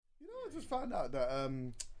I just found out that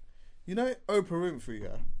you know Oprah Winfrey,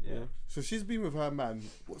 Yeah. So she's been with her man,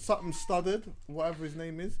 something Studdard, whatever his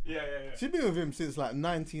name is. Yeah. She's been with him since like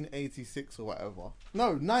 1986 or whatever.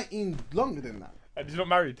 No, 19 longer than that. And he's not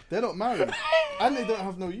married. They're not married, and they don't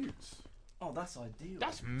have no youths. Oh, that's ideal.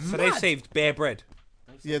 That's mad. So they've saved bare bread.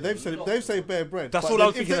 Yeah, they've saved bare bread. That's But all then I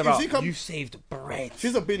was thinking about. If You saved bread.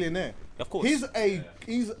 she's a billionaire. Of course. He's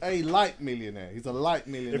a light millionaire. He's a light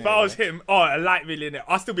millionaire. If I was him, a light millionaire,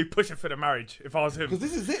 I'd still be pushing for the marriage if I was him. because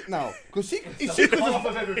this is it now. Because she could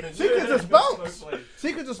just bounce.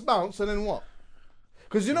 She could just bounce, and then what?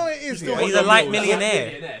 Because you know what it is. still Yeah? He's a light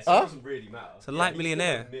millionaire. So it doesn't really matter. It's a light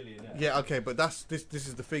millionaire. Yeah, okay, but this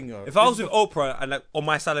is the thing, though. If I was with Oprah and like on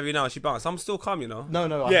my salary now, she bounced, I'm still calm, you know. No,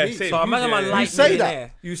 Yeah, I hate same. So imagine my Yeah. You light say millionaire.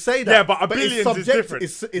 that. You say that. Yeah, but a billions it's is different.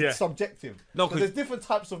 It's Yeah. subjective. No, because there's different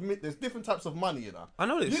types of money, you know. I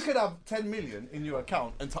know this. You could have 10 million in your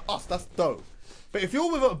account, and to us, that's dope. But if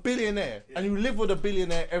you're with a billionaire and you live with a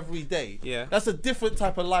billionaire every day, Yeah. that's a different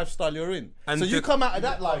type of lifestyle you're in. And so you come out of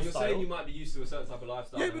that You're lifestyle. saying you might be used to a certain type of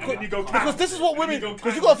lifestyle. Yeah, and because, you go because camp. this is what And women. you go Because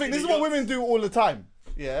you camp gotta think in this is the what yachts. women do all the time.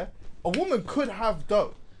 Yeah, a woman could have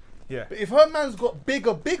dough, Yeah. but if her man's got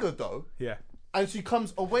bigger dough, Yeah. and she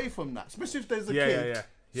comes away from that, especially if there's a Yeah, kid,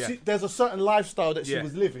 yeah. there's a certain lifestyle that she Yeah.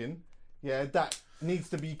 was living, that needs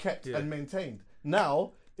to be kept Yeah. and maintained.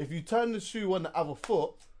 Now, if you turn the shoe on the other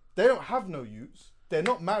foot, they don't have no use. They're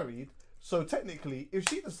not married. So technically, if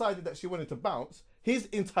she decided that she wanted to bounce, he's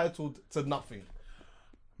entitled to nothing.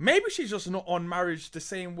 Maybe she's just not on marriage the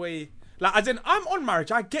same way. Like, as in, I'm on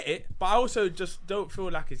marriage, I get it, but I also just don't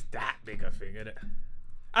feel like it's that big a thing, innit?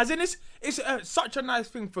 As in, it's such a nice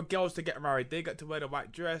thing for girls to get married. They get to wear the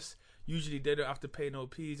white dress. Usually, they don't have to pay no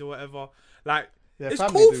fees or whatever. Like, Their it's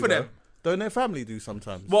family cool do, for though. them. Don't their family do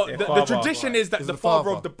sometimes? Well, Yeah. the tradition is that Is the the father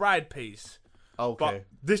father. of the bride pays. Okay. But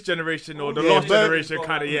this generation or the Yeah, last but- generation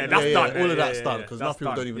kind of, that's done. All of Yeah, that's yeah, done yeah, because that's enough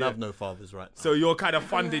people done, don't even yeah. have no fathers right now. So you're kind of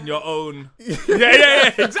funding your own.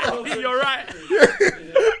 yeah, exactly. You're right.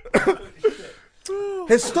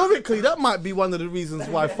 Historically, that might be one of the reasons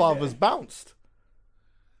why fathers bounced.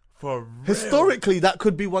 For real. Historically, that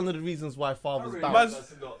could be one of the reasons why fathers bounced.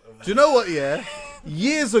 Man's- Do you know what? Yeah,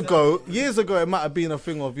 years ago, it might have been a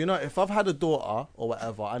thing of, if I've had a daughter or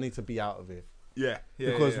whatever, I need to be out of it Yeah,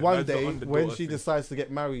 because yeah. one Man's not day on the when daughter she thing. decides to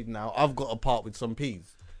get married, now I've got to part with some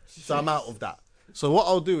peas, so I'm out of that. So what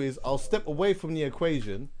I'll do is I'll step away from the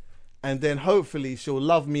equation, and then hopefully she'll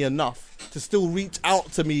love me enough to still reach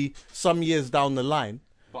out to me some years down the line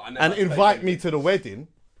and invite me to the wedding.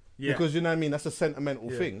 Yeah. Because you know what I mean, that's a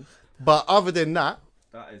sentimental thing. But other than that,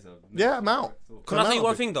 That is a. yeah, I'm out. Can I'm I tell you out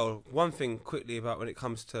one of it. thing though? One thing quickly about when it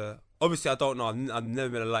comes to. Obviously, I don't know. I've never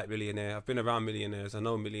been a light millionaire. I've been around millionaires. I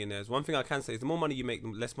know millionaires. One thing I can say is the more money you make, the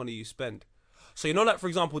less money you spend. So like for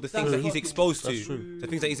example, the things that he's exposed to, the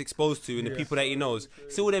things that he's exposed to, and the people that he knows.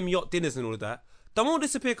 See all them yacht dinners and all of that. That won't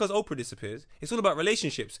disappear because Oprah disappears. It's all about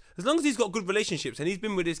relationships. As long as he's got good relationships and he's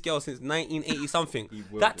been with this girl since 1980 something,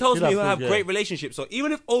 that tells me he'll have great relationships. So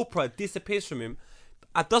even if Oprah disappears from him,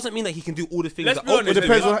 that doesn't mean that he can do all the things Let's that be Oprah honest, It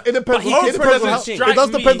depends. does. It depends. But he On, can it depends on how, strike it does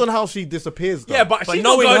depend me- on how she disappears. Though. Yeah, but she's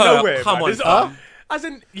not knowing going her, nowhere. come man. on, This- huh? As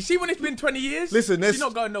in, you see when it's been 20 years? Listen, she's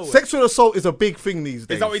not going nowhere. sexual assault is a big thing these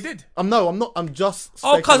days. that what he did? No, I'm not. I'm just.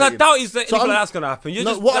 Oh, because I speculating. doubt is that So anything like I'm- that's gonna happen. You're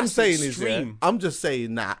No, just, what I'm that's saying is, extreme. I'm just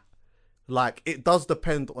saying that, like, it does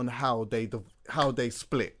depend on how they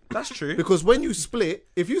split. That's true. Because when you split,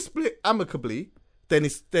 if you split amicably,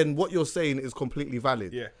 then what you're saying is completely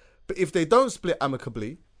valid. Yeah. But if they don't split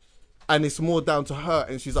amicably, and it's more down to her,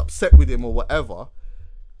 and she's upset with him or whatever,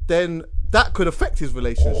 then that could affect his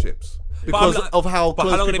relationships because of how But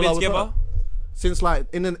close how long have they people been are with together? her.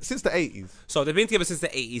 Since the 80s. So they've been together since the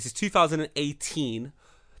 80s. It's 2018.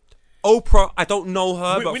 Oprah, I don't know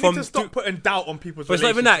her, but We from need to stop putting doubt on people's but it's not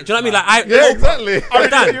even that. Do you know what I mean? Like, Yeah, exactly.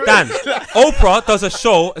 Dan, Oprah does a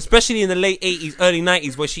show, especially in the late 80s, early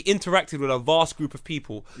 90s, where she interacted with a vast group of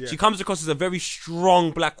people. Yeah. She comes across as a very strong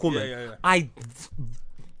black woman. Yeah.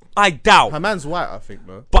 I doubt, Her man's white, I think,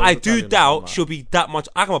 bro. but I do doubt she'll be that much.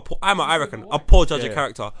 I reckon a poor judge of Yeah.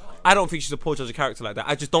 character. I don't think she's a poor judge of character like that.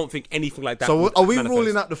 I just don't think anything like that. So would are we manifest.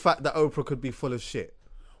 ruling out the fact that Oprah could be full of shit?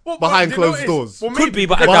 Well, Behind you know closed what it is? doors. Well, Could maybe, be,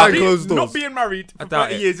 but I because doubt it. closed doors. Not being married for doubt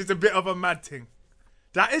 30 it. years is a bit of a mad thing.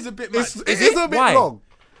 That is a bit mad. It is a bit Why? long.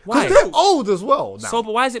 Why? Because they're old as well now. So,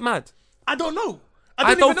 but why is it mad? I don't know.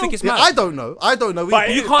 I don't even think know. it's Yeah, mad. I don't know. But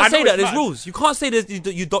You I can't know say that. it's There's mad. rules. You can't say that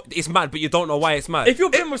you don't. It's mad, but you don't know why it's mad. If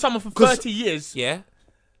you've been with someone for 30 years, yeah.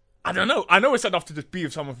 I don't know. I know it's enough to just be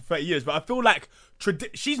with someone for 30 years, but I feel like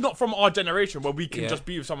she's not from our generation where we can Yeah. just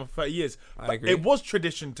be with someone for 30 years. But agree. it was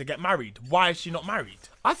tradition to get married. Why is she not married?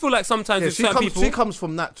 I feel like sometimes with she certain comes. people. She comes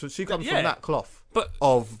from that. She comes Yeah. from that cloth. But-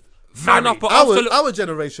 of Fair enough, but Our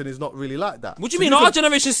generation is not really like that. what do you So mean? Our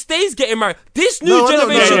generation stays getting married. This new No, I know,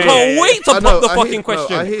 generation no, can't wait to I know, pop the I fucking hear- no,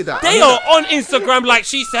 question. I hear that, I They hear are that. on Instagram like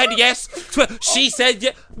she said yes. She said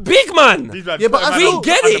yeah. Big man. Yeah, but I We feel,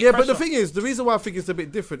 get it. Yeah, but the thing is, the reason why I think it's a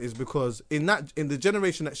bit different is because in the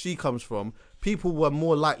generation that she comes from, people were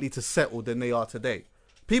more likely to settle than they are today.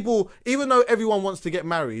 People, even though everyone wants to get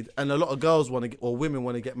married, and a lot of girls want to, or women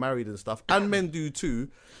want to get married and stuff, and men do too,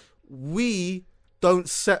 we don't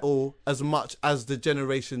settle as much as the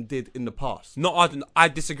generation did in the past. No, I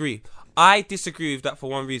disagree. I disagree with that for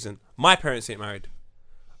one reason. My parents ain't married.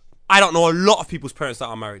 I don't know a lot of people's parents that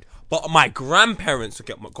are married, but my grandparents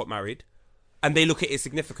got married, and they look at it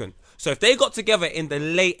significant. So if they got together in the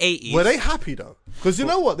late 80s... Were they happy though? Because you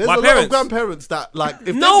know what? There's My a lot parents. of grandparents that like.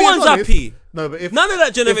 If No they're being one's honest, happy. No, but if None of that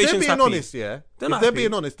if they're generation's being happy. honest, yeah. They're If not they're happy.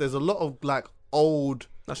 being honest, there's a lot of like old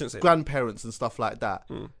I shouldn't say that. grandparents and stuff like that.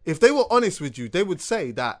 If they were honest with you, they would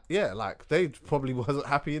say that yeah, like they probably wasn't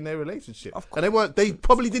happy in their relationship, and they weren't. They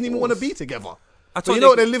probably didn't even want to be together. But told you know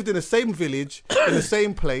you- what? They lived in the same village, in the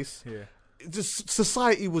same place. Yeah. Just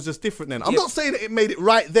society was just different then. I'm not saying that it made it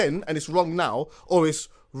right then and it's wrong now, or it's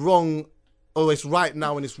wrong, or it's right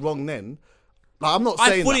now and it's wrong then. Like, I'm not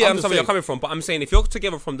saying I fully that. I'm understand just where you're saying, coming from, but I'm saying if you're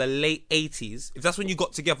together from the late 80s, if that's when you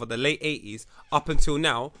got together, the late 80s, up until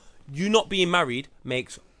now, you not being married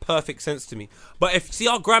makes perfect sense to me. But if, see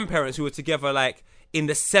our grandparents who were together like in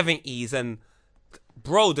the 70s and,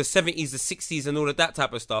 bro, the 70s, the 60s and all of that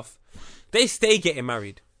type of stuff, they stay getting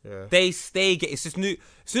married. Yeah. They stay getting, it's just new.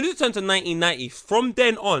 As soon as it turned to 1990, from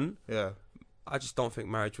then on, yeah. I just don't think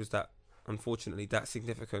marriage was that, unfortunately, that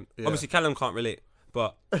significant. Yeah. Obviously, Callum can't relate,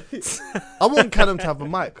 but I want Callum to have a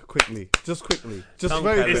mic quickly, just quickly, just Come,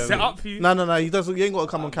 very Callum. It's quickly. set up for you. No. He doesn't. He ain't got to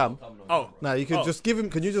come on cam. Oh, No, you can just give him.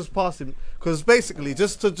 Can you just pass him? Because basically,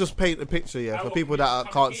 just to paint a picture, yeah, for people that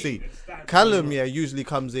can't see, Callum, yeah, usually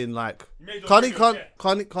comes in like, can't it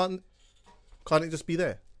just be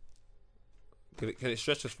there? can it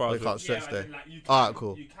stretch as far They as can't stretch there. you Alright,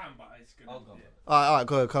 cool. You can, but it's gonna. All right,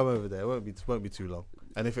 go come over there. It won't be too long.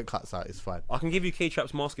 And if it cuts out, it's fine. I can give you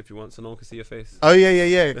K-Trap's mask if you want, so no one can see your face. Oh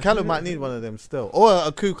yeah. Callum might need one of them still, or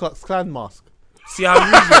a Ku Klux Klan mask. See how rude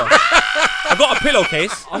you are. I got a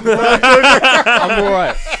pillowcase. I'm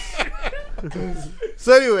alright.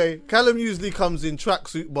 So anyway, Callum usually comes in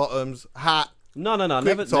tracksuit bottoms, hat, No. Quick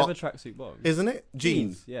Never top. tracksuit bottom. isn't it?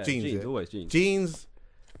 Jeans. Yeah, jeans. yeah. Always jeans. Jeans,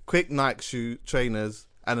 quick Nike shoe trainers,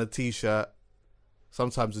 and a t-shirt.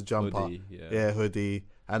 Sometimes a jumper. Hoodie, yeah. Hoodie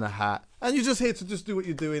and a hat. And you're just here to just do what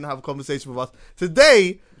you're doing, have a conversation with us.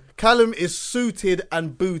 Today, Callum is suited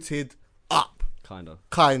and booted up. Kinda.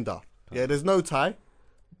 Yeah, there's no tie,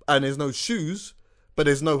 and there's no shoes, but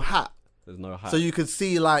there's no hat. There's no hat. So you could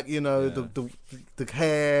see, like, you know, the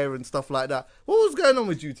hair and stuff like that. What was going on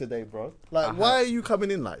with you today, bro? Like, why are you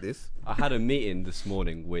coming in like this? I had a meeting this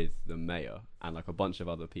morning with the mayor and like a bunch of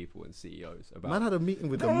other people and CEOs about. Man had a meeting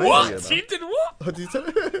with the mayor. What? He did what? What did you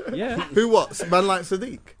tell Yeah. Who what? Man like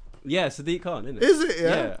Sadiq? Yeah, Sadiq Khan, innit? Is it,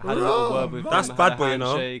 yeah? Yeah, had a little word with That's him, bad had a boy, you know.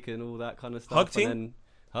 handshake and all that kind of stuff. Hug and team? then-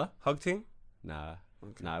 Huh? Hug team? Nah,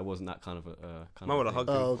 it wasn't that kind of a kind Man of with a thing. hug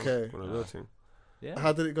team. Oh, okay. With a real team. Yeah.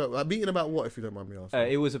 How did it go? A meeting about what, if you don't mind me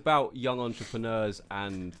asking? It was about young entrepreneurs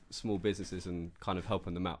and small businesses and kind of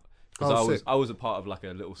helping them out. Oh, Because sick. I was a part of like a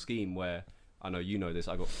little scheme where I know you know this.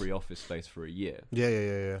 I got free office space for a year,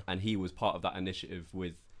 Yeah. and he was part of that initiative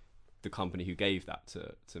with the company who gave that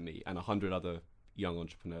to me and 100 other young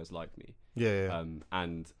entrepreneurs like me. Yeah.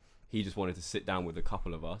 And he just wanted to sit down with a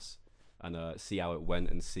couple of us and see how it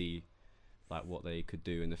went and see like what they could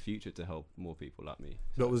do in the future to help more people like me.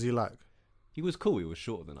 What was he like? He was cool. He was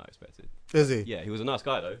shorter than I expected. Is he? Yeah, he was a nice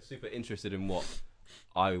guy though. Super interested in what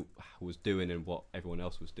I was doing and what everyone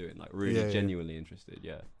else was doing. Like really Yeah. genuinely interested.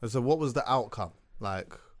 Yeah. And so what was the outcome?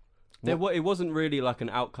 Like, It wasn't really like an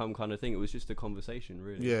outcome kind of thing. It was just a conversation,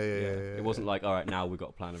 really. Yeah, It wasn't like, all right, now we've got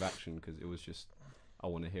a plan of action, because it was just, I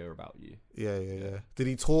want to hear about you. yeah. Did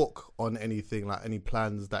he talk on anything, like any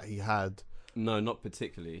plans that he had? No, not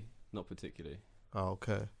particularly. Not particularly. Oh,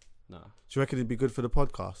 okay. No. Do you reckon it'd be good for the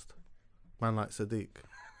podcast? Man like Sadiq.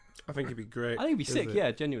 I think it'd be great. I think it'd be sick. it?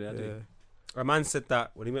 Yeah, genuinely, I do. A man said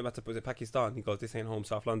that when he went back to was it Pakistan. He goes, "This ain't home.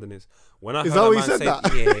 South London is." When I Is heard that a what he man said say,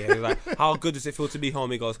 that? Yeah. He was like, "How good does it feel to be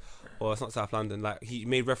home?" He goes, "Well, it's not South London." Like he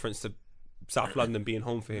made reference to South London being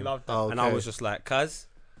home for him, Love that. Oh, and I okay. was just like, "Cuz,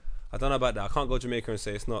 I don't know about that. I can't go to Jamaica and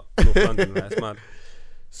say it's not North London. Like, it's mad."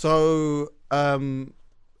 So,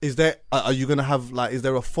 is there? Are you gonna have like? Is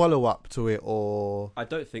there a follow up to it or? I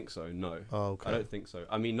don't think so, no. Oh, okay. I don't think so.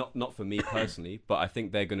 I mean, not for me personally, but I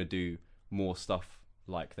think they're going to do more stuff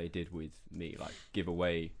like they did with me, like give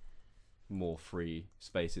away more free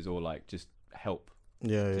spaces or like just help to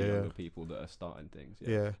younger people that are starting things.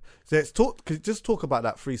 Yeah. So let's talk. Just talk about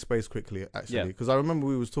that free space quickly, actually, because I remember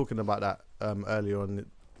we was talking about that earlier on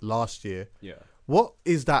last year. Yeah. What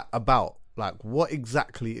is that about? Like, what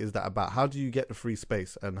exactly is that about? How do you get the free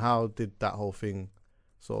space, and how did that whole thing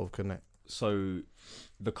sort of connect? So,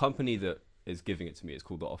 the company that is giving it to me is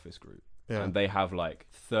called the Office Group, Yeah. and they have like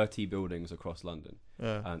 30 buildings across London,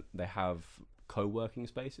 Yeah. and they have co-working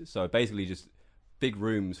spaces. So basically, just big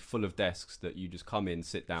rooms full of desks that you just come in,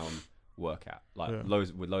 sit down, work at, like loads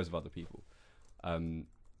of other people. And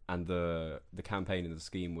the campaign and the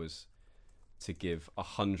scheme was to give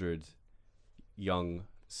 100 young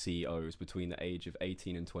CEOs between the age of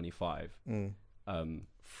 18 and 25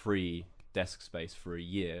 free desk space for a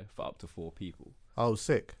year for up to 4 people. Oh,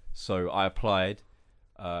 sick. So I applied,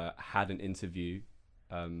 had an interview,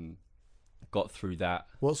 got through that.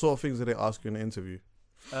 What sort of things did they ask you in the interview?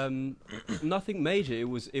 Nothing major.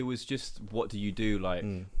 It was just, what do you do? Like,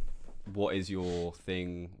 what is your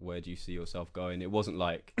thing? Where do you see yourself going? It wasn't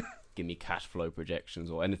like, give me cash flow projections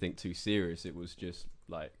or anything too serious. It was just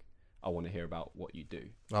like, I want to hear about what you do.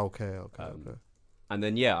 Okay. And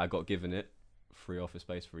then, I got given it free office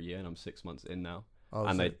space for a year, and I'm 6 months in now. Oh,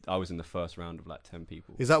 and I was in the first round of like 10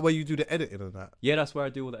 people. Is that where you do the editing and that? Yeah, that's where I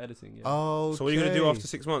do all the editing. Yeah. Oh, So what are you gonna do after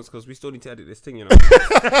 6 months? Because we still need to edit this thing, you know.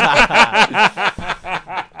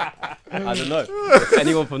 I don't know. If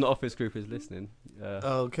anyone from the Office Group is listening,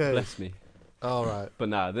 okay. bless me. All right. But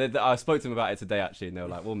nah, I spoke to them about it today actually, and they were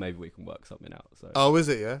like, "Well, maybe we can work something out." So Oh, is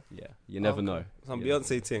it? Yeah. yeah, you never know. Some You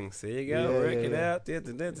Beyonce thing. See you go, Yeah, work yeah, it yeah.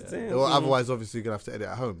 out. Well, otherwise, obviously, you're gonna have to edit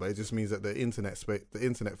at home. But it just means that the internet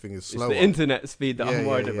thing is It's slower. the internet speed that I'm Yeah,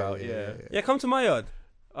 worried yeah, about. yeah. Yeah, come to my yard.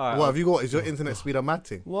 All right. What have you got? Is your internet speed a mad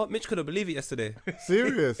thing? What? Mitch couldn't believe it yesterday.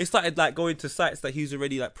 Serious? He started like going to sites that he's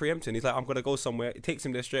already like preempting. He's like, I'm gonna go somewhere. It takes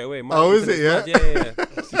him there straight away. Oh, is it? Yeah. Yeah.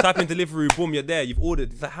 You type in Deliveroo, boom, you're there. You've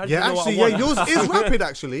ordered. He's like, how do you know Actually, what I want? yours is rapid.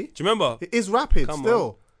 Actually, Do you remember? it is rapid Come still.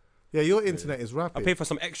 on. Yeah, your internet is rapid. I paid for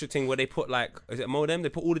some extra thing where they put like, is it a modem? They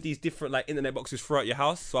put all of these different like internet boxes throughout your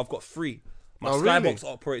house. So I've got 3. My Oh, Skybox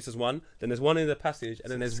really? operates as one. Then there's one in the passage,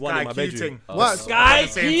 and then there's one in my bedroom. What? I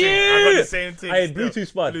got the same thing. I had Bluetooth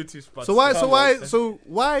spud. Bluetooth spud. So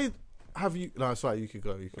why have you? No, sorry, you could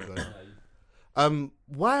go.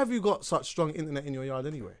 Why have you got such strong internet in your yard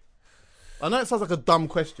anyway? I know it sounds like a dumb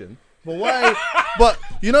question, but why? But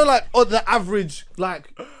you know, like on the average,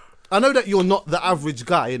 like I know that you're not the average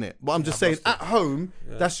guy, innit? But I'm just saying, at home,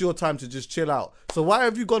 that's your time to just chill out. So why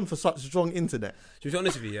have you gone for such strong internet? To be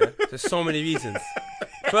honest with you, there's so many reasons.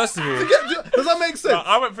 First of all, Does that make sense? No,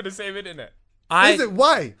 I went for the same internet. Is it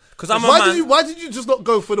why? 'Cause I'm a man. Why did you just not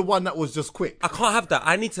go for the one that was just quick? I can't have that.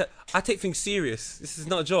 I take things serious. This is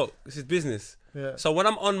not a joke. This is business. Yeah. So when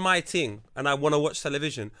I'm on my thing and I want to watch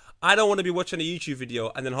television, I don't want to be watching a YouTube video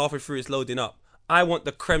and then halfway through it's loading up. I want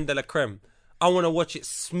the creme de la creme. I want to watch it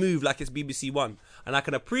smooth like it's BBC One. And I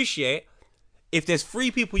can appreciate if there's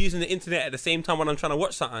 3 people using the internet at the same time when I'm trying to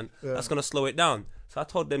watch something, that's going to slow it down. So I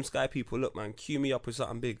told them Sky people, look, man, cue me up with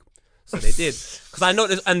something big. So they did. Because I know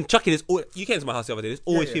there's, and Chucky, you came to my house the other day, there's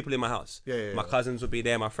always people in my house. My cousins would be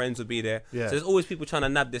there, my friends would be there. Yeah. So there's always people trying to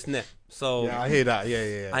nab this net. So Yeah, I hear that.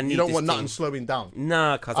 Yeah. I You need don't this want nothing thing. slowing down.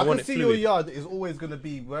 Nah, because I I want can it see fluid. your yard is always going to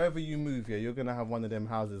be, wherever you move here, you're going to have one of them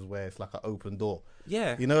houses where it's like an open door.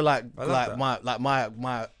 Yeah. You know, like that.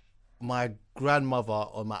 my grandmother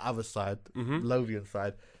on my other side, Mm-hmm. Lothian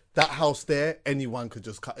side, that house there, anyone could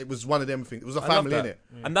just cut. It was one of them things. It was a I love family, that.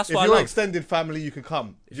 innit? And that's If what I you're love. extended family, you could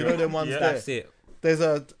come. You know them ones there. That's it. There's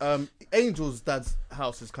a Angel's dad's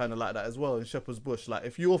house is kind of like that as well in Shepherd's Bush. Like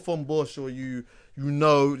if you're from Bush or you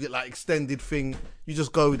know like extended thing, you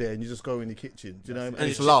just go there and you just go in the kitchen. Do you know? And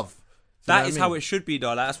it's love. That is how it should be, though.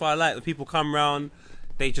 Like, that's why I like the people come round.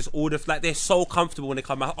 They just order, like they're so comfortable when they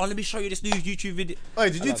come out. Oh, let me show you this new YouTube video. Hey,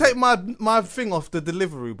 did you take my thing off the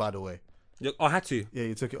Deliveroo, by the way? I had to. Yeah,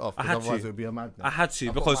 you took it off. I had Otherwise, to. it would be a madness. I had to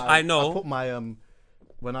put because my- I know. I put my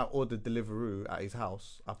when I ordered Deliveroo at his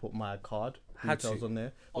house, I put my card Had details to. on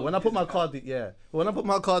there. But when I put my card, when I put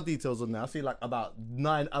my card details on there, I see like about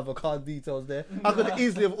 9 other card details there. I could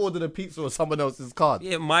easily have ordered a pizza or someone else's card.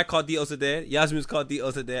 Yeah, my card details are there. Yasmin's card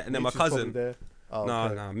details are there, and then Mitch my is probably cousin. there. Oh, No,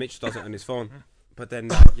 okay. Mitch does it on his phone. But then,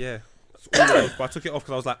 yeah. But I took it off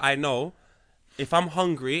because I was like, I know if I'm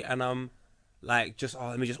hungry and I'm like,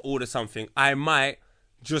 let me just order something, I might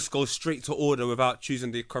just go straight to order without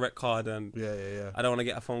choosing the correct card. And Yeah. I don't want to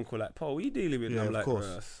get a phone call like, Paul, what are you dealing with? Yeah, and I'm of like,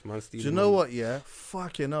 course. Man, Do you know what, yeah?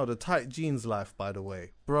 Fucking hell, the tight jeans life, by the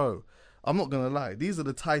way. Bro, I'm not going to lie. These are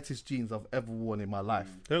the tightest jeans I've ever worn in my life.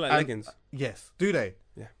 They look like And- leggings. Yes. Do they?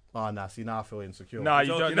 Yeah. Oh, nah, see, now I feel insecure. Nah, you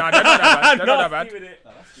joking? don't. Nah, they're not that bad. They're not that bad.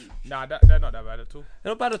 Nah, they're not that bad at all.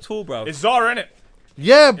 They're not bad at all, bro. It's Zara, innit?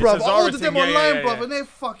 Yeah, It's bruv. a I Zara ordered them thing, yeah, online, yeah, bruv, yeah.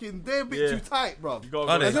 and they're a bit Yeah. too tight, bruv. You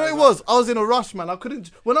gotta Are go they? You know size what it up. was? I was in a rush, man. I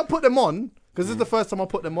couldn't. When I put them on, because this is the first time I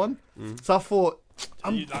put them on, so I thought,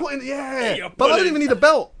 I'm You like- putting, Hey, yeah. you're But I don't pulling. even need a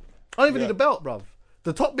belt. I don't even need a belt, bruv.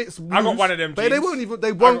 The top bit's loose, I got one of them but they jeans. won't I got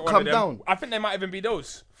come one of them. down. I think they might even be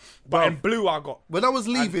those. But Bruv. in blue, I got. When I was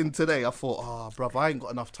leaving today, I thought, bruv, I ain't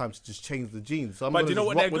got enough time to just change the jeans. So I'm But gonna do you know just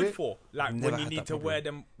what rock they're with good it. for? Like Never when you had need that to problem. wear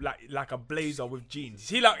them like a blazer with jeans.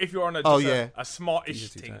 See, like if you're on a, Oh, just yeah. a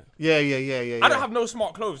smartish Too thing. tight. Yeah. I don't have no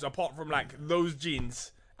smart clothes apart from like those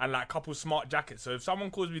jeans and like a couple smart jackets. So if someone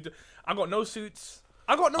calls me, I got no suits.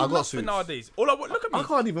 I got got nothing suits. nowadays. All I look at me. I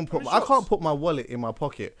can't even I'm in I can't shorts. put my wallet in my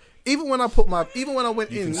pocket. Even when I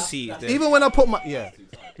went in, can see it there. even when I put my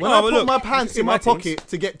when Oh, I but put look, my you can pants see in my my things. pocket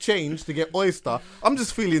to get change, to get oyster, I'm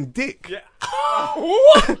just feeling dick. Yeah.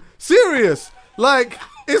 What? Serious, like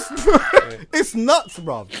it's nuts,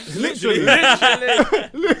 bruv. Literally,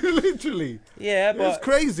 literally, Yeah, it's but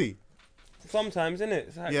crazy. sometimes, isn't it?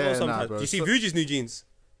 It's like, Yeah, well, nah, sometimes. bro. Do you see So- Vuji's new jeans?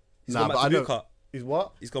 He's Nah, gone but back I to know. boot cut. Is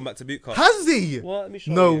what? He's gone back to boot cut. Has he? What? Let me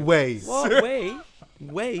show No you. way. What?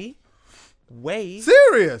 Way.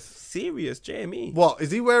 Serious? Serious, Jamie. What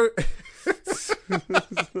is he wearing?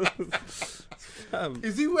 Fam.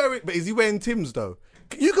 Is he wearing? But is he wearing Tim's though?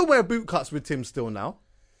 You can wear boot cuts with Tim's still now.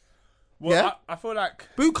 Well, Yeah. I feel like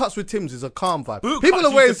Boot cuts with Tim's is a calm vibe. Boot People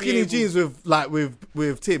cuts are wearing used to be skinny able- jeans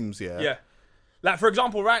with Tim's, yeah. yeah. Like for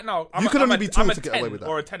example, right now You can only be tall I'm a to get 10 away with that.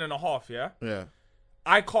 or a 10.5. Yeah. Yeah.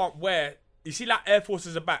 I can't wear. You see, like Air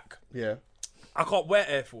Forces are back. Yeah. I can't wear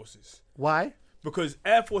Air Forces Why? because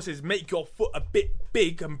Air Forces make your foot a bit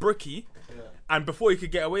big and bricky. And before you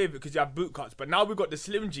could get away with it because you have boot cuts, but now we've got the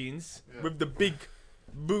slim jeans with the big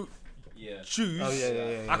boot shoes. Oh,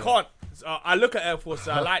 yeah. I can't. I look at Air Forces,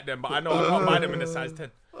 I like them, but I know I can't buy them in a size 10.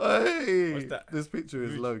 Hey, What's that? this picture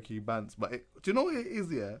is low key bants, but do you know what it is?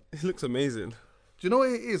 Yeah. It looks amazing. Do you know what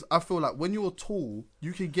it is? I feel like when you're tall,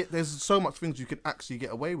 you can get. There's so much things you can actually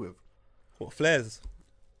get away with. What, flares?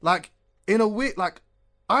 Like in a way, like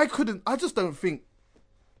I couldn't. I just don't think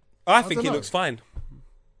I think don't it know. looks fine.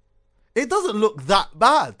 it doesn't look that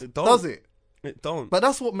bad, don't. does it? It don't. But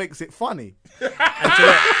that's what makes it funny.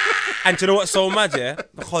 And do you know what's so mad, yeah?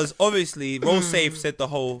 Because obviously, Roll Safe said the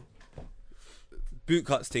whole boot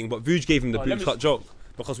cuts thing, but Vuj gave him the let boot me- cut joke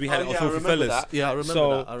because we had it on Filthy Fellas. Yeah, I remember So-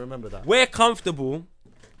 that. I remember that. We're comfortable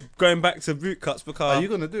going back to boot cuts because Are you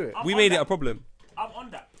gonna do it? we made it a problem. I'm on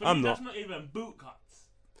that. For I'm me, not. That's not even boot cuts.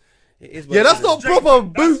 It is what Yeah, it that's is. not proper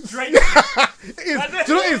boots. Straight. It is. Do you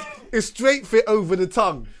know what it is? It's straight fit over the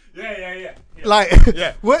tongue. Yeah. Like,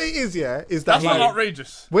 Yeah. what it is, yeah, is that That's not like,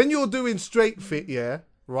 outrageous. when you're doing straight fit, yeah,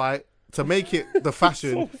 right, to make it the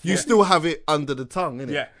fashion, you still have it under the tongue,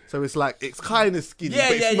 innit? Yeah. So it's like, it's kind of skinny, Yeah,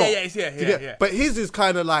 but it's yeah, not. yeah, it's- yeah, Do you yeah, get- yeah. But his is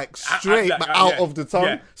kind of like straight, like, but out yeah, of the tongue,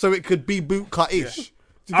 yeah. so it could be boot cut-ish. Do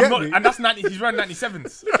you I'm get not, me? and that's 90. He's wearing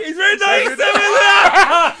 97s. He's very nice.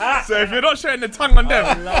 So if you're not showing the tongue on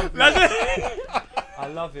them, that's it. I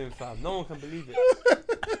love him, fam. No one can believe it.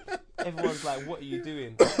 Everyone's like, "What are you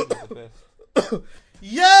doing?" He's the best.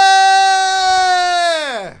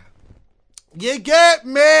 Yeah! You get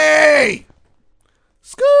me!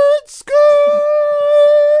 Scoot!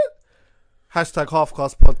 Hashtag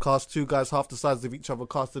HALFCAST podcast. Two guys half the size of each other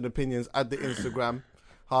casting opinions. Add the Instagram.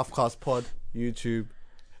 HALFCAST pod. YouTube.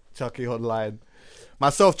 Chucky online.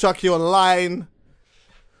 Myself, Chucky online.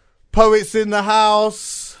 Poets in the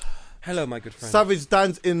house. Hello, my good friend. Savage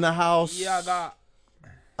Dan's in the house. Yeah, that.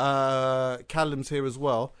 Callum's here as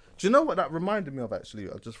well. Do you know what that reminded me of, actually?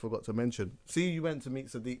 I just forgot to mention. See, you went to meet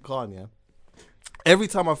Sadiq Khan, yeah? Every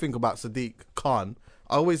time I think about Sadiq Khan,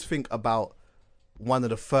 I always think about one of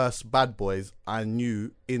the first bad boys I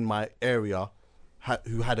knew in my area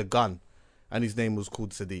who had a gun. And his name was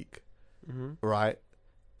called Sadiq. Right?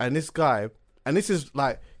 And this guy, and this is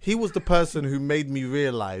like, he was the person who made me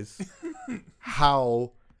realize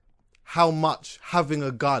how much having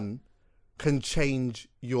a gun can change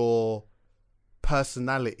your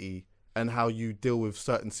personality and how you deal with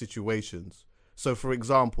certain situations. So, for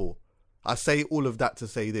example, I say all of that to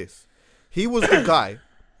say this. He was the guy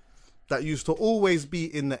that used to always be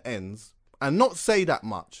in the ends and not say that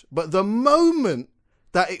much. But the moment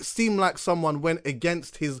that it seemed like someone went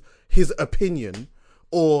against his opinion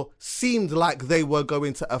or seemed like they were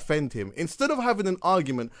going to offend him, instead of having an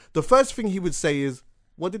argument, the first thing he would say is,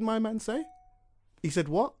 "What did my man say?" He said,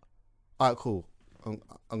 "What?" All right, cool.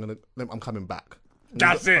 I'm coming back.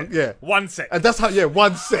 That's it. Yeah. 1 sec. And that's how, yeah,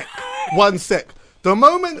 1 sec. 1 sec. The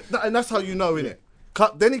moment, and that's how you know, innit?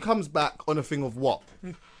 Then he comes back on a thing of what?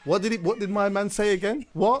 What did my man say again?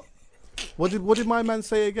 What did my man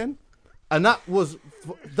say again? And that was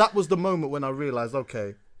the moment when I realized,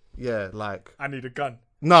 okay, Yeah, like I need a gun.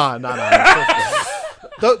 nah.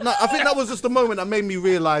 I think that was just the moment that made me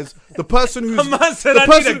realise the person who's The man said, the "I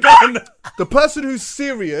person, need a gun." the person who's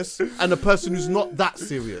serious and the person who's not that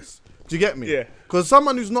serious. Do you get me? Yeah. Because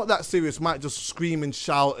someone who's not that serious might just scream and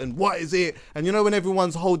shout and what is it? And you know when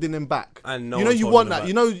everyone's holding him back. And no you know one's you holding want him that. back.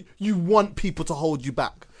 You know you want people to hold you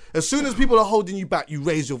back. As soon as people are holding you back, you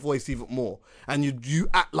raise your voice even more, and you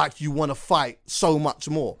act like you want to fight so much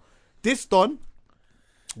more. This Don,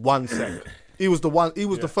 1 sec. He was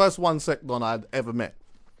the first 1 sec Don I'd ever met.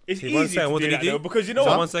 It's One easy second, to what do did he that do? though, because you know So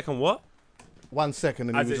what? 1 second, what? 1 second,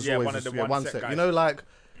 and As he in, was just yeah, always one of just, the 1 sec sec. guys. You know, like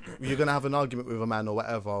you're gonna have an argument with a man or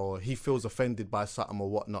whatever, or he feels offended by something or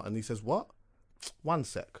whatnot, and he says, "What? 1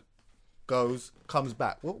 sec." Comes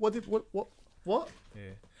back. What? Yeah.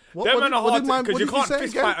 What? Them men are hard what because you did can't say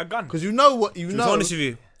fist again? fight a gun. Because you know what you To be know. honest with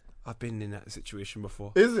you, I've been in that situation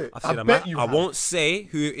before. Is it? I've seen I a bet man. you I have. won't say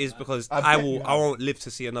who it is because I I bet you will. have. I won't live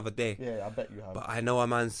to see another day. Yeah, I bet you have. But I know a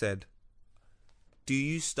man said, "Do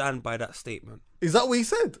you stand by that statement?" Is that what he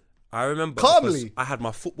said? I remember Calmly. because I had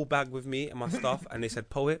my football bag with me and my stuff, and they said,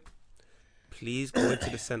 "Poet, please go into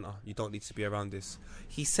the centre. You don't need to be around this."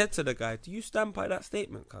 He said to the guy, "Do you stand by that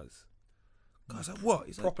statement, cuz?" Cuz like, what?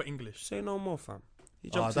 He's like, Proper English. "Say no more, fam." He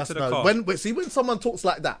Oh, jumps that's into the no. car. When someone talks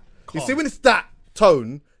like that, you see when it's that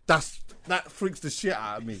tone, that freaks the shit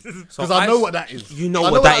out of me because I know what that is. You know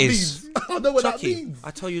I what that means. is. I know what that Chucky, means. I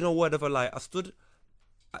tell you no word of a lie. I stood,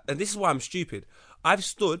 and this is why I'm stupid. I've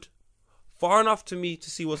stood far enough to me to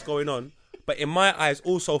see what's going on, but in my eyes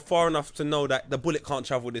also far enough to know that the bullet can't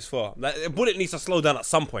travel this far. Like the bullet needs to slow down at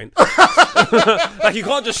some point. Like you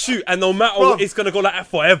can't just shoot and no matter what, it's gonna go like that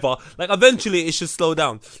forever. Like eventually it should slow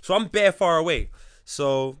down. So I'm bare far away.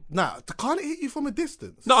 So Nah, can't it hit you from a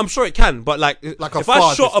distance? no, I'm sure it can, but like a if I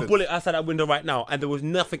far shot a distance. bullet outside that window right now and there was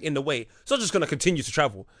nothing in the way, it's not just gonna continue to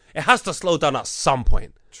travel. It has to slow down at some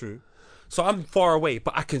point. True. So I'm far away,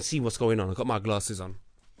 but I can see what's going on. I've got my glasses on.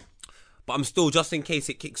 But I'm still, just in case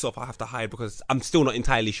it kicks off, I have to hide because I'm still not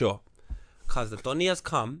entirely sure. Because the Donny has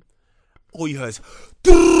come, all you heard is...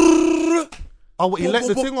 Oh, what, he let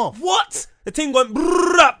the thing off? What? The thing went... He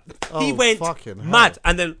Oh, went fucking hell. mad.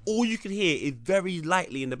 And then all you can hear is very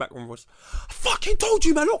lightly in the background voice, "I fucking told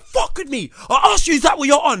you, man, don't fuck with me. I asked you, is that what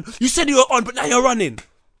you're on? You said you were on, but now you're running."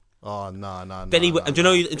 Oh, no. Then he went, and do you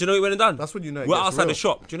know what he went and done? That's when you know it We're gets outside real. the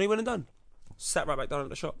shop. Do you know what he went and done? Sat right back down at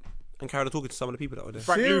the shop and carried on talking to some of the people that were there.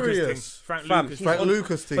 Frank Lucas Serious? thing. Frank Fam, Lucas. Frank thing.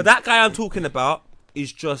 Lucas thing. But that guy I'm talking about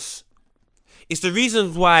is just... It's the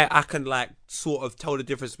reasons why I can, like, sort of tell the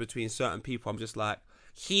difference between certain people. I'm just like,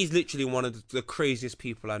 he's literally one of the craziest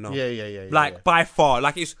people I know. Yeah. Like, by far.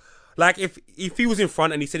 Like, it's... Like, if he was in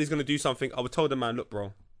front and he said he's going to do something, I would tell the man, "Look,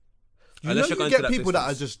 bro. You know, you get people that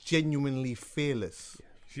are just genuinely fearless.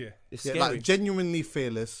 Yeah. It's Yeah, scary. like genuinely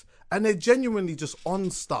fearless, and they're genuinely just on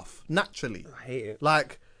stuff naturally. I hate it.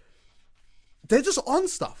 Like they're just on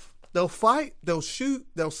stuff. They'll fight, they'll shoot,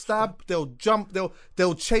 they'll stab, they'll jump,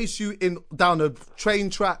 they'll chase you down a train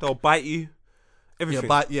track. They'll bite you. Everything.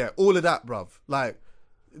 All of that, bruv. Like,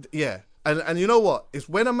 yeah, and you know what? It's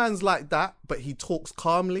when a man's like that, but he talks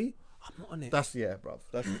calmly. I'm not on it. That's bruv.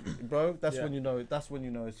 That's when you know. That's when you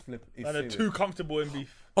know it's flip. It's And they're serious. too comfortable in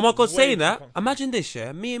beef. Oh my God, Way saying too that, comfortable. imagine this,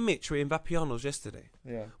 yeah? Me and Mitch were in Vapiano's yesterday.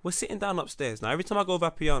 Yeah. We're sitting down upstairs. Now, every time I go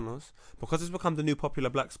Vapiano's, because it's become the new popular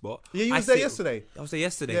black spot. Yeah, you I was there sit- yesterday. I was there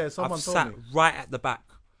yesterday. Yeah, someone I've told sat me. right at the back.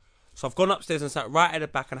 So I've gone upstairs and sat right at the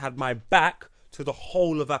back and had my back to the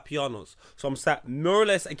whole of Vapiano's. So I'm sat more or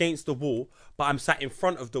less against the wall, but I'm sat in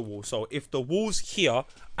front of the wall. So if the wall's here,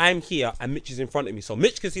 I'm here, and Mitch is in front of me. So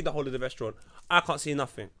Mitch can see the whole of the restaurant. I can't see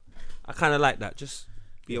nothing. I kind of like that. Just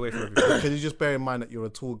be away from everything. Can you just bear in mind that you're a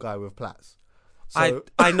tall guy with plaits?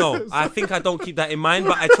 I know. I think I don't keep that in mind,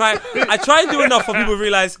 but I try and do enough for people to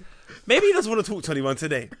realise maybe he doesn't want to talk to anyone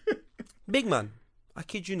today. Big man, I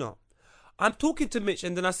kid you not. I'm talking to Mitch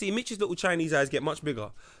and then I see Mitch's little Chinese eyes get much bigger.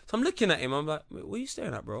 So I'm looking at him, I'm like, "What are you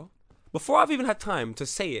staring at, bro?" Before I've even had time to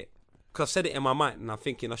say it, because I've said it in my mind and I'm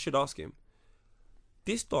thinking I should ask him.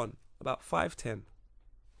 This Don, about 5'10",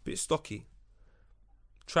 bit stocky,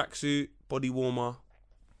 tracksuit, body warmer,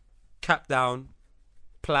 cap down,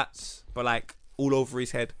 plaits, but like all over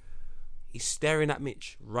his head. He's staring at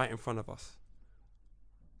Mitch right in front of us.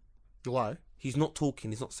 Why? He's not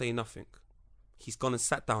talking. He's not saying nothing. He's gone and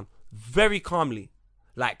sat down very calmly,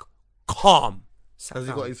 like calm. Has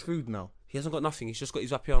he got his food now? He hasn't got nothing. He's just got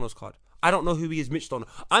his Vapiano's card. I don't know who he is. Mitch don't know.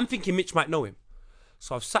 I'm thinking Mitch might know him.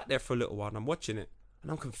 So I've sat there for a little while and I'm watching it and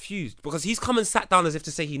I'm confused because he's come and sat down as if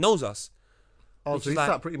to say he knows us. Oh, Which so is he like-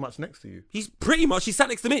 sat pretty much next to you. He sat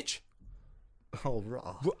next to Mitch. Oh,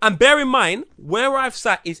 right. And bear in mind, where I've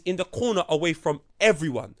sat is in the corner away from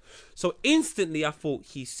everyone. So instantly I thought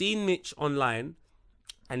he's seen Mitch online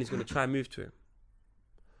and he's going to try and move to him.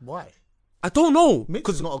 Why? I don't know. Mitch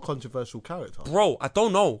is not a controversial character. Bro, I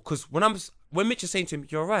don't know. Because when Mitch is saying to him,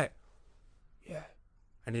 you're right. Yeah.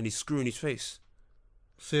 And then he's screwing his face.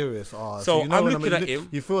 Serious. So I'm looking at him.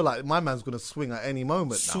 You feel like my man's going to swing at any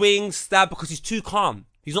moment now. Swing, stab, because he's too calm.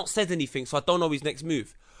 He's not said anything, so I don't know his next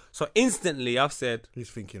move. So instantly I've said, he's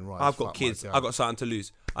thinking, right, I've got kids. I've got something to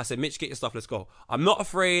lose. I said, Mitch, get your stuff. Let's go. I'm not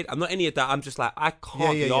afraid. I'm not any of that. I'm just like, I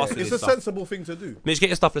can't be arsed with It's this a stuff. sensible thing to do. Mitch, get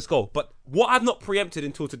your stuff. Let's go. But what I've not preempted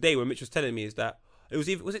until today when Mitch was telling me is that, was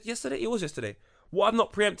it yesterday? It was yesterday. What I've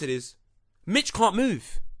not preempted is, Mitch can't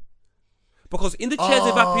move. Because in the chairs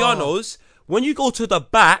of Vapiano's, when you go to the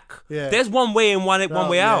back, there's one way in, one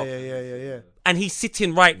way out. Yeah. And he's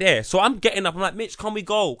sitting right there. So I'm getting up. I'm like, Mitch, can we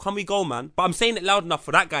go? Can we go, man? But I'm saying it loud enough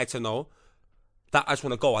for that guy to know that I just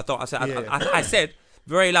want to go. I said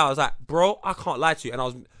very loud. I was like, bro, I can't lie to you.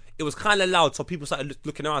 And it was kind of loud. So people started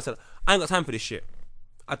looking around. I said, I ain't got time for this shit.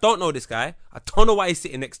 I don't know this guy. I don't know why he's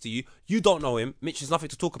sitting next to you. You don't know him. Mitch has nothing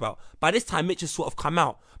to talk about. By this time, Mitch has sort of come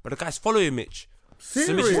out. But the guy's following Mitch. Serious?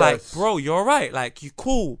 So Mitch is like, bro, you're all right. Like, you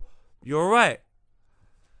cool. You're all right.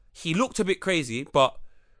 He looked a bit crazy, but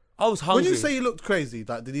I was hungry. When you say he looked crazy,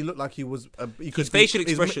 like, did he look like he was... his facial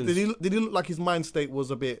expressions. Did he look like his mind state was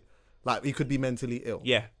a bit... Like, he could be mentally ill?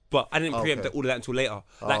 Yeah, but I didn't preempt all of that until later.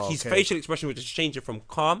 Like, his facial expression was just changing from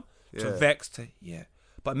calm to vexed to... Yeah.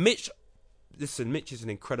 But Mitch... Listen, Mitch is an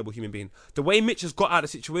incredible human being. The way Mitch has got out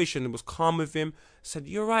of the situation and was calm with him, said,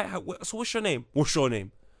 you're right, so what's your name? What's your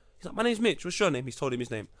name? He's like, my name's Mitch, what's your name? He's told him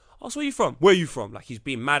his name. Oh, so where you from? Where are you from? Like, he's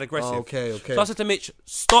being mad aggressive. Okay. So I said to Mitch,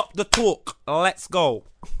 stop the talk, let's go.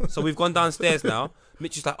 So we've gone downstairs now.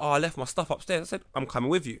 Mitch is like, I left my stuff upstairs. I said, I'm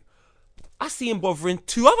coming with you. I see him bothering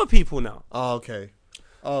 2 other people now. Oh, okay.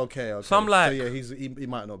 So I'm like... So yeah, he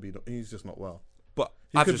might not be... He's just not well. But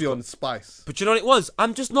he could be on spice. But you know what it was?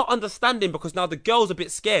 I'm just not understanding because now the girl's a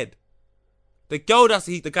bit scared. The girl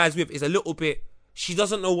the guy's with is a little bit... She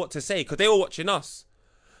doesn't know what to say because they were watching us.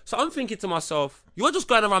 So I'm thinking to myself, you're just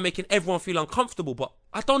going around making everyone feel uncomfortable, but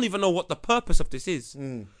I don't even know what the purpose of this is.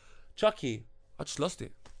 Chucky, I just lost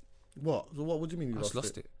it. What? So what do you mean you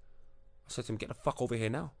lost it? I said to him, get the fuck over here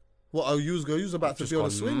now. What? Oh, you was about to be on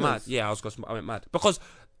the swingers? Mad. Yeah, I went mad. Because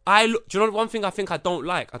do you know one thing I think I don't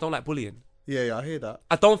like? I don't like bullying. Yeah, I hear that.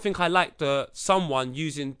 I don't think I like someone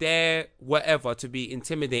using their whatever to be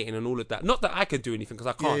intimidating and all of that. Not that I could do anything because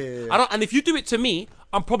I can't. Yeah. I don't. And if you do it to me,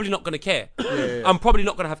 I'm probably not gonna care. I'm probably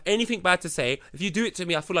not gonna have anything bad to say. If you do it to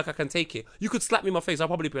me, I feel like I can take it. You could slap me in my face, I'll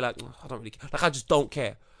probably be like, I don't really care. Like I just don't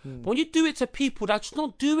care. But when you do it to people that's just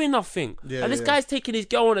not doing nothing, and this guy's taking his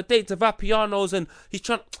girl on a date to Vapiano's and he's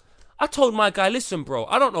trying. I told my guy, listen, bro,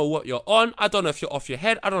 I don't know what you're on. I don't know if you're off your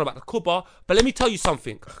head. I don't know about the kuba. But let me tell you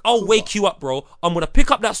something. I'll wake you up, bro. I'm going to pick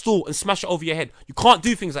up that stool and smash it over your head. You can't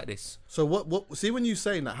do things like this. So what see, when you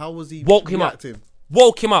saying that, how was he Woke him up.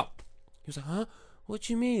 Woke him up. He was like, huh? What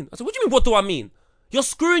do you mean? I said, what do you mean, what do I mean? You're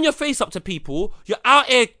screwing your face up to people. You're out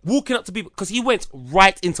here walking up to people. Because he went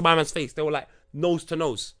right into my man's face. They were like, nose to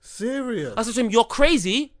nose. Serious? I said to him, you're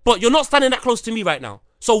crazy, but you're not standing that close to me right now.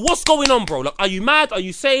 So what's going on, bro? Like, are you mad? Are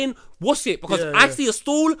you saying, what's it? Because I see a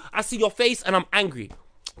stool, I see your face, and I'm angry.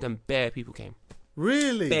 Then bare people came.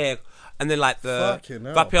 Really? Bare. And then like the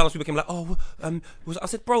Vapiano's people came like, I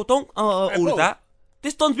said, bro, don't all of that.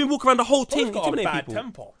 This Don's been walking around the whole team, He's got a intimidating bad people.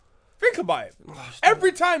 temper. Think about it.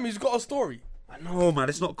 Every time he's got a story. I know, man,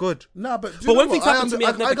 it's not good. Nah, but when things happen to me,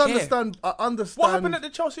 I never care. I understand. What happened at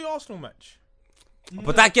the Chelsea Arsenal match?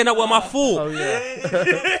 But that again, that wasn't my fault. Oh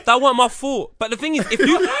yeah. That wasn't my fault. But the thing is, if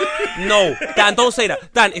you no, Dan, don't say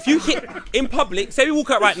that. Dan, if you hit in public, say we walk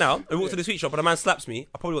out right now and walk to the sweet shop and a man slaps me,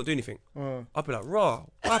 I probably won't do anything. I'll be like, raw,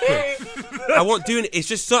 what happened? I won't do it. It's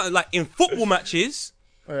just certain, like in football matches,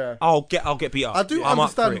 I'll get beat up. I do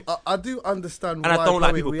understand. I do understand and why I don't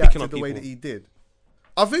like Bowie people reacted picking on the way people. that he did.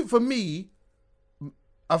 I think for me,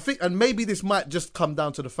 and maybe this might just come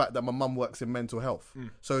down to the fact that my mum works in mental health.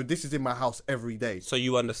 So this is in my house every day. So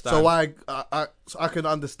you understand. So I can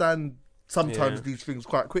understand sometimes these things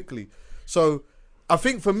quite quickly. So I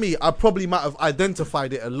think for me, I probably might have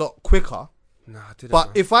identified it a lot quicker. Nah, I didn't.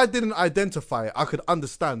 But if I didn't identify it, I could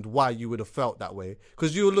understand why you would have felt that way.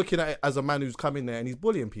 Because you were looking at it as a man who's come in there and he's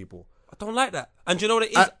bullying people. I don't like that. And do you know what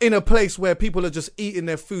it is? In a place where people are just eating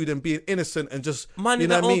their food and being innocent and just minding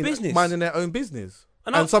their own business. Minding their own business.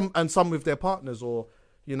 And some with their partners, or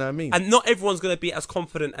you know what I mean. And not everyone's gonna be as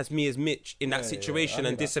confident as me as Mitch in that situation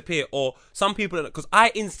and disappear. Or some people, because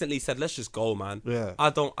I instantly said, "Let's just go, man." Yeah.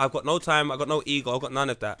 I've got no time. I've got no ego. I've got none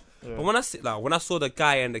of that. Yeah. But when I saw the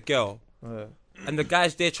guy and the girl, and the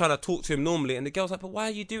guy's there trying to talk to him normally, and the girl's like, "But why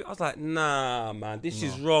are you doing?" I was like, "Nah, man, this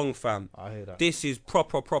is wrong, fam. I hear that. This is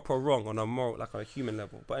proper wrong on a moral, like on a human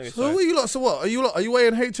level." But anyway, So what are you lot? So what are you lot? Are you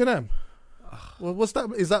wearing H&M? Well, what's that?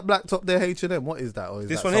 Is that black top there H&M? What is that? Or is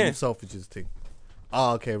This that one some here? Selfridges thing?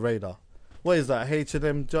 Ah, okay, Radar. What is that?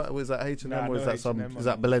 H&M? What is that H&M? Nah, or is no that some? H&M, Is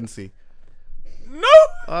that Balenci? No.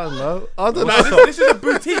 I don't know. I don't Nah, know. this is a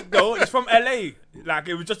boutique though. It's from LA. Like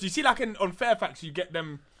it was just you see like on Fairfax you get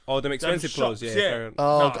them. oh, them expensive clothes, shops, yeah. yeah. fair enough.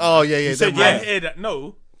 Oh, Nah, oh yeah, yeah. You said them I yeah. ones. hear that.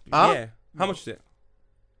 No, Huh? Yeah. How much is it?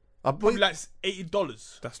 probably like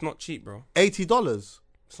 $80. That's not cheap, bro. $80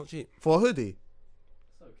 It's not cheap. for a hoodie.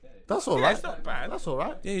 That's all Yeah, right. it's not bad. That's all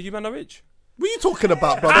right. Yeah, you man are rich. What are you talking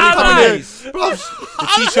about, bro? Ah, You coming here- nice. Bro, The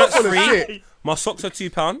t-shirt's full of free. shit. My socks are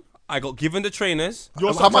 £2. I got given the trainers.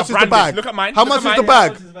 Your How socks much are is the branded. bag? Look at mine. How Look much at is the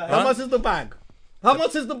mine. bag? How much is the bag? How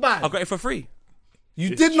much is the I bag? got it for free.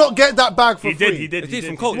 You did not get that bag for He free. did. He did. It He is did.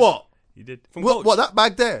 from he Coach. did. What? He did. From Coach. What? That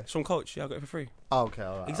bag there? It's from Coach. Yeah, I got it for free. Oh, okay,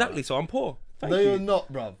 all right. Exactly. So I'm poor. Thank No, you. you're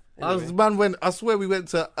not, bruv. I swear we went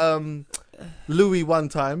to Louis one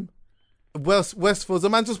time. Westfields, the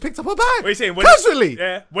man just picked up a bag. What are you saying? Casually.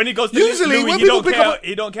 Yeah. When he goes to Usually, Louis, when he people don't pick care. up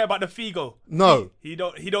He don't care about the Figo. No. He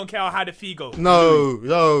don't care how the Figo.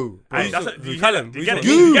 No. Hey, that's a, did you Callum, get it? Did you get it?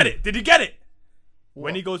 you- Did you get it? Did you get it?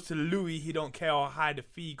 When What? he goes to Louis, he don't care how high the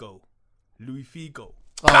Figo. Louis Figo.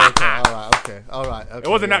 Oh, okay, all right. It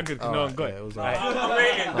wasn't that good. No, I'm good. Yeah, it was all right.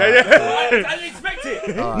 I didn't expect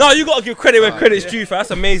it. No, you gotta give credit where credit's due. For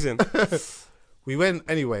that's amazing. We went,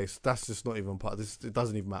 anyways, that's just not even part of this. It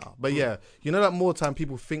doesn't even matter. But yeah, you know that more time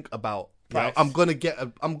people think about, Price. I'm going to get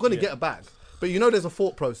a bag. But you know there's a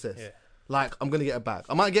thought process. Yeah. Like, I'm going to get a bag.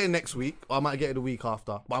 I might get it next week, or I might get it the week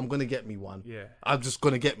after, but I'm going to get me one. Yeah. I'm just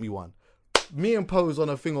going to get me one. Me and Pose on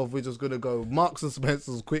a thing of we're just going to go Marks and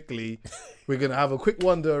Spencer's quickly. We're going to have a quick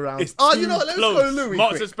wander around. It's You too know what, let's close. go Louis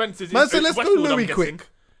Marks quick. and Spencer's. Man in- said, let's go Westfield, I'm Louis guessing. quick.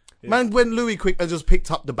 Man went Louis quick and just picked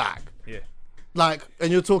up the bag. Yeah. Like,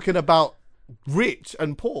 and you're talking about rich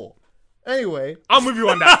and poor. Anyway. I'm with you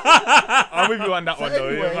on that. I'm with you on that one, though.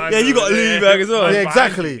 anyway- man, Yeah, you got a Louis bag as well. man, Yeah, man.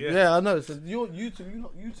 exactly. Yeah. Yeah, I know. So you're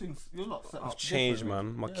not set up. I've changed,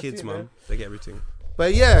 differently. man. My Yeah, I kids, see it, man. They get everything.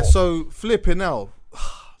 But yeah, so flipping out.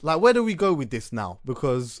 Like, where do we go with this now?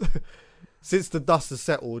 Because since the dust has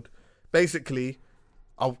settled, basically,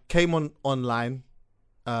 I came online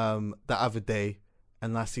the other day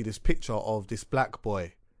and I see this picture of this black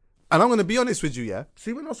boy. And I'm going to be honest with you, yeah?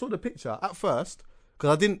 See, when I saw the picture, at first,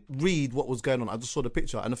 because I didn't read what was going on, I just saw the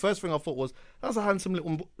picture. And the first thing I thought was, that's a handsome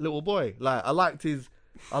little boy. Like, I like his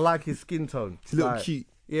skin tone. He's a little Like, cute.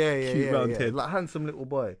 Yeah, round head. like handsome little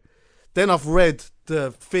boy. Then I've read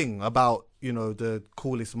the thing about, you know, the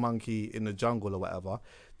coolest monkey in the jungle or whatever.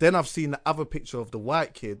 Then I've seen the other picture of the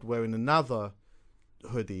white kid wearing another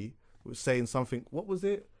hoodie, saying something. What was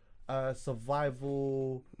it? A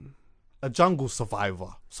jungle survivor,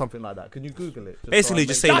 something like that. Can you Google it? Basically,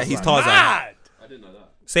 just saying that he's Tarzan. Mad. I didn't know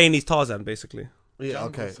that. Saying he's Tarzan, basically. Yeah,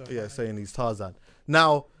 Jungle okay. survivor. Yeah, saying he's Tarzan.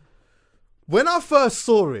 Now, when I first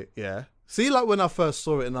saw it, yeah, see, like when I first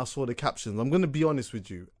saw it and I saw the captions, I'm gonna be honest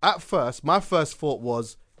with you. At first, my first thought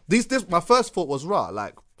was my first thought was raw.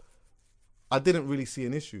 Like, I didn't really see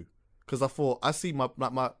an issue because I thought I see my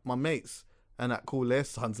mates and that call their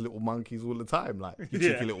sons little monkeys all the time. Like, you cheeky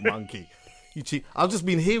Yeah. little monkey. You cheat. I've just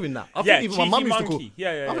been hearing that. I Yeah, think even my mum cheeky used to call. monkey.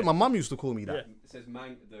 Yeah, I think my mum used to call me that. Yeah. It says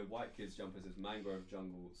the white kid's jumper says mangrove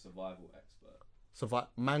jungle survival expert.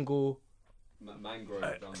 Mangrove. Mangrove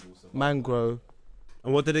jungle survival. Mangrove.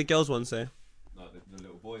 And what did the girls one say? No, the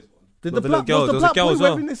little boys one. Did Not the the little black, girl, was the there was a black girl boy as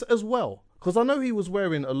well. wearing this as well? Because I know he was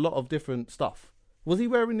wearing a lot of different stuff. Was he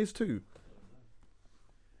wearing this too?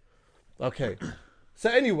 Okay. So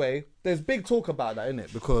anyway, there's big talk about that,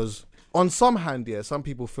 innit? Because on some hand, yeah, some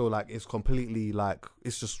people feel like it's completely like,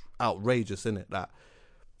 it's just outrageous, innit? That,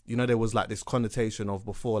 you know, there was like this connotation of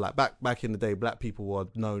before, like back in the day, black people were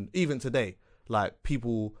known, even today, like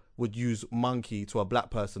people would use monkey to a black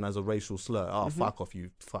person as a racial slur. Oh, fuck off, you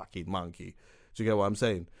fucking monkey. Do you get what I'm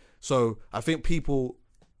saying? So I think people,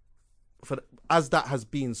 as that has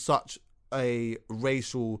been such a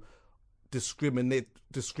racial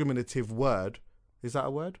discriminative word, is that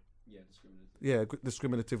a word? Yeah, discriminative. Yeah,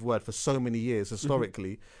 discriminative word for so many years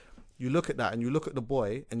historically. You look at that and you look at the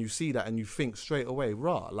boy and you see that and you think straight away,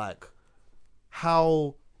 rah, like,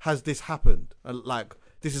 how has this happened? Like,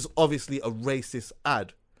 this is obviously a racist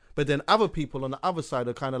ad. But then other people on the other side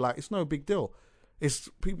are kind of like, it's no big deal. It's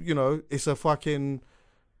people, you know, it's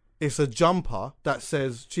a jumper that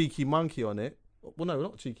says cheeky monkey on it. Well, no,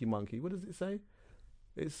 not cheeky monkey. What does it say?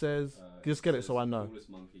 It says, just get it so I know.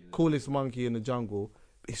 Coolest monkey in the jungle.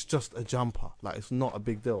 It's just a jumper. Like, it's not a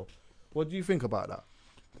big deal. What do you think about that?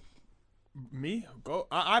 Me? Go.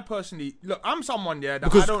 I personally look. I'm someone that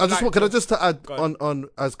Because I don't. can I just to add Go ahead. on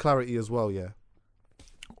as clarity as well, yeah.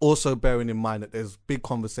 Also bearing in mind that there's big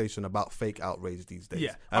conversation about fake outrage these days,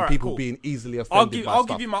 Yeah. and Alright, people cool. being easily offended. I'll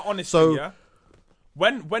by give you my honest So- thing, yeah.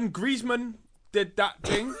 When Griezmann did that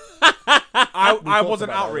thing, I wasn't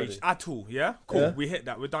about that outraged at all. Yeah, cool. Yeah. We hit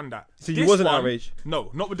that. We've done that. So you This wasn't one- outraged? No,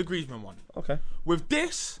 not with the Griezmann one. Okay. With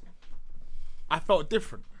this, I felt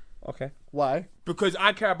different Okay. Why? because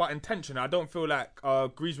I care about intention. I don't feel like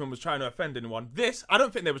Griezmann was trying to offend anyone. This, I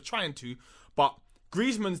don't think they were trying to, but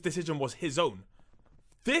Griezmann's decision was his own.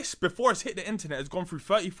 This, before it's hit the internet, has gone through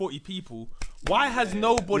 30, 40 people. Why has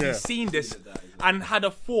nobody Yeah. seen this and had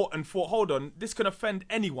a thought and thought, hold on, this can offend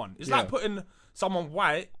anyone? It's like putting someone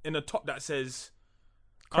white in a top that says,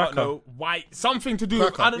 I don't know, white, something to do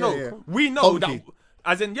with, Cracker. I don't know. Yeah. We know Honky. that,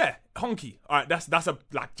 as in, honky. All right, that's a,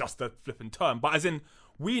 like, just a flipping term. But as in,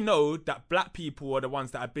 we know that black people are the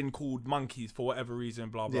ones that have been called monkeys for whatever reason,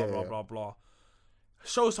 blah, blah, blah, blah, blah.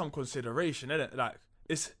 Show some consideration, innit? Like,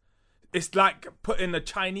 it's like putting a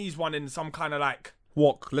Chinese one in some kind of like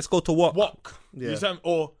Wok. Let's go to wok. wok. Yeah. You see,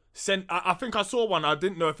 or send. I think I saw one. I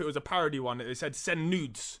didn't know if it was a parody one. It said send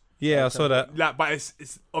nudes. Yeah, I saw that. Like, but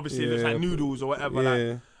it's obviously it looks like Yeah, noodles or whatever. yeah.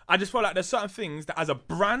 Like, I just feel like there's certain things that as a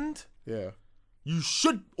brand Yeah. you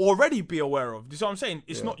should already be aware of. Do you see what I'm saying?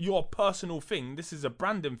 It's not your personal thing. This is a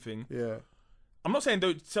branding thing. Yeah. I'm not saying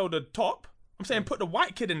don't sell the top. I'm saying put the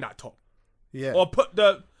white kid in that top. Yeah. Or put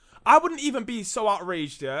the... I wouldn't even be so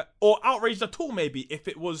outraged, yeah, or outraged at all maybe if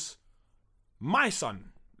it was my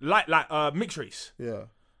son, like mixed race, yeah.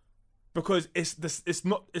 because it's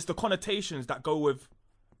the connotations that go with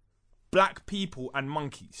black people and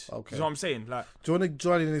monkeys. Okay. You know what I'm saying? Like, Do you want to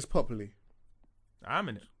join in this properly? I'm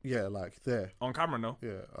in it Yeah, like there. on camera, no.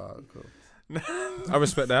 Yeah. Cool. I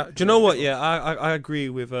respect that. Do you know what? Yeah, I agree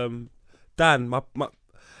with Dan. My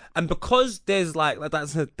and because there's like Dan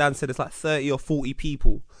said, there's like 30 or 40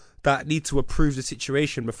 people that need to approve the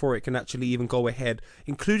situation before it can actually even go ahead,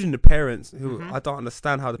 including the parents who I don't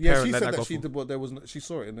understand how the Yeah, parent she let said that that go she for. did, but there wasn't. She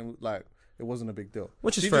saw it and then like it wasn't a big deal.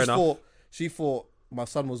 Which is she fair just enough. She thought my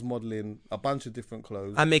son was modeling a bunch of different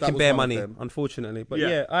clothes And making That was bare one of money, them. unfortunately. But Yeah.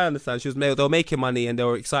 yeah, I understand. They were making money and they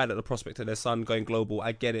were excited at the prospect of their son going global.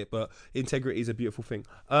 I get it, but integrity is a beautiful thing.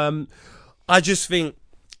 I just think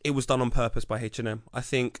it was done on purpose by H&M. I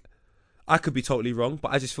think I could be totally wrong,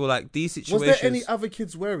 but I just feel like these Was situations... there any other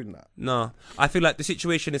kids wearing that? No, I feel like the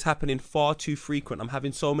situation is happening far too frequent. I'm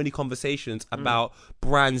having so many conversations about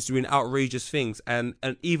brands doing outrageous things, and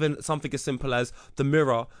even something as simple as the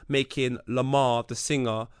Mirror making Lamar, the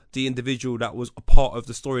singer, the individual that was a part of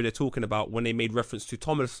the story they're talking about when they made reference to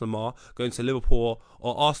Thomas Lamar going to Liverpool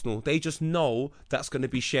or Arsenal. They just know that's going to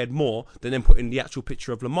be shared more than them putting the actual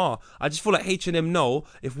picture of Lamar. I just feel like H&M know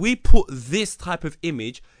if we put this type of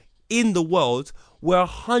image in the world, we're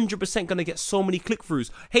 100% going to get so many click-throughs.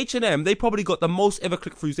 H&M, they probably got the most ever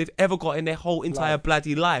click-throughs they've ever got in their whole entire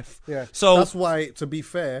bloody life. Yeah. So that's why, to be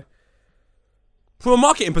fair, from a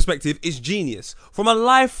marketing perspective, it's genius. From a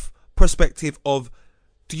life perspective of,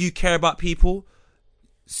 do you care about people?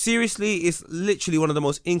 Seriously, it's literally one of the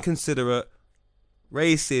most inconsiderate,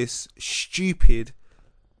 racist, stupid.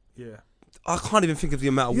 Yeah. I can't even think of the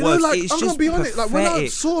amount of you know, words. like It's I'm just gonna be honest. Like when I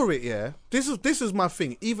pathetic. saw it, yeah, this is my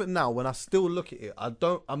thing. Even now, when I still look at it,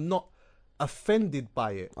 I'm not offended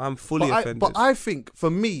by it. I'm fully offended. But I think for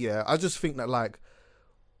me, yeah, I just think that like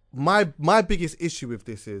my biggest issue with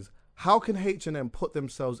this is how can H&M put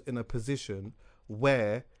themselves in a position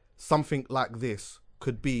where something like this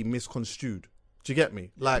could be misconstrued? Do you get me?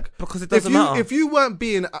 Like Because it doesn't matter. If you weren't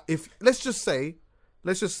being, if let's just say,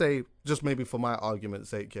 just maybe for my argument's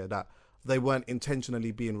sake, yeah, that they weren't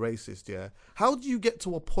intentionally being racist, yeah. How do you get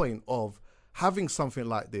to a point of having something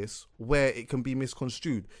like this where it can be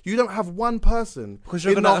misconstrued? You don't have one person Because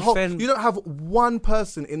you're in gonna the whole, offend- you don't have one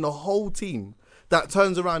person in the whole team that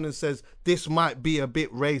turns around and says this might be a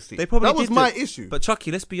bit racist. They probably that was did my it. issue. But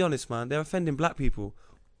Chucky, let's be honest, man. They're offending black people.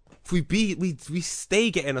 If we stay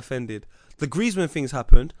getting offended. The Griezmann thing's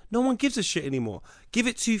happened. No one gives a shit anymore. Give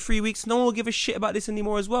it 2-3 weeks. No one will give a shit about this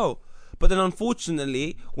anymore as well. But then,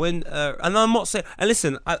 unfortunately, when and I'm not saying, and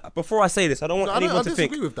listen, before I say this, I don't want I anyone to disagree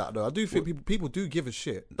think. with that though. I do think people do give a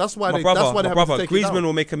shit. That's why My they. brother, That's why they have to take it Griezmann down.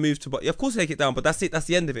 will make a move to, but of course they take it down. But that's it. That's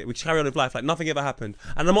the end of it. We carry on with life like nothing ever happened.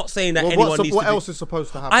 And I'm not saying that Well, anyone needs what to. else is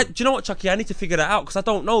supposed to happen? Do you know what, Chucky? I need to figure that out because I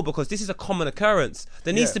don't know, because this is a common occurrence.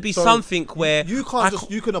 There needs Yeah, to be so something where you can't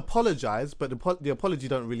you can apologize, but the apology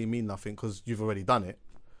don't really mean nothing because you've already done it.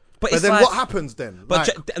 But it's then like, what happens then? But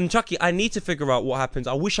Like, and Chucky, I need to figure out what happens.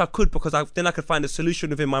 I wish I could, because then I could find a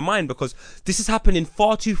solution within my mind, because this is happening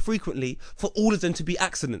far too frequently for all of them to be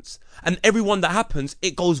accidents. And everyone that happens,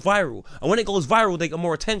 it goes viral. And when it goes viral, they get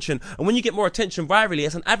more attention. And when you get more attention virally,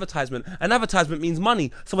 it's an advertisement. An advertisement means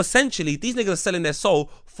money. So essentially, these niggas are selling their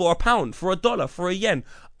soul for £1, for $1, for £1.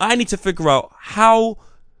 I need to figure out how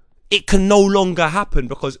it can no longer happen,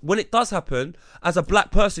 because when it does happen, as a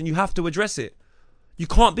black person, you have to address it. You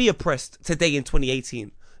can't be oppressed today in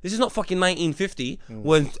 2018. This is not fucking 1950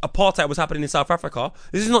 when apartheid was happening in South Africa.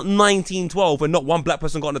 This is not 1912 when not one black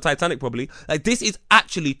person got on the Titanic probably. Like, this is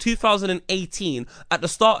actually 2018 at the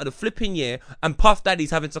start of the flipping year, and Puff Daddy's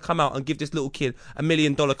having to come out and give this little kid $1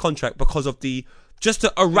 million contract because of just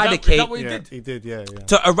to eradicate. Is that what he did? he did, yeah.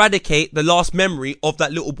 To eradicate the last memory of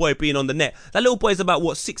that little boy being on the net. That little boy is about,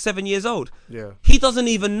 6-7 years old. Yeah. He doesn't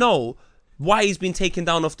even know why he's been taken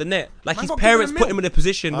down off the net. Like, Man his got parents given a put him in a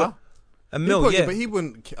position. Huh? A mill, Probably, yeah. but he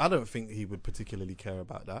wouldn't. I don't think he would particularly care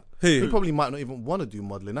about that. Who? He probably might not even want to do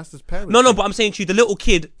modelling. That's his parents. No, but I'm saying to you, the little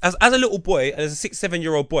kid, as a little boy, as a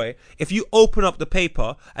 6-7-year-old boy, if you open up the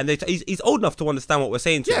paper and he's old enough to understand what we're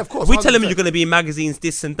saying to him. Yeah, of course, If we tell him 100%. you're going to be in magazines,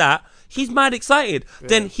 this and that, he's mad excited. Yeah.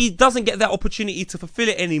 Then he doesn't get that opportunity to fulfill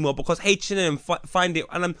it anymore, because H&M find it,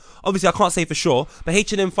 and obviously I can't say for sure, but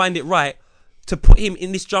H&M find it right to put him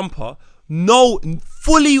in this jumper. No,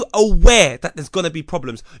 fully aware that there's gonna be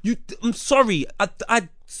problems. I'm sorry, I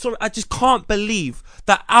just can't believe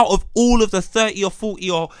that out of all of the 30 or 40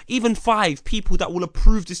 or even 5 people that will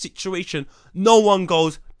approve the situation, no one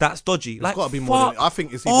goes, that's dodgy. It's Like, got to be more. I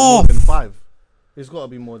think it's even off. more than 5. It's got to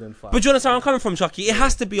be more than 5. But do you understand where I'm coming from, Chucky? It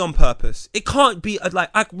has to be on purpose. It can't be like,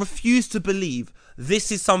 I refuse to believe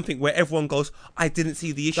this is something where everyone goes, I didn't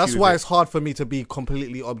see the issue. That's why it's hard for me to be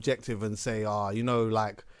completely objective and say,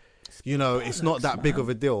 it's not that big of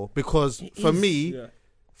a deal, because for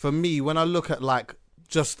me, when I look at like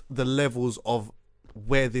just the levels of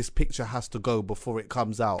where this picture has to go before it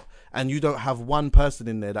comes out, and you don't have one person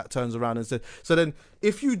in there that turns around and says, so then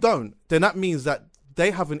if you don't, then that means that they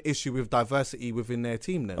have an issue with diversity within their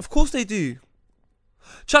team then. Of course they do.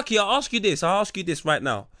 Chucky, I'll ask you this right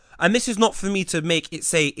now. And this is not for me to make it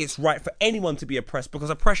say it's right for anyone to be oppressed,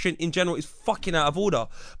 because oppression in general is fucking out of order.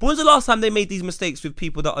 But when's the last time they made these mistakes with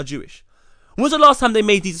people that are Jewish? When's the last time they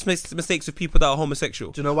made these mistakes with people that are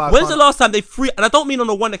homosexual? Do you know why? When's the last time and I don't mean on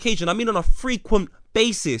a one occasion, I mean on a frequent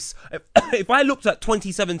basis. If I looked at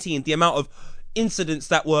 2017, the amount of incidents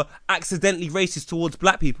that were accidentally racist towards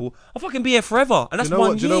black people, I'll fucking be here forever. And that's Do you know 1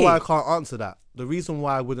 what? year. Do you know why I can't answer that? The reason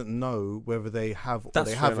why I wouldn't know whether they have or That's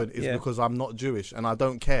they fair haven't enough, is yeah. because I'm not Jewish and I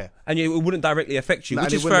don't care. And it wouldn't directly affect you, And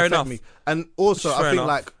which it is wouldn't fair affect enough. me. And also, Which is I fair think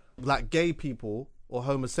enough. like gay people or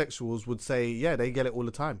homosexuals would say, yeah, they get it all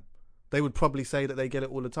the time. They would probably say that they get it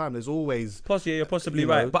all the time. There's always... You're possibly you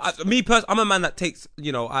know, right. But I'm a man that takes,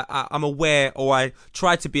 I'm aware, or I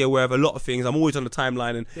try to be aware of a lot of things. I'm always on the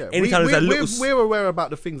timeline, and Yeah, anytime there's a little... we're aware about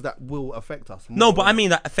the things that will affect us. No, but I mean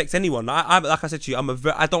that affects anyone. I like I said to you,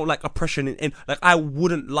 I don't like oppression in like, I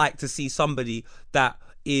wouldn't like to see somebody that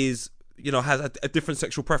is, has a different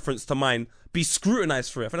sexual preference to mine be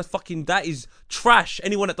scrutinized for it. I think that is trash.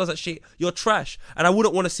 Anyone that does that shit, you're trash. And I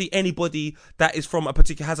wouldn't want to see anybody that is from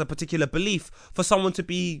has a particular belief for someone to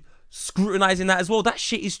be scrutinizing that as well. That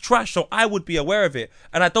shit is trash. So I would be aware of it,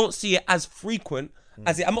 and I don't see it as frequent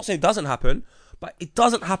as it. I'm not saying it doesn't happen, but it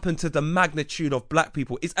doesn't happen to the magnitude of black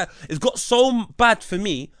people. It's got so bad for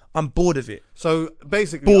me. I'm bored of it. So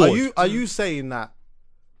basically, Bored. are you saying that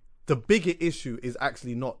the bigger issue is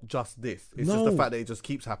actually not just this? It's just the No. fact that it just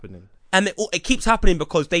keeps happening. And it keeps happening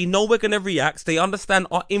because they know we're going to react. They understand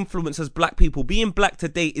our influence as black people. Being black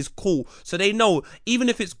today is cool. So they know even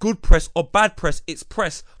if it's good press or bad press, it's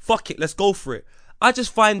press. Fuck it, let's go for it. I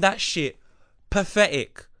just find that shit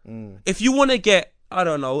pathetic. If you want to get, I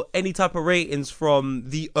don't know, any type of ratings from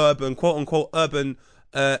the urban, quote unquote, urban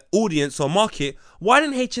audience or market, why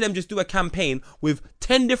didn't H&M just do a campaign with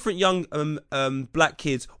 10 different young black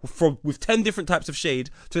kids with 10 different types of shade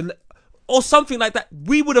or something like that?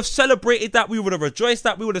 We would have celebrated that. We would have rejoiced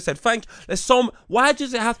that. We would have said thank you. Why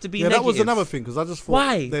does it have to be negative? That was another thing, because I just thought,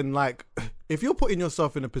 Why? then like, if you're putting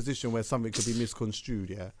yourself in a position where something could be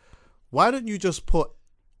misconstrued, why don't you just put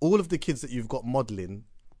all of the kids that you've got modelling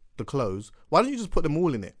the clothes, why don't you just put them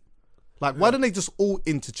all in it? Like, why don't they just all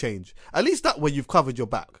interchange? At least that way you've covered your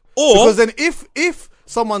back. Or- because then if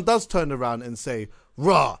someone does turn around and say,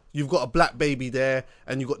 rah, you've got a black baby there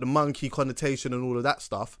and you've got the monkey connotation and all of that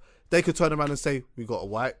stuff, they could turn around and say, we got a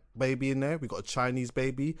white baby in there, we got a Chinese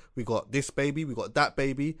baby, we got this baby, we got that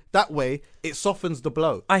baby. That way, it softens the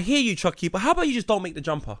blow. I hear you, Chucky, but how about you just don't make the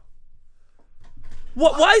jumper?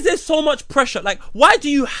 Why is there so much pressure? Like, why do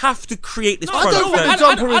you have to create this I product? don't think the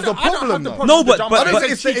jumper is the problem, though. No, but I don't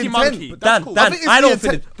think it's the cheeky intent. monkey. That's cool. Dan, I don't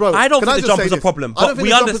think bro. I don't can think the just jumper's say a problem. this? But I don't think we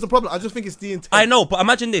the jumper's understand. the problem. I just think it's the intent. I know, but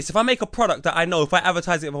imagine this: if I make a product that I know, if I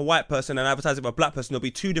advertise it with a white person and advertise it with a black person, there'll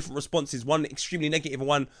be two different responses. One extremely negative, and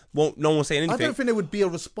one won't. No one will say anything. I don't think there would be a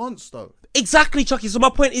response though. Exactly, Chucky. So my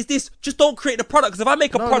point is this: just don't create the product. Because if I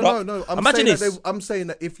make a product, No. imagine this. I'm saying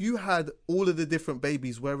that if you had all of the different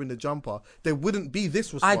babies wearing the jumper, there wouldn't be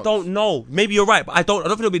this response. I don't know. Maybe you're right, but I don't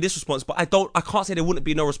think there'll be this response. But I can't say there wouldn't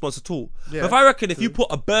be no response at all. Yeah, but if I reckon if you put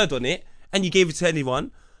a bird on it and you gave it to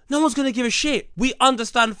anyone, no one's gonna give a shit. We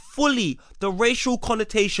understand fully the racial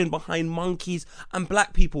connotation behind monkeys and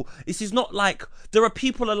black people. This is not like there are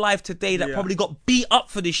people alive today that probably got beat up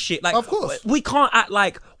for this shit. Like, of course, we can't act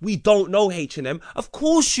like we don't know H&M. Of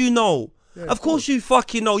course you know. Yeah, of course you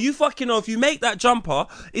fucking know. You fucking know if you make that jumper,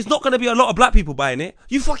 it's not going to be a lot of black people buying it.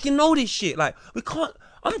 You fucking know this shit. Like, we can't.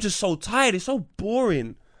 I'm just so tired. It's so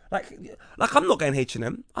boring. Like I'm not getting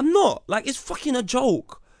H&M. I'm not. Like, it's fucking a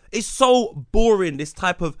joke. It's so boring, this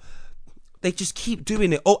type of. They just keep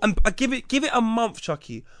doing it. Oh, and give it a month,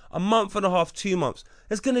 Chucky. A month and a half, 2 months.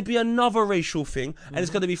 There's going to be another racial thing, and it's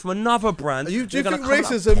going to be from another brand. Do you think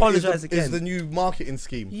racism is the new marketing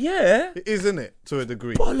scheme? Yeah. It is, isn't it, to a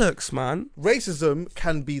degree? Bollocks, man. Racism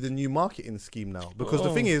can be the new marketing scheme now. Because the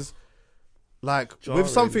thing is, like, with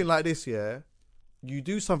something like this, yeah, you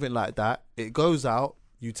do something like that, it goes out,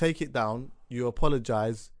 you take it down, you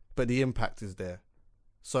apologise, but the impact is there.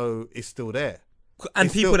 So it's still there.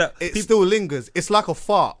 And it still lingers. It's like a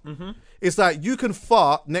fart. Mm-hmm. It's like you can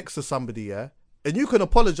fart next to somebody, yeah, and you can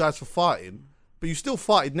apologise for farting, but you still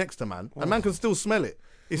farted next to man, and man can still smell it.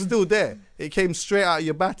 It's still there. It came straight out of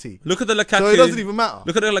your batty. Look at the Lukaku. So it doesn't even matter.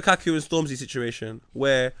 Look at the Lukaku and Stormzy situation,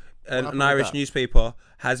 where an Irish newspaper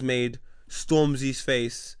has made Stormzy's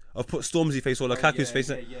face, or put Stormzy's face or Lukaku's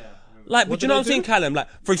face. Like, but you know what I'm saying, Callum? Like,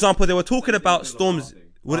 for example, they were talking about Stormzy.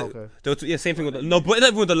 Same thing with but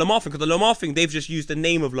not with the Lamar thing, because the Lamar thing, they've just used the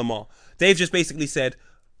name of Lamar. They've just basically said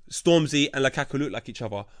Stormzy and Lukaku look like each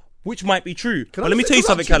other, which might be true. But let me tell you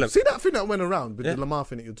something, Callum. See that thing that went around with the Lamar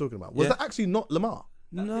thing that you're talking about? Was that actually not Lamar?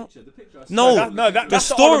 No. That's the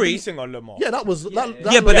story. On Lamar. Yeah, that was. But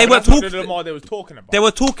they were talking. Lamar they was talking about. They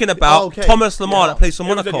were talking about Thomas Lamar that plays for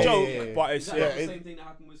Monaco. But it's the same thing that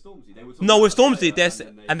happened with Stormzy. No, with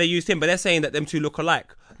Stormzy, and they used him, but they're saying that them two look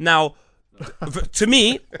alike. Now, to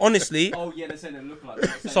me, honestly. Oh yeah, they're saying they look alike.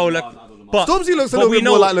 So but Stormzy looks a little bit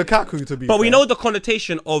more like Lukaku, to be fair. We know the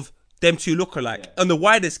connotation of them two look alike. On the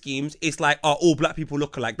wider schemes, it's like, all black people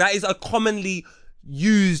look alike. That is a commonly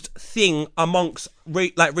used thing amongst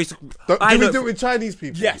race. Do we do it with Chinese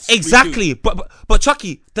people? Yes, exactly. But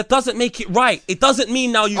Chucky, that doesn't make it right. It doesn't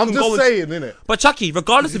mean now you can go. I'm just saying, innit? But Chucky,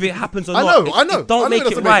 regardless if it happens or I not, know. it don't make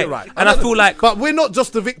it right. And I feel like, but we're not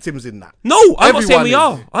just the victims in that. No, I'm not saying we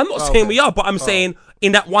are. I'm not saying we are. But I'm saying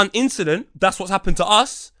in that one incident, that's what's happened to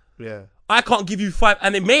us. Yeah. I can't give you 5,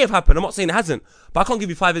 and it may have happened. I'm not saying it hasn't, but I can't give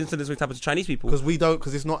you 5 incidents when it happens to Chinese people. Because we don't,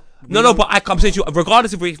 because it's not. No, but I'm saying to you,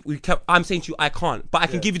 regardless if I'm saying to you, I can't. But I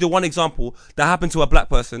can give you the one example that happened to a black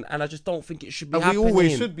person, and I just don't think it should be happening. We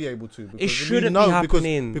always should be able to. It shouldn't be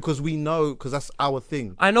happening. Because we know, because that's our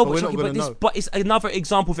thing. I know, but it's another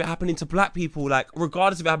example of it happening to black people. Like,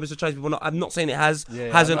 regardless if it happens to Chinese people or not, I'm not saying it hasn't.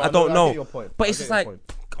 I don't know. I get your point. But it's just like,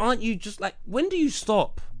 aren't you just like, when do you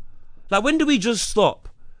stop? Like, when do we just stop?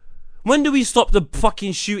 When do we stop the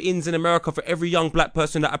fucking shootings in America for every young black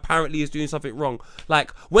person that apparently is doing something wrong? Like,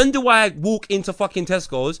 when do I walk into fucking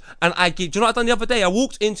Tesco's and do you know what I done the other day? I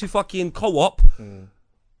walked into fucking Co-op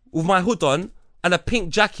with my hood on and a pink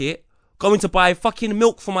jacket, going to buy fucking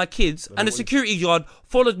milk for my kids, and the security guard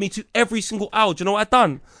followed me to every single aisle. Do you know what I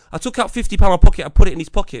done? I took out £50 in my pocket, I put it in his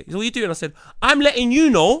pocket. He said, what are you doing? I said, I'm letting you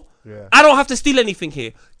know I don't have to steal anything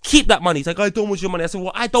here. Keep that money. He's like, I don't want your money. I said,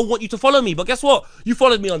 well, I don't want you to follow me. But guess what? You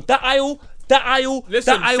followed me on that aisle,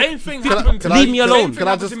 Listen, that aisle. Same thing happened to me. Leave me alone. Same thing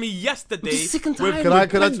happened to me yesterday. Sick and tired.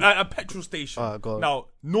 At a petrol station. Now,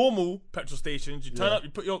 normal petrol stations, you turn up,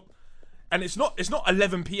 you put your, and it's not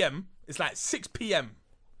 11 p.m. It's like 6 p.m.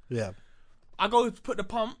 Yeah. I go to put the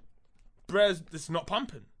pump. Brez, it's not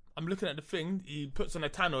pumping. I'm looking at the thing. He puts on a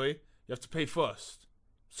tannoy. You have to pay first.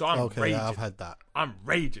 So I'm raging. Yeah, I've had that. I'm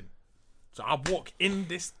raging. So I walk in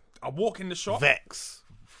the shop. Vex.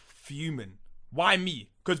 Fuming. Why me?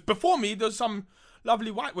 Because before me, there's some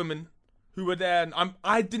lovely white women who were there, and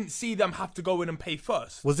I didn't see them have to go in and pay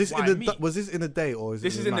first. Was this in the day or is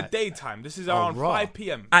this it is in the daytime? This is around 5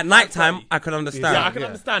 p.m. At night time, I can understand. Yeah, I can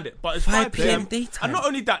understand it, but it's 5 p.m. daytime. And not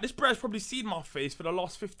only that, this bread's probably seen my face for the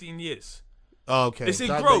last 15 years. Oh, okay. It's in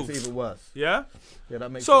that Grove. makes it even worse. Yeah? Yeah, that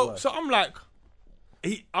makes it worse. So I'm like,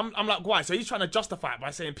 I'm like, why? So he's trying to justify it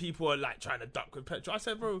by saying people are like trying to duck with petrol. I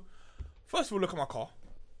said, bro, first of all, look at my car.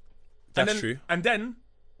 That's true. And then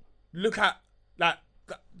look at like,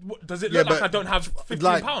 does it look like I don't have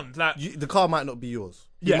 £15? Like the car might not be yours.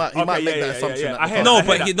 He yeah, might make that assumption.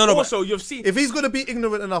 Also, you've seen if he's gonna be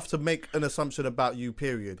ignorant enough to make an assumption about you,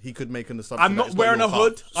 period, he could make an assumption. I'm not wearing a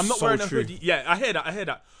hood. I'm not So wearing a true. hoodie. Yeah, I hear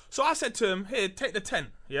that. So I said to him, here, take the 10.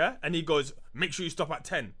 Yeah, and he goes, make sure you stop at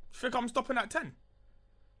 10. Do you think I'm stopping at 10? Do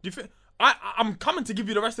you think I'm coming to give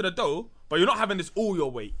you the rest of the dough, but you're not having this all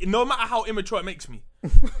your way, no matter how immature it makes me.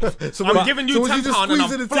 So I'm giving you £10 and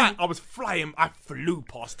I'm flying. I was flying. I flew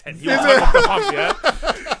past 10. He was off the pump, yeah.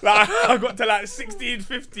 Like, I got to like 16,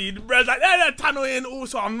 15. Brad's like, tunnel in.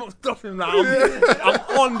 Also, I'm not stopping now. I'm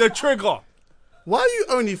on the trigger. Why are you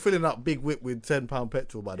only filling up Big Whip with £10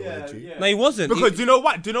 petrol? By the way, G? No, he wasn't. Because do you know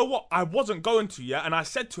what? I wasn't going to, yeah. And I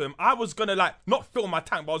said to him, I was gonna like not fill my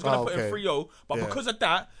tank, but I was gonna put in 3.0. But because of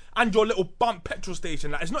that and your little bump petrol station,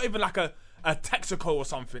 like it's not even like a Texaco or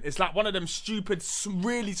something. It's like one of them stupid,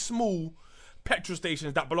 really small petrol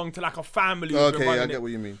stations that belong to like a family. Okay, I get what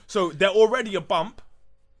you mean. So they're already a bump,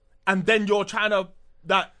 and then you're trying to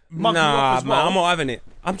mug me off as well. Man, I'm not having it.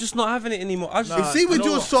 I'm just not having it anymore. See, with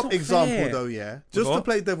your shop example fair. though, yeah, just to what?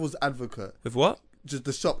 play devil's advocate, With what? just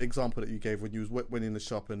the shop example that you gave when you went in the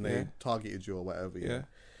shop and they targeted you or whatever. Yeah.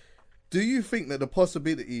 Do you think that the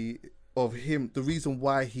possibility of him, the reason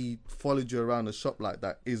why he followed you around the shop like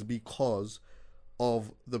that, is because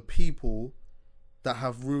of the people that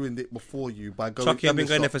have ruined it before you by going? Chucky, I've been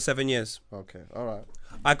going there shop? for 7 years. Okay, all right.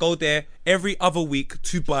 I go there every other week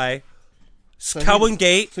to buy Cowan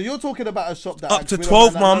Gate. So you're talking about a shop that Up to with a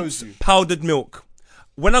 12 man that knows months you. powdered milk.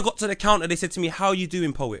 When I got to the counter, they said to me, how are you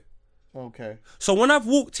doing, poet? Okay. So when I've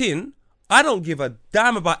walked in, I don't give a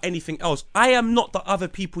damn about anything else. I am not the other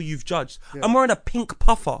people you've judged. Yeah. I'm wearing a pink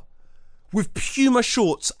puffer with Puma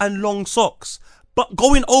shorts and long socks. But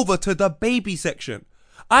going over to the baby section,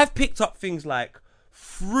 I've picked up things like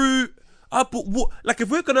fruit. Like if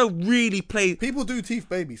we're gonna really play, People do teeth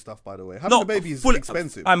baby stuff, by the way. Having a baby is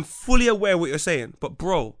expensive. I'm fully aware what you're saying, but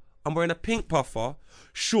bro, I'm wearing a pink puffer,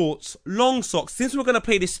 shorts, long socks. Since we're gonna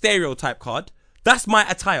play this stereotype card, that's my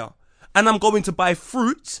attire, and I'm going to buy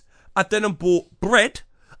fruit. I then bought bread.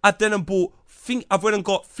 I then bought I've went and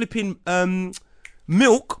got flipping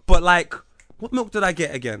milk, but like, what milk did I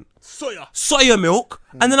get again? Soya milk,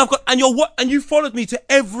 and then I've got and you followed me to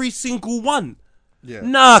every single one. Yeah.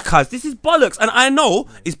 Nah, cuz this is bollocks, and I know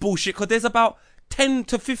it's bullshit because there's about 10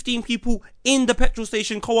 to 15 people in the petrol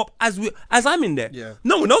station co-op as I'm in there. Yeah.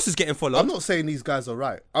 No one else is getting followed. I'm not saying these guys are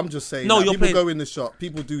right. I'm just saying No, that you're people playing- go in the shop,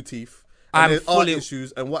 people do teeth, I'm and there are fully-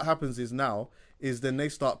 issues. And what happens is now is then they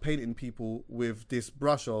start painting people with this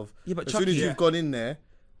brush of. Yeah, but as soon as Chucky- you've gone in there,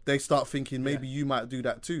 they start thinking maybe you might do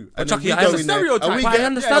that too. But then Chucky, we I go understand- in there, stereotype. and we But get, I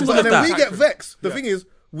understand all and of then that. we get vexed. The thing is,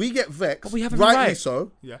 we get vexed. But we have every rightly right.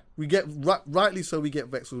 so. Yeah. We get rightly so. We get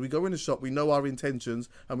vexed. We go in the shop. We know our intentions,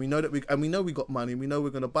 and we know that we know we got money. And we know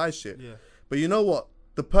we're gonna buy shit. Yeah. But you know what?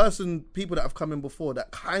 The people that have come in before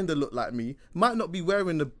that kind of look like me might not be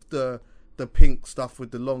wearing the pink stuff with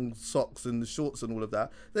the long socks and the shorts and all of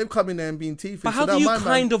that. They've come in there and been teething. But how do you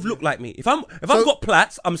kind of look like me? If I've got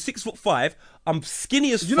plaits, I'm 6'5", I'm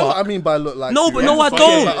skinny as fuck. You know what I mean by look like? No, you, but yeah? no, I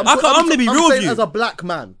don't. I can only be real with saying you. as a black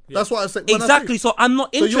man. That's what I say. when I Exactly. say- So I'm not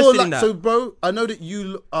So interested you're like, in that. so bro, I know that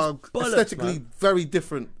you are bollocks, aesthetically man. very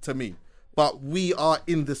different to me, but we are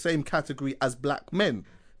in the same category as black men.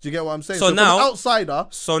 Do you get what I'm saying? So from now- an outsider,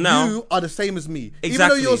 now- you are the same as me. Exactly. Even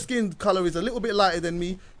though your skin color is a little bit lighter than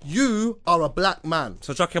me, you are a black man.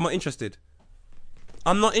 So Chucky, I'm not interested.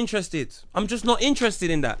 I'm not interested. I'm just not interested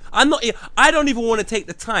in that. I don't even want to take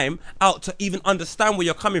the time out to even understand where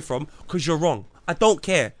you're coming from because you're wrong. I don't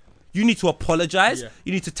care. You need to apologize. Yeah.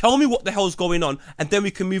 You need to tell me what the hell's going on, and then we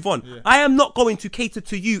can move on. I am not going to cater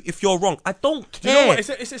to you if you're wrong. I don't care. Do you know what?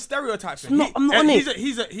 It's a stereotype thing. I'm not on it.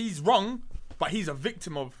 He's wrong, but he's a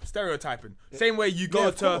victim of stereotyping. Same way you Yeah, go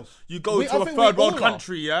of to course. you go I to a think third we all world are.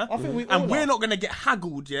 country, yeah. I think we all and we're are. not gonna get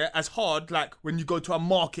haggled, yeah, as hard like when you go to a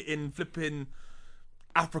market in flipping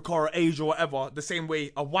Africa or Asia or whatever. The same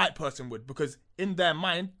way a white person would, because in their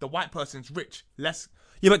mind, the white person's rich. Less.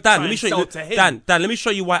 Yeah, but Dan, try let me and show sell you. to him. Dan, let me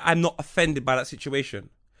show you why I'm not offended by that situation.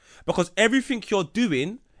 Because everything you're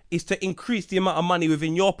doing is to increase the amount of money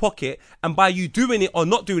within your pocket, and by you doing it or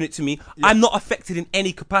not doing it to me, I'm not affected in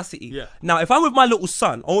any capacity. Yeah. Now, if I'm with my little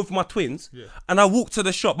son or with my twins, and I walk to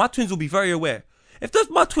the shop, my twins will be very aware. If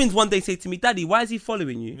my twins one day say to me, "Daddy, why is he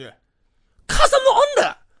following you?" Yeah. Cause I'm not on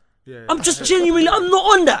that. I'm just genuinely, I'm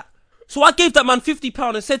not on that. So I gave that man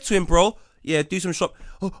 £50 and said to him, bro, yeah, do some shop.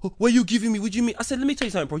 Oh, what are you giving me? What do you mean? I said, let me tell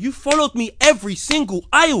you something, bro. You followed me every single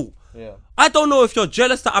aisle. Yeah. I don't know if you're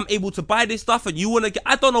jealous that I'm able to buy this stuff and you want to get...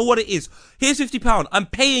 I don't know what it is. Here's £50. I'm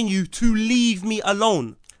paying you to leave me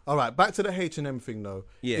alone. All right, back to the H&M thing though.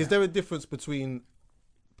 Yeah. Is there a difference between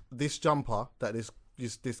this jumper that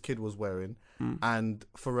this kid was wearing and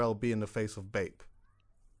Pharrell being the face of Bape?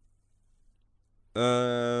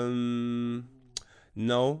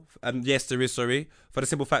 No. Yes, there is, sorry. For the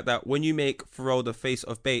simple fact that when you make Pharrell the face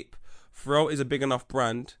of Bape, Pharrell is a big enough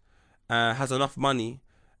brand, has enough money,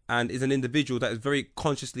 and is an individual that is very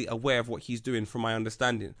consciously aware of what he's doing, from my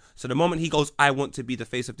understanding. So the moment he goes, I want to be the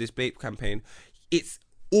face of this Bape campaign, it's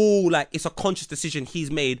all like, it's a conscious decision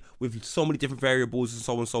he's made with so many different variables and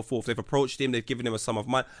so on and so forth. They've approached him, they've given him a sum of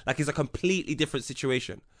money. Like, it's a completely different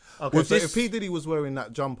situation. Okay, With so this- if P. Diddy was wearing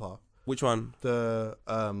that jumper, Which one? the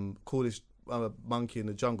coolest monkey in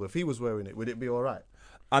the jungle, if he was wearing it, would it be all right?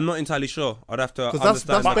 I'm not entirely sure. I'd have to 'Cause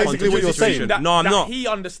understand that's the basically what you're context of the saying. situation. No, I'm not. He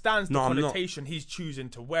understands the No, I'm not. connotation he's choosing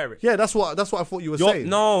to wear it. Yeah, that's what I thought you were You're- saying.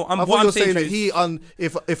 no, I what thought I'm you were saying saying to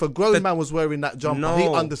that if a grown man was wearing that jumper, No. he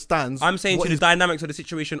understands. I'm saying what to the he's- dynamics of the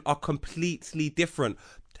situation are completely different.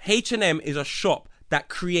 H&M is a shop that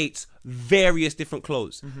creates various different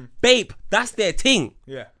clothes. Bape, that's their thing.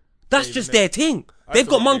 Yeah. That's Babe, just innit? their thing. They've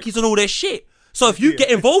got saw monkeys and all their shit. So if you get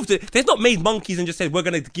involved in it, they've not made monkeys and just said, we're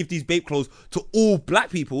going to give these Bape clothes to all black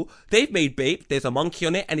people. They've made Bape. There's a monkey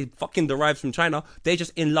on it and it fucking derives from China. They're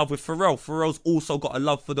just in love with Pharrell. Pharrell's also got a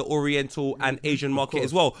love for the Oriental and Asian market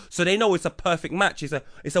as well. So they know it's a perfect match.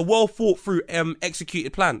 It's a well thought through,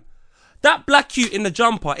 executed plan. That black cute in the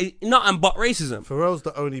jumper is nothing but racism. Pharrell's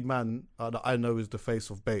the only man that I know is the face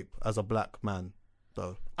of Bape as a black man,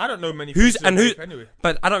 though. I don't know many Who's faces of and who? Bape anyway.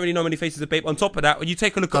 But I don't really know many faces of Bape. On top of that, when you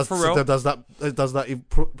take a look at Pharrell, Does that even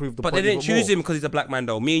prove the but point? they didn't even choose more? him because he's a black man,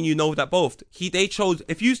 though. Me and you know that both. They chose.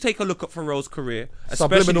 If you take a look at Pharrell's career,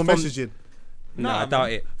 especially Subliminal from, messaging. No, Nah, I doubt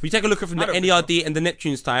man. it. If you take a look at from the I don't think NERD and the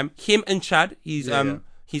Neptune's time, him and Chad, his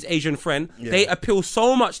Asian friend, they appeal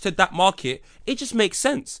so much to that market. It just makes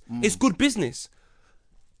sense. It's good business.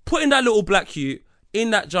 Putting that little black cute in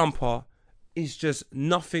that jumper is just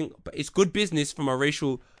nothing. But it's good business from a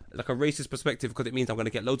racist perspective, because it means I'm going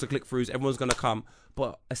to get loads of click-throughs. Everyone's going to come.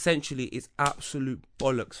 But essentially, it's absolute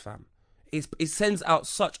bollocks, fam. It sends out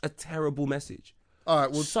such a terrible message. All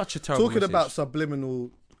right, well, Such a terrible talking message. about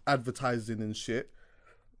subliminal advertising and shit,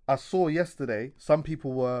 I saw yesterday some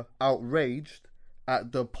people were outraged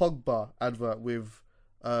at the Pogba advert with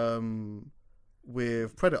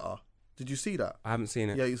Predator. Did you see that? I haven't seen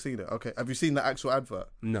it. Yeah, you seen it. Okay, have you seen the actual advert?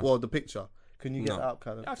 No. Well, the picture. Can you get No. it out,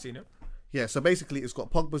 kind of? I've seen it. Yeah. So basically, it's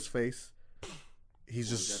got Pogba's face. He's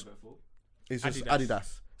just. It's just Adidas.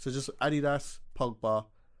 Adidas. So just Adidas, Pogba,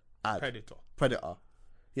 ad. Predator.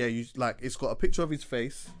 Yeah, it's got a picture of his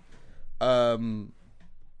face, and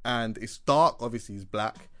it's dark. Obviously, he's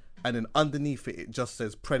black, and then underneath it just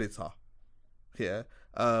says Predator. Here,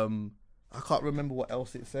 I can't remember what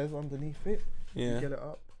else it says underneath it. Can Yeah. you get it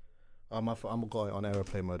up? I'm going on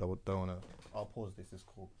airplane mode. I don't wanna. I'll pause this. It's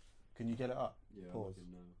cool. Can you get it up? Yeah, Pause.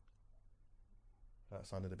 That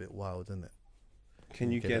sounded a bit wild, didn't it?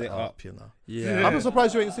 Can you get it up? You know. Yeah. I'm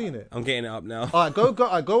surprised you ain't seen it. I'm getting it up now. All right,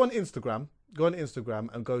 go on Instagram. Go on Instagram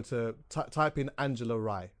and go to type in Angela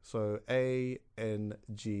Rye. So ANG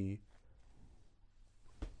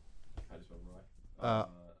How do you spell right?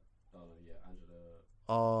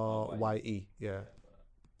 Angela. RYE. Yeah.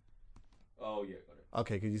 Oh yeah, got it.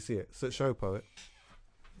 Okay, can you see it? So show poet.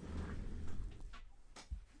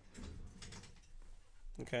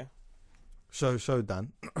 Okay. Show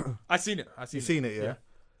Dan. I seen it. You seen it, yeah? Yeah.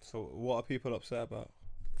 So what are people upset about?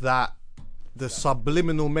 That the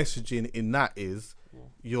subliminal messaging in that is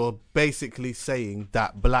you're basically saying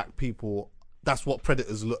that black people, that's what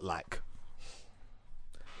predators look like.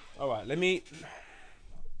 All right, let me.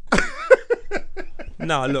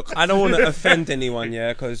 No, look, I don't want to offend anyone,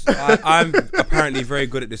 yeah, because I'm apparently very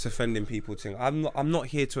good at this offending people thing. I'm not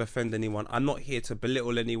here to offend anyone. I'm not here to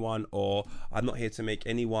belittle anyone, or I'm not here to make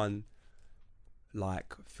anyone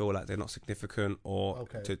like feel like they're not significant or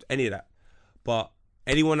to any of that. But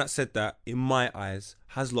anyone that said that, in my eyes,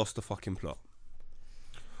 has lost the fucking plot.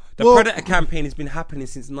 The Predator campaign has been happening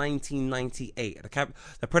since 1998.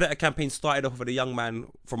 The Predator campaign started off with a young man,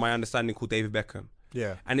 from my understanding, called David Beckham.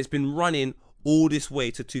 Yeah. And it's been running all this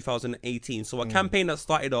way to 2018. So a campaign that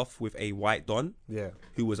started off with a white Don,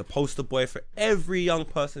 who was a poster boy for every young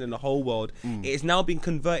person in the whole world. It has now been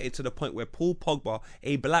converted to the point where Paul Pogba,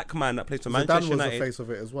 a black man that plays for Manchester Zidane was United, the face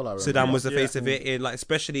of it as well, I remember. Zidane was the face of it, in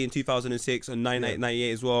especially in 2006 and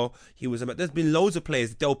 98 as well. He was. There's been loads of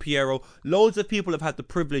players, Del Piero, loads of people have had the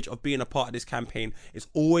privilege of being a part of this campaign. It's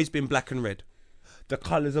always been black and red. The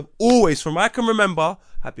colours have always, from what I can remember,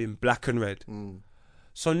 have been black and red.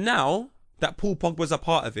 So now that Paul Pogba's a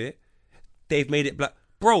part of it, they've made it black.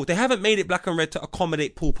 Bro, they haven't made it black and red to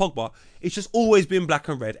accommodate Paul Pogba. It's just always been black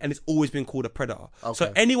and red, and it's always been called a predator. Okay.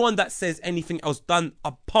 So anyone that says anything else done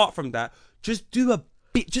apart from that, just do a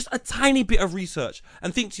bit, just a tiny bit of research,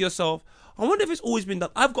 and think to yourself, I wonder if it's always been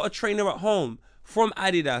done. I've got a trainer at home from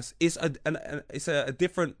Adidas. It's a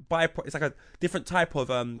different it's like a different type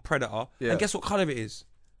of predator. Yeah. And guess what color it is?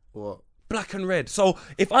 What? Black and red. So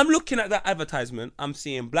if I'm looking at that advertisement, I'm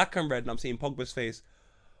seeing black and red, and I'm seeing Pogba's face.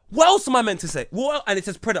 What else am I meant to say? And it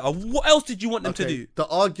says predator. What else did you want them to do? The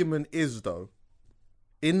argument is, though,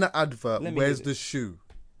 in the advert, where's the shoe?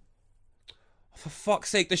 For fuck's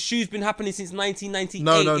sake, the shoe's been happening since 1998.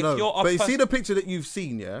 No. But you see the picture that you've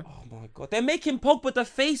seen, yeah? Oh my God. They're making Pogba the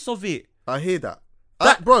face of it. I hear that.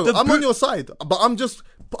 Bro, I'm on your side, but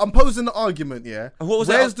I'm posing the argument, yeah? And what was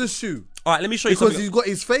Where's the shoe? All right, let me show you Because something. he's got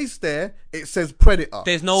his face there, it says predator.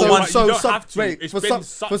 There's no one- You don't have to. Wait, It's for been some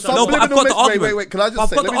such a- subliminal No, but I've got the message. argument. Wait, can I But just I've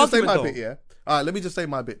say, got let the me just say my argument, bit, yeah? All right, let me just say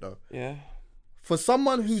my bit, though. Yeah. For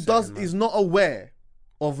someone who is not aware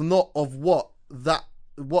of what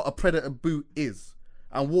a predator boot is,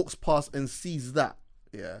 and walks past and sees that,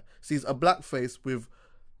 sees a black face with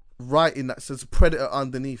writing that says predator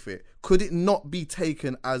underneath it, could it not be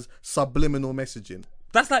taken as subliminal messaging?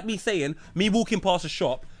 That's like me saying, me walking past a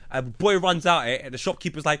shop, a boy runs out it, and the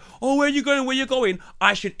shopkeeper's like, oh, where are you going? Where you going?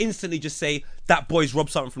 I should instantly just say, that boy's robbed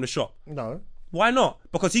something from the shop. No. Why not?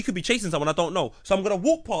 Because he could be chasing someone I don't know. So I'm going to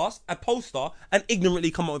walk past a poster and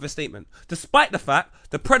ignorantly come up with a statement. Despite the fact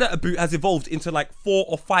the predator boot has evolved into like 4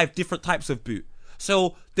 or 5 different types of boot.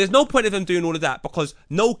 So there's no point of them doing all of that, because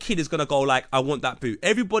no kid is going to go like, I want that boot.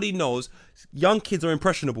 Everybody knows young kids are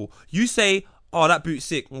impressionable. You say, oh, that boot's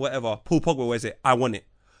sick, whatever. Paul Pogba wears it. I want it.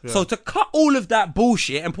 Yeah. So to cut all of that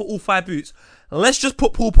bullshit and put all 5 boots, let's just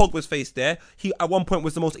put Paul Pogba's face there. He at one point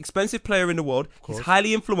was the most expensive player in the world. He's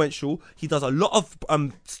highly influential. He does a lot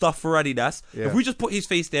of stuff for Adidas. Yeah. If we just put his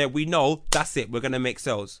face there, we know that's it. We're going to make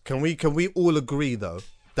sales. Can we all agree, though,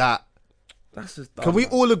 that... That's just dumb, Can we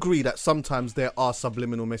all agree that sometimes there are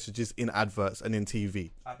subliminal messages in adverts and in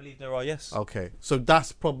TV? I believe there are, yes. Okay, so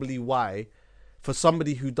that's probably why, for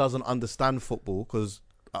somebody who doesn't understand football, because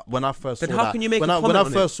when I first then saw how that, can you make when a I comment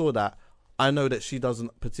on first saw that, I know that she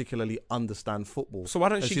doesn't particularly understand football. So why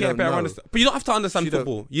don't and she get a better understanding? But you don't have to understand She don't-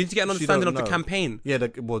 football. You need to get an she understanding of don't the know. campaign.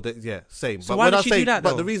 Yeah, same. So but why when did I she say, do that, But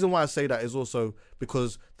though? the reason why I say that is also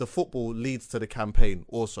because the football leads to the campaign.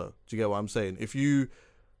 Also, do you get what I'm saying? If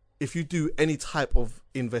you do any type of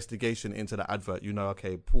investigation into the advert, you know,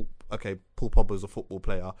 okay, Paul Pogba is a football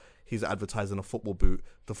player. He's advertising a football boot.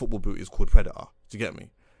 The football boot is called Predator. Do you get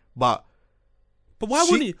me? But why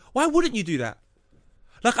wouldn't you? Why wouldn't you do that?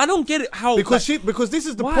 Like, I don't get it. How? Because this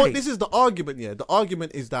is the why? point. This is the argument. Yeah, the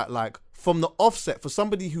argument is that, like, from the offset, for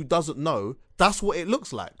somebody who doesn't know, that's what it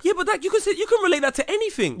looks like. Yeah, but that you can relate that to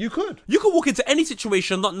anything. You could walk into any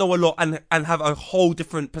situation, not know a lot, and have a whole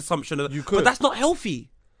different presumption of it. You could. But that's not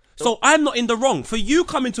healthy. So I'm not in the wrong. For you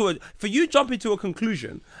jump into a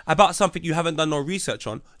conclusion about something you haven't done no research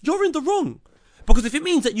on, you're in the wrong. Because if it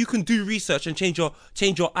means that you can do research and change your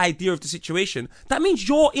idea of the situation, that means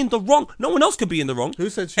you're in the wrong. No one else could be in the wrong. Who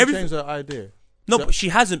said she changed her idea? No, but she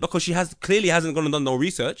hasn't, because she clearly hasn't gone and done no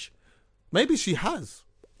research. Maybe she has.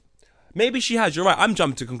 Maybe she has. You're right. I'm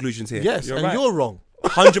jumping to conclusions here. Yes, you're and right. you're wrong.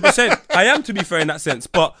 100%. I am, to be fair, in that sense.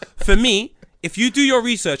 But for me, if you do your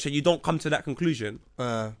research and you don't come to that conclusion,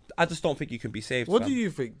 I just don't think you can be saved. What fam. do you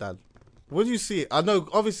think, Dad? What do you see? I know,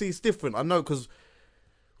 obviously, it's different. I know, because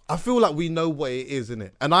I feel like we know what it is,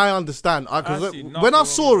 innit? And I understand. Because when I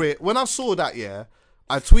saw that, yeah,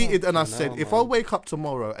 I tweeted and I said, if I wake up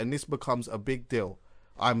tomorrow and this becomes a big deal,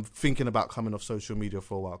 I'm thinking about coming off social media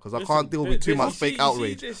for a while, because I can't deal with too much fake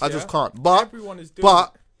outrage. I just can't. But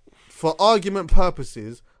for argument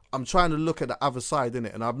purposes, I'm trying to look at the other side,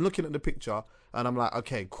 innit? And I'm looking at the picture and I'm like,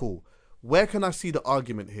 okay, cool. Where can I see the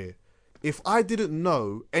argument here? If I didn't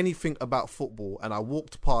know anything about football and I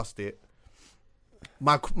walked past it,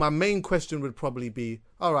 my main question would probably be,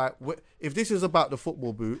 all right, if this is about the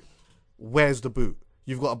football boot, where's the boot?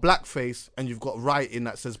 You've got a black face and you've got writing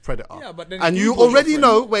that says Predator. Yeah, but then and you already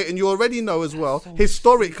know as well,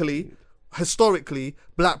 historically,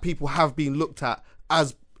 black people have been looked at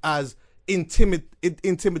as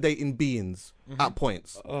intimidating beings at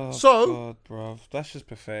points. Oh, so, God, bro, that's just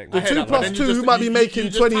pathetic. The 2 plus 2 might be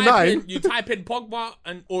making 29. You type in Pogba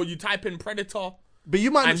or you type in Predator. But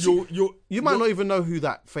you might you might not even know who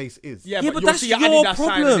that face is. Yeah, but you'll that's see your Adidas problem.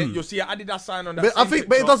 sign on it. You'll see an Adidas sign on that. But I think,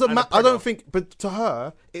 but it doesn't matter. I don't think. think, but to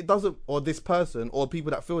her, it doesn't, or this person, or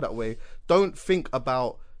people that feel that way, don't think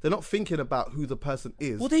about they're not thinking about who the person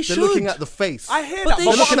is. Well, they they're should. looking at the face. I hear But that, they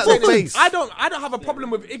but should. what I'm Looking at saying the is, face. I don't have a problem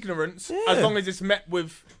with ignorance as long as it's met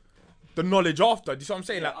with the knowledge after. Do you see what I'm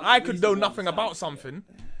saying? Like, I could know nothing about something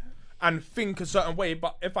and think a certain way,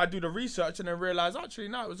 but if I do the research and then realize actually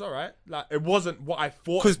no, it was alright. Like, it wasn't what I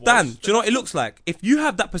thought. Because it was. Dan, do you know what it looks like? If you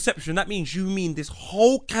have that perception, that means you mean this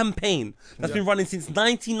whole campaign that's been running since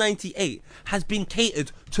 1998 has been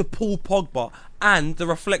catered to Paul Pogba and the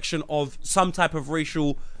reflection of some type of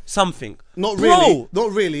racial something. Not Bro, really.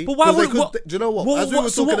 Not really. But why 'Cause they would- could- what- do you know what? what- As we what- were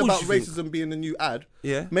so talking what would about you think? racism being the new ad,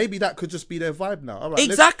 Yeah. maybe that could just be their vibe now. All right,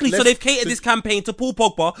 Exactly. So let's- they've catered this campaign to Paul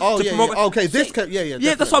Pogba. Oh, to yeah, promote. yeah. Okay, this So- yeah.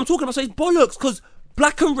 Yeah, that's what I'm talking about. So it's bollocks because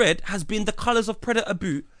black and red has been the colours of Predator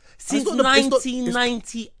boot since not the- it's not-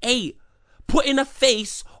 1998. Putting a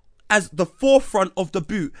face as the forefront of the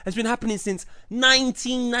boot has been happening since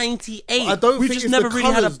 1998. I don't We've think just it's never the really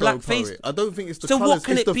had a colours, black though, face. Poet. I don't think it's the So colours. what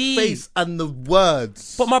can it's it the be? face and the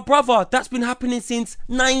words. But my brother, that's been happening since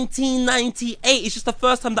 1998. It's just the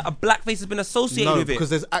first time that a black face has been associated no, with it. because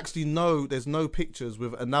there's actually no pictures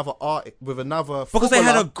with another art with another. Because they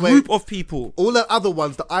had a footballer group where of people. all the other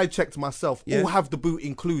ones that I checked myself Yeah. all have the boot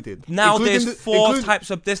included. Now Including there's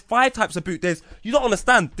the- there's 5 types of boot. You don't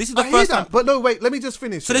understand. This is the I hear first that, time. but no, wait. Let me just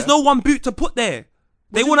finish. So there's no one boot to put there.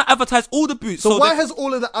 They want to advertise all the boots. So why they- has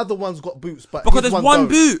all of the other ones got boots? But because his there's one don't?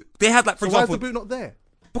 boot. They had like, for So why is example, the boot not there?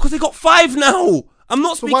 because they got 5 now. I'm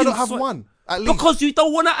not So speaking. why not have one at least? Because you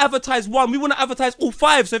don't want to advertise one. We want to advertise all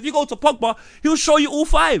 5. So if you go to Pogba, he'll show you all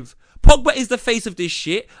 5. Pogba is the face of this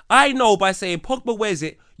shit. I know by saying Pogba wears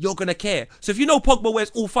it, you're gonna care. So if you know Pogba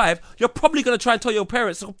wears all 5, you're probably gonna try and tell your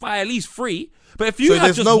parents to buy at least 3. But if you So have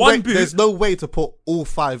there's just no one way. boot, There's no way to put all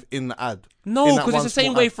 5 in the ad. no, In that because it's one the same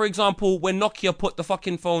small way, ad. for example, when Nokia put the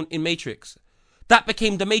fucking phone in Matrix. That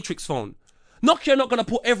became the Matrix phone. Nokia are not going to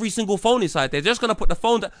put every single phone inside there. They're just going to put the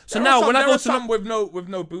phone that... So now when I go to... some with no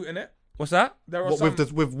boot in it. What's that? There are What,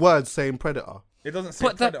 some with words saying predator. it doesn't say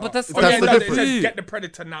But that- predator. but that's- oh, that's yeah, the no, it difference. says get the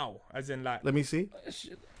predator now, as in like Let me see.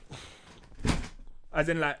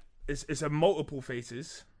 it's a multiple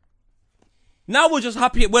faces. Now we're just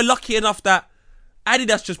happy. We're lucky enough that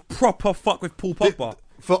Adidas just proper fuck with Paul Pogba.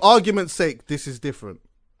 For argument's sake, this is different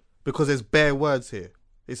because there's bare words here.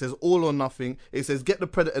 It says all or nothing. It says get the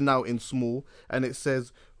predator now in small, and it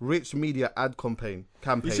says rich media ad campaign.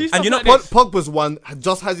 You see And stuff you know, like this? Pogba's one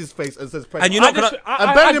just has his face and says predator. And you're not I just- gonna...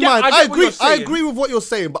 And bear in get- mind, get I what you're agree. I saying. agree with what you're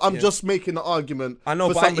saying, but I'm just making an argument. I know,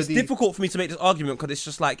 for but somebody. it's difficult for me to make this argument because it's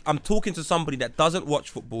just like I'm talking to somebody that doesn't watch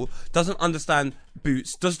football, doesn't understand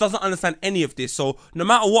boots, doesn't understand any of this. So no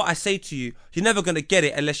matter what I say to you, you're never gonna get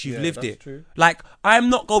it unless you've lived that's it. true. Like I'm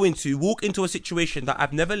not going to walk into a situation that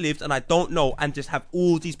I've never lived and I don't know and just have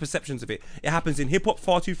all these perceptions of it. It happens in hip hop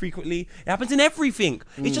far too frequently. It happens in everything.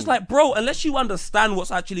 It's just like, bro, unless you understand what's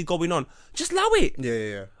actually going on, just allow it.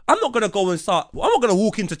 Yeah. I'm not going to go and start... I'm not going to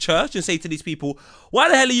walk into church and say to these people, why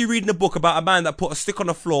the hell are you reading a book about a man that put a stick on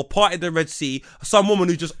the floor, parted the Red Sea, some woman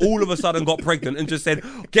who just all of a sudden got pregnant and just said,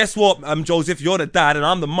 guess what, Joseph, you're the dad and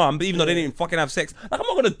I'm the mum, but even though they didn't even fucking have sex. Like, I'm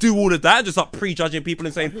not going to do all of that and just start prejudging people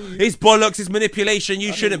and saying, it's bollocks, it's manipulation,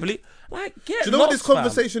 you shouldn't believe... Like, get Do you know what this lost, fam.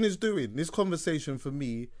 conversation is doing? This conversation for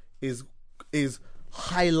me is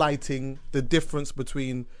highlighting the difference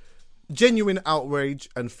between genuine outrage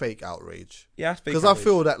and fake outrage. Yeah, fake because I outrage.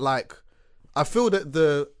 feel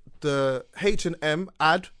that the H&M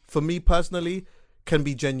ad for me personally can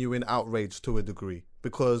be genuine outrage to a degree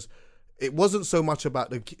because it wasn't so much about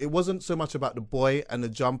the boy and the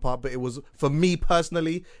jumper, but it was, for me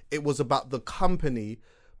personally, it was about the company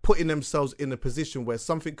putting themselves in a position where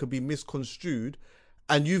something could be misconstrued,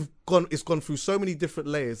 and it's gone through so many different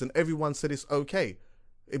layers, and everyone said it's okay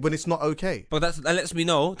when it's not okay. But that lets me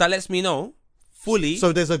know fully.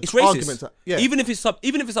 So there's it's racist. argument. Yeah. Even if it's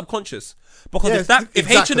subconscious, because Yeah, if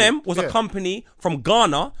exactly. H&M was a company from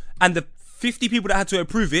Ghana and the 50 people that had to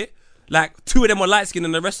approve it, like 2 of them were light skinned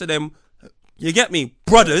and the rest of them, you get me,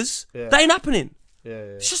 brothers, that ain't happening. Yeah.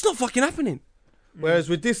 It's just not fucking happening. Whereas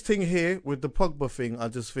with this thing here, with the Pogba thing,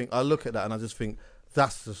 I look at that and I just think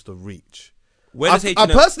that's just a reach. Where does I H&M?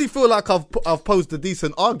 personally feel like I've posed a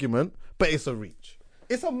decent argument, but it's a reach.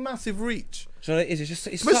 It's a massive reach. So it is. It's just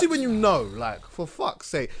Especially when you know, like, for fuck's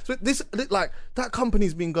sake. So like, that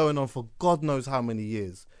company's been going on for God knows how many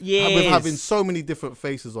years. Yes. With having so many different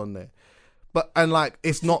faces on there. And like,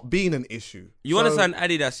 it's not been an issue. You So- understand?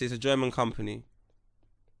 Adidas is a German company.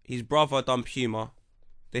 His brother done Puma.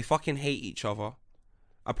 They fucking hate each other.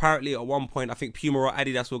 Apparently, at one point, I think Puma or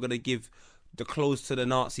Adidas were gonna give the clothes to the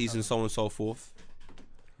Nazis and so on and so forth.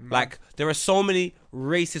 Like, there are so many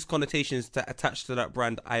racist connotations that attach to that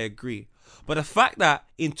brand. I agree, but the fact that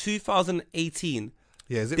in 2018,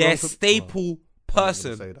 Yeah, is it their wrong to- staple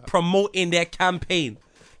person say that. promoting their campaign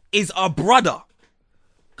is a brother,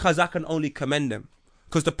 because I can only commend them.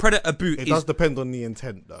 Because the Predator boot It is does depend on the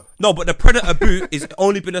intent, though. no, but the Predator boot is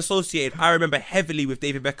only been associated. I remember heavily with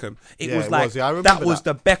David Beckham. It Yeah, was it like was. Yeah, I remember that was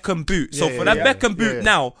that. the Beckham boot. So Yeah, for yeah, that yeah. Beckham boot Yeah.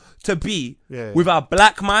 now to be Yeah. with a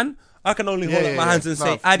black man, I can only hold up my hands and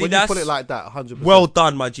say, When you Adidas, put it like that, 100%. well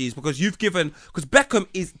done, my G's, because you've given, because Beckham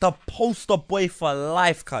is the poster boy for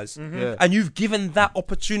life, cuz. Yeah. And you've given that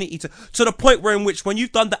opportunity to the point where in which when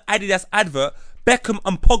you've done the Adidas advert, Beckham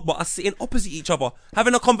and Pogba are sitting opposite each other,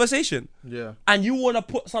 having a conversation. Yeah. And you want to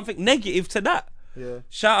put something negative to that. Yeah.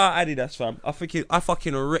 Shout out Adidas, fam.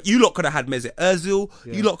 You lot could have had Mesut Ozil.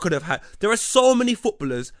 Yeah. You lot could have had. There are so many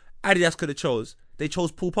footballers Adidas could have chose. They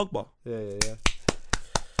chose Paul Pogba. Yeah.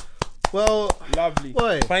 Well, Lovely.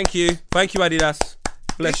 boy, Thank you, Adidas.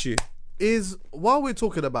 Bless you. while we're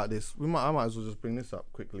talking about this, I might as well just bring this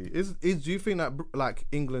up quickly. Do you think that like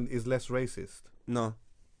England is less racist No,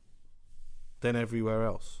 than everywhere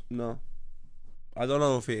else? no. I don't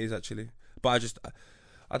know if it is actually, but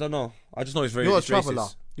I don't know. I just know it's very. You're a it's traveller.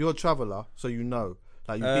 racist. You're a traveller, so you know.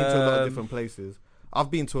 Like you've been to a lot of different places.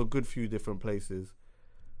 I've been to a good few different places.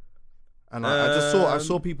 And I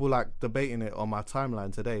saw people like debating it on my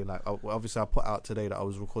timeline today. Like obviously I put out today that I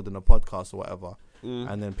was recording a podcast or whatever,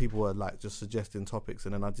 and then people were like just suggesting topics,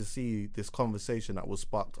 and then I just see this conversation that was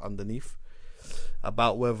sparked underneath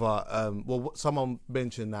about whether someone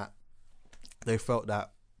mentioned that they felt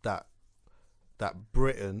that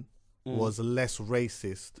Britain was less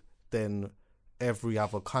racist than every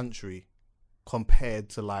other country compared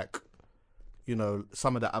to like, you know,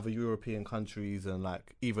 some of the other European countries and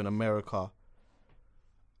like even America.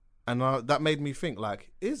 And that made me think, like,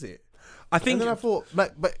 is it? I think. And then I thought,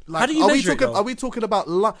 but How do you measure it, though? are we talking about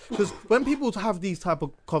because when people have these type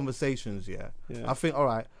of conversations, I think, all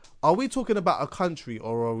right, are we talking about a country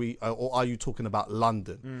or are you talking about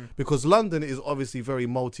London? Because London is obviously very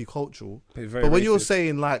multicultural. Very But when you're racist.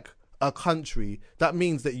 saying like a country, that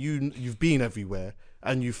means that you've been everywhere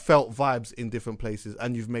and you felt vibes in different places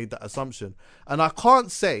and you've made that assumption. And I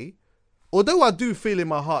can't say, although I do feel in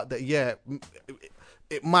my heart that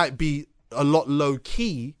it might be a lot low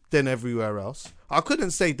key than everywhere else. I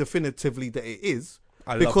couldn't say definitively that it is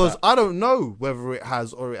because I don't know whether it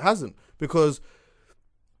has or it hasn't. Because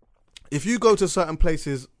if you go to certain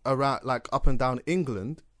places around, like up and down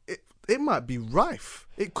England, it might be rife.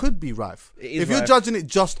 It could be rife. If you're judging it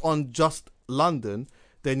just on London,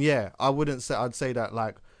 then I wouldn't say. I'd say that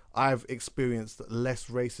like I've experienced less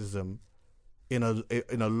racism in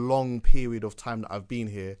a long period of time that I've been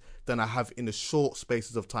here than I have in the short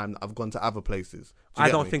spaces of time that I've gone to other places. I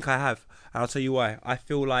don't think I have. And I'll tell you why. I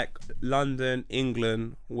feel like London,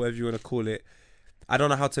 England, whatever you want to call it, I don't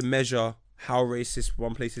know how to measure how racist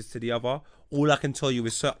one place is to the other. All I can tell you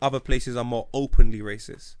is other places are more openly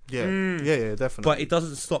racist. Yeah, definitely. But it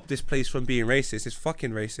doesn't stop this place from being racist. It's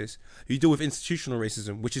fucking racist. You deal with institutional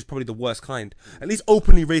racism, which is probably the worst kind. At least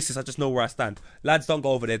openly racist, I just know where I stand. Lads, don't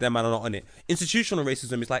go over there. Them man are not on it. Institutional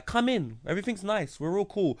racism is like, come in. Everything's nice. We're all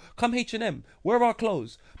cool. Come H&M. Wear our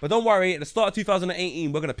clothes. But don't worry, at the start of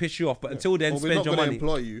 2018, we're going to piss you off. But until then, spend your money.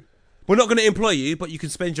 Employ you. We're not going to employ you, but you can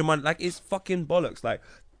spend your money. Like, it's fucking bollocks. Like,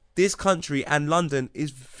 this country and London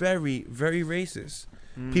is very, very racist.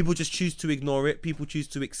 People just choose to ignore it. People choose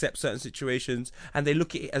to accept certain situations and they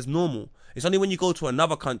look at it as normal. It's only when you go to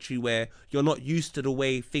another country where you're not used to the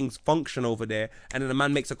way things function over there and then a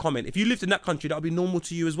man makes a comment. If you lived in that country, that would be normal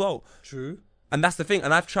to you as well. True. And that's the thing.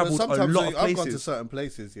 And I've travelled a lot of places. I've gone to certain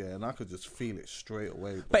places, and I could just feel it straight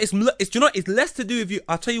away. But it's do you know, it's less to do with you.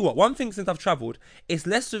 I'll tell you what, one thing since I've travelled, it's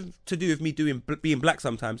less to do with me being black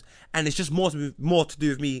sometimes, and it's just more to do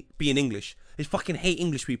with me being English. I fucking hate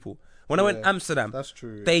English people. When I went to Amsterdam, that's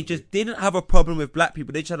true. They just didn't have a problem with black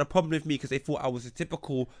people. They just had a problem with me because they thought I was a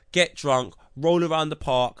typical get drunk, roll around the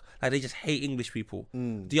park. Like, they just hate English people.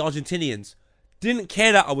 The Argentinians didn't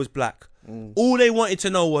care that I was black. All they wanted to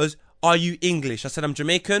know was, are you English? I said, I'm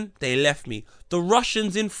Jamaican. They left me. The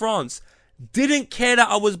Russians in France didn't care that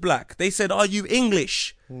I was black. They said, are you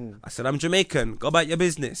English? I said, I'm Jamaican. Go about your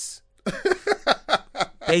business.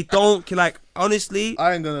 They don't, like, honestly.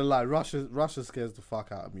 I ain't gonna lie, Russia scares the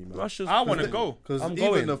fuck out of me, man. I want to go. Because even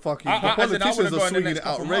going. the fucking I politicians wanna go are in the swinging next it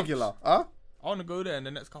out couple regular. months. Huh? I want to go there in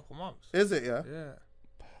the next couple months. Is it, yeah?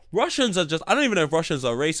 Yeah. Russians are just, I don't even know if Russians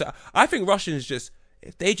are racist. I think Russians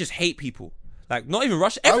they just hate people. Like, not even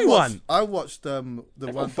Russia, everyone. I watched the one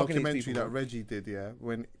fucking hates documentary people, that Reggie did,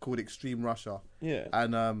 called Extreme Russia. Yeah.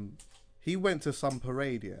 And he went to some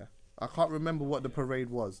parade, I can't remember what the parade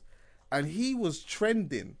was. And he was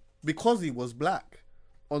trending because he was black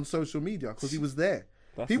on social media, because he was there.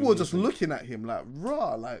 People were just looking at him like,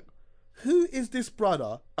 rah, like, who is this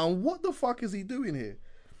brother and what the fuck is he doing here?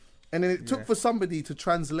 And then it took for somebody to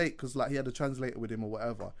translate, because like he had a translator with him or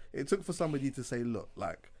whatever. It took for somebody to say, look,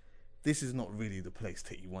 like, this is not really the place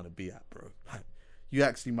that you want to be at, bro. Like, you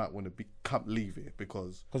actually might want to leave it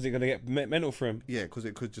because you're gonna get mental for him. Yeah, because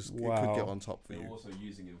it could get on top for They're you. also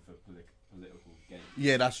using him for political gain.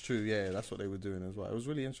 Yeah, that's true. Yeah, that's what they were doing as well. It was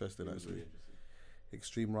really interesting, actually. Really interesting.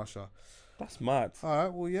 Extreme Russia. That's mad. All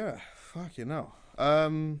right, well, yeah, fucking hell.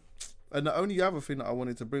 And the only other thing that I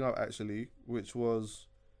wanted to bring up actually, which was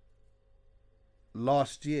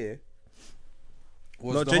last year,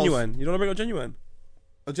 was Not the Genuine. You don't want to bring up Genuine?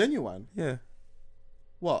 a Genuine. Yeah.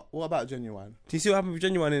 What? What about Genuine? Do you see what happened with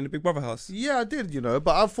Genuine in the Big Brother house? Yeah, I did,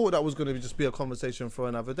 but I thought that was going to just be a conversation for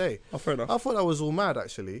another day. Oh, fair enough. I thought that was all mad,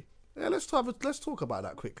 actually. Yeah, let's talk about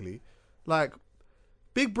that quickly. Like,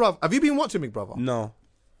 Big Brother. Have you been watching Big Brother? No.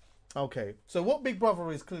 Okay. So what Big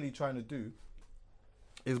Brother is clearly trying to do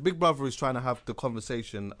is Big Brother is trying to have the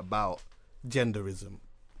conversation about genderism.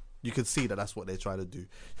 You could see that that's what they're trying to do.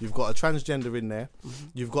 You've got a transgender in there. Mm-hmm.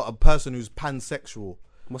 You've got a person who's pansexual.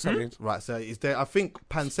 What's that mean? Right. So is there? I think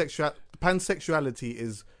pansexuality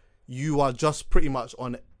is you are just pretty much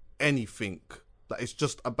on anything. Like it's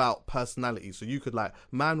just about personality. So you could like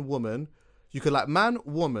man, woman. You could like man,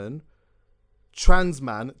 woman, trans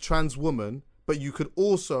man, trans woman. But you could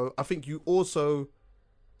also, I think you also,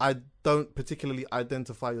 I don't particularly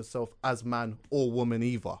identify yourself as man or woman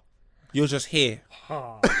either. You're just here.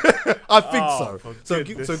 I think so.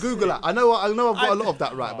 So Google that. I know I've got a lot of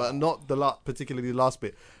that right, but not particularly the last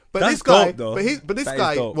bit. But That's this guy, dope, though. but this That is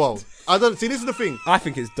guy, dope. well, I don't see. This is the thing. I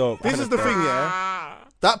think it's dope. This is the thing, yeah.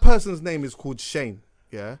 That person's name is called Shane,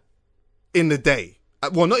 yeah. In the day,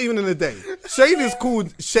 well, not even in the day. Shane is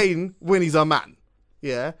called Shane when he's a man,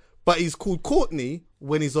 yeah. But he's called Courtney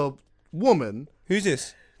when he's a woman. Who's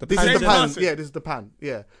this? This is the pan. Yeah, this is the pan.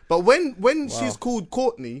 Yeah. But when she's called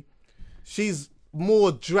Courtney, she's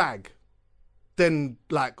more drag than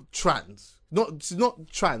like trans. She's not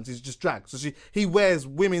trans. He's just drag. So he wears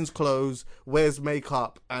women's clothes, wears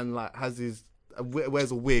makeup, and like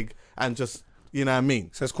wears a wig, and just you know what I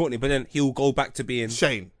mean. Says Courtney, but then he'll go back to being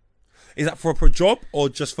Shane. Is that for a job or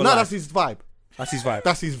just for? No, life? that's his vibe. That's his vibe.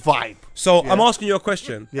 That's his vibe. So Yeah. I'm asking you a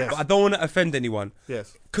question. Yes. But I don't want to offend anyone.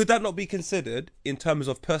 Yes. Could that not be considered in terms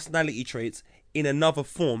of personality traits in another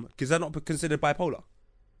form? Is that not considered bipolar?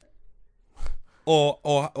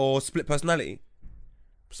 Or split personality?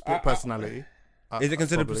 Split personality. Is it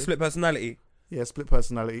considered Probably. split personality? Yeah, split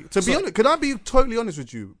personality. To be honest, can I be totally honest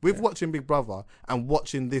with you? With watching Big Brother and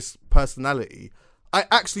watching this personality, I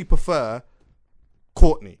actually prefer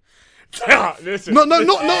Courtney. Listen, No, not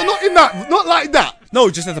in that, not like that. No,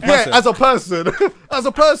 just as a Yeah, person. as a person, as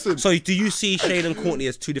a person. So do you see Shane and Courtney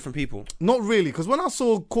as two different people? Not really, because when I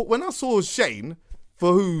saw Shane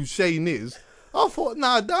for who Shane is, I thought,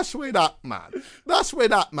 nah, dash away that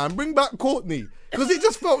man. Bring back Courtney, because it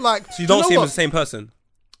just felt like. So you don't know see him what? as the same person?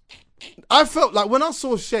 I felt like when I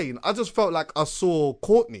saw Shane, I just felt like I saw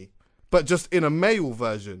Courtney, but just in a male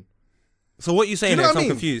version. So what you saying You know is what I I'm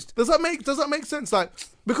mean? confused. Does that make sense? Like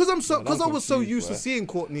because I was so used to seeing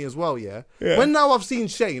Courtney as well. Yeah. When now I've seen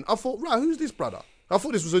Shane, I thought, right, who's this brother? I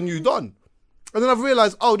thought this was a new Don, and then I've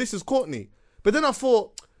realized, oh, this is Courtney. But then I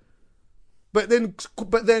thought, but then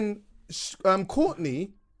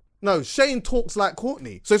Courtney, no, Shane talks like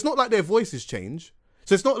Courtney, so it's not like their voices change.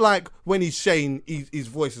 So it's not like when he's Shane, his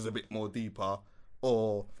voice is a bit more deeper,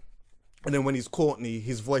 and then when he's Courtney,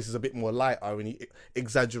 his voice is a bit more lighter and he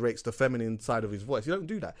exaggerates the feminine side of his voice. He don't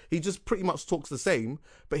do that. He just pretty much talks the same,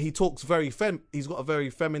 but he talks he's got a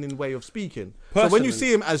very feminine way of speaking. So when you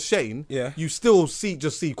see him as Shane, you still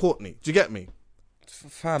see Courtney. Do you get me?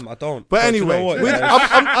 Fam, I don't. But do you anyway, know what?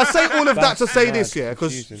 I say all of that to say mad this, yeah,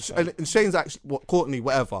 because Shane's actually, Courtney,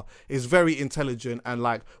 whatever, is very intelligent, and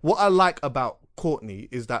like what I like about Courtney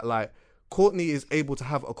is that like Courtney is able to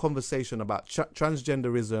have a conversation about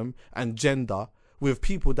transgenderism and gender with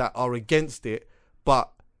people that are against it,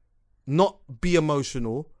 but not be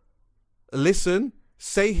emotional, listen,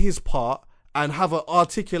 say his part, and have a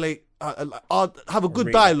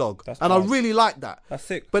good dialogue. And I really like that. That's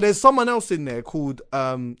sick. But there's someone else in there called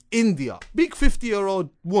India, big 50-year-old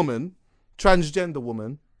woman, transgender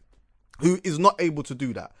woman, who is not able to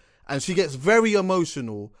do that, and she gets very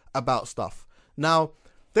emotional about stuff. Now,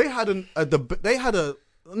 they had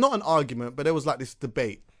not an argument, but there was like this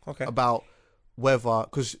debate about whether,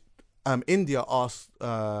 because India asked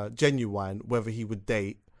Genuine whether he would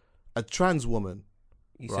date a trans woman.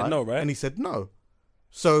 He said no, right? And he said no.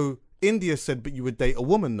 So India said, but you would date a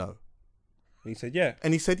woman, no? And he said yeah.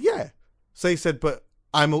 And he said yeah. So he said, but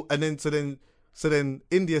so then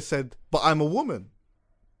India said, but I'm a woman.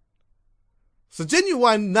 So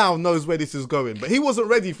Genuine now knows where this is going, but he wasn't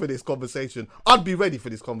ready for this conversation. I'd be ready for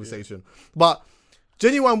this conversation. But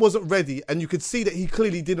Genuine wasn't ready, and you could see that he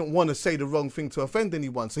clearly didn't want to say the wrong thing to offend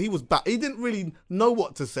anyone. So he was back. He didn't really know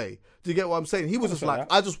what to say. Do you get what I'm saying? He was just like,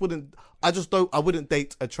 I wouldn't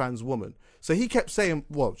date a trans woman. So he kept saying,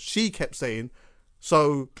 well, she kept saying,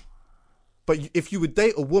 so, but if you would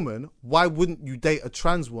date a woman, why wouldn't you date a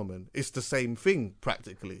trans woman? It's the same thing,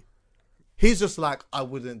 practically. He's just like, I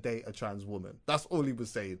wouldn't date a trans woman. That's all he was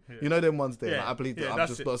saying. Yeah. You know them ones there. Like, I believe that.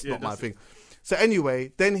 That's not my thing. So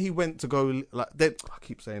anyway, then he went to go, like, then I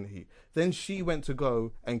keep saying he. Then she went to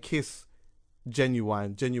go and kiss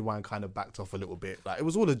Genuine. Genuine kind of backed off a little bit. Like, it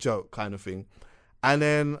was all a joke kind of thing. And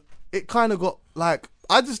then it kind of got, like,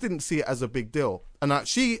 I just didn't see it as a big deal. And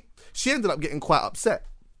she ended up getting quite upset.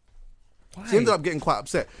 Why? She ended up getting quite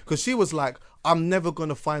upset because she was like, I'm never going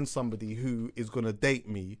to find somebody who is going to date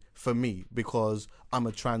me for me because I'm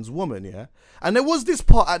a trans woman, yeah? And there was this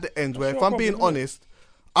part at the end where, if I'm being honest,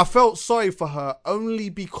 I felt sorry for her only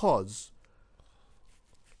because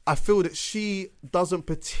I feel that she doesn't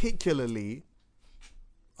particularly...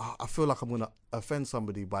 I feel like I'm going to offend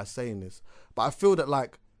somebody by saying this, but I feel that,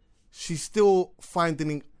 like, she's still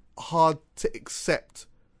finding it hard to accept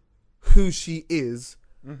who she is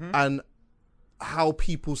and how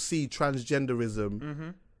people see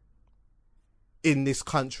transgenderism in this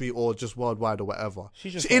country or just worldwide or whatever.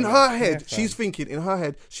 In her head, she's thinking, in her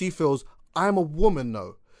head, she feels, I'm a woman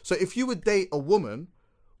though. So if you would date a woman,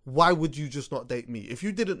 why would you just not date me? If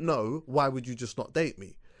you didn't know, why would you just not date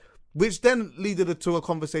me? Which then led to a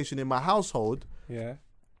conversation in my household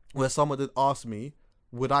where someone had asked me,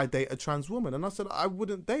 would I date a trans woman? And I said, I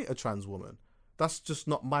wouldn't date a trans woman. That's just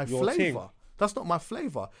not my flavour. That's not my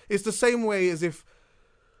flavour. It's the same way as if,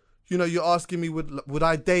 you know, you're asking me, would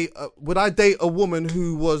I date a woman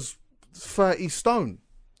who was 30 stone?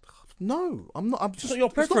 No, I'm not. I'm just. It's not your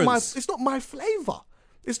preference. It's not my flavour.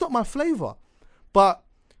 It's not my flavour. But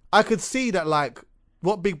I could see that, like,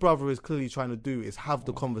 what Big Brother is clearly trying to do is have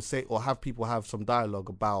the conversation or have people have some dialogue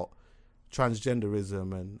about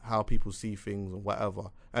transgenderism and how people see things and whatever.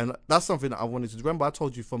 And that's something that I wanted to do. Remember, I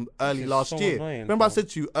told you from early last year. Remember, I said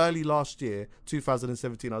to you early last year,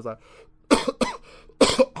 2017, I was like,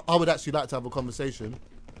 I would actually like to have a conversation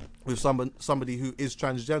with somebody who is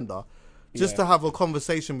transgender, just to have a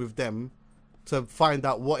conversation with them to find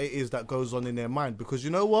out what it is that goes on in their mind. Because you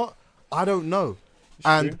know what? I don't know.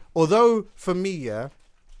 And although for me, you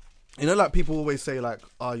know, like people always say, like,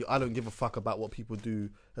 oh, I don't give a fuck about what people do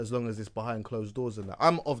as long as it's behind closed doors and that.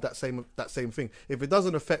 I'm of that same thing. If it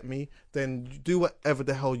doesn't affect me, then do whatever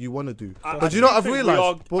the hell you want to do. But you know what I've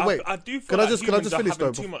realised? But wait, I do feel can I just finish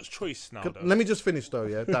though? Too much choice now. Let me just finish though,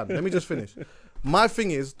 yeah, Dan. Let me just finish. My thing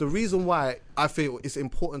is, the reason why I feel it's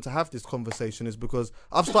important to have this conversation is because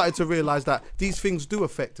I've started to realise that these things do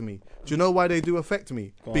affect me. Do you know why they do affect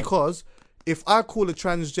me? Because if I call a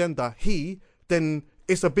transgender he, then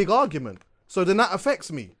it's a big argument. So then that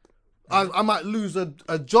affects me. I might lose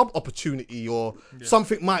a job opportunity or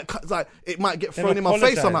something it might get thrown in my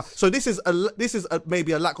face somehow. So this is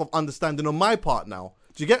maybe a lack of understanding on my part now.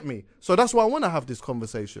 Do you get me? So that's why I want to have this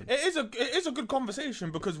conversation. It is a good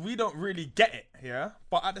conversation because we don't really get it, yeah?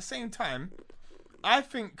 But at the same time, I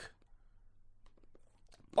think,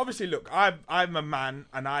 obviously, look, I'm a man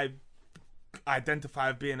and I identify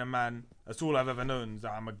as being a man. That's all I've ever known, is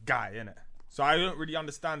that I'm a guy, innit? So I don't really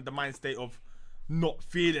understand the mind state of not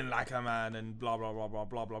feeling like a man and blah, blah, blah, blah,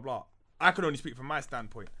 blah, blah, blah. I can only speak from my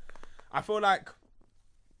standpoint. I feel like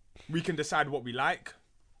we can decide what we like,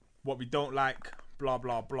 what we don't like, blah,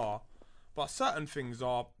 blah, blah. But certain things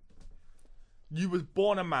are, you was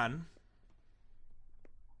born a man,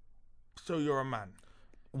 so you're a man.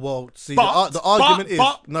 Well, see, the argument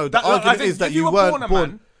is that you weren't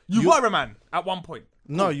born. You were a man at one point.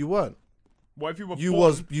 No, you weren't. What if you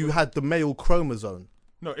were you had the male chromosome.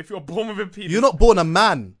 No, if you're born with a penis. You're not born a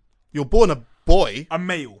man. You're born a boy. A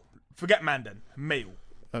male. Forget man then. Male.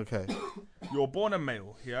 Okay. You're born a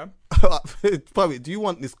male, yeah? Chloe, do you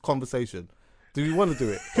want this conversation? Do you want to do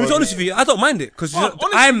it? To be honest with you, I don't mind it because look,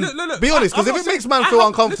 be honest, because if it makes man feel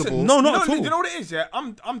uncomfortable, listen, not at all. You know what it is, yeah?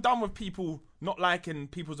 I'm done with people not liking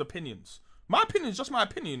people's opinions. My opinion is just my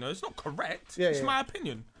opinion. It's not correct. It's my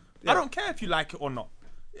opinion. I don't care if you like it or not.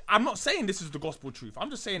 I'm not saying this is the gospel truth. I'm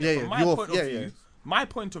just saying it from my point of view. My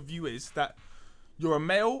point of view is that you're a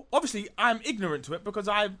male. Obviously, I'm ignorant to it because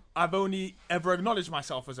I've only ever acknowledged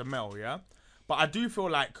myself as a male, yeah? But I do feel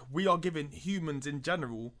like we are giving humans in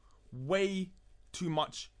general way too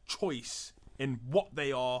much choice in what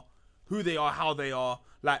they are, who they are, how they are.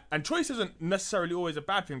 Like, and choice isn't necessarily always a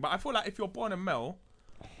bad thing, but I feel like if you're born a male,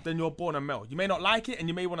 then you're born a male. You may not like it and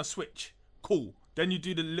you may want to switch. cool. Then you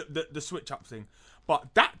do the switch up thing.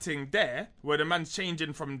 But that thing there, where the man's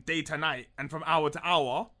changing from day to night and from hour to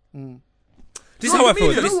hour. This is how I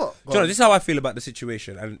feel. You know what? This is how I feel about the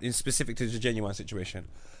situation, and in specific to the genuine situation.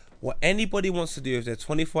 What anybody wants to do if they're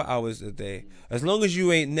 24 hours a day, as long as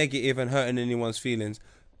you ain't negative and hurting anyone's feelings,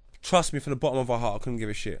 trust me, from the bottom of our heart, I couldn't give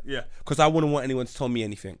a shit. Yeah. Because I wouldn't want anyone to tell me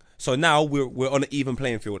anything. So now we're on an even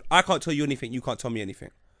playing field. I can't tell you anything. You can't tell me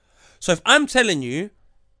anything. So if I'm telling you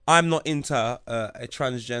I'm not into a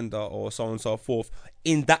transgender or so on and so forth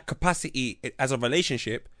in that capacity as a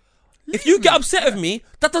relationship, if you get upset with me,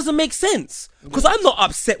 that doesn't make sense. Because I'm not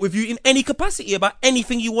upset with you in any capacity about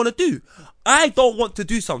anything you want to do. I don't want to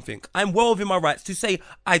do something. I'm well within my rights to say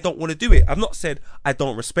I don't want to do it. I've not said I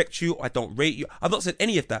don't respect you, I don't rate you. I've not said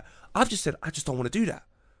any of that. I've just said I just don't want to do that.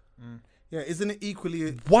 Yeah, isn't it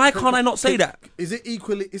equally? Why can't I not say that? Is it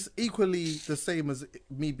equally? It's equally the same as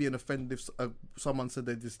me being offended if someone said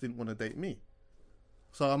they just didn't want to date me.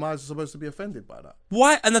 So am I supposed to be offended by that?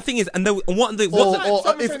 Why? And the thing is, and Or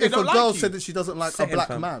if a girl said that she doesn't like a black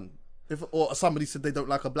fam. man, or somebody said they don't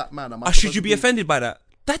like a black man, am I should supposed you to be offended by that?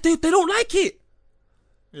 That they don't like it.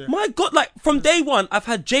 Yeah. My God, like from day one, I've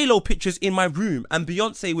had J-Lo pictures in my room and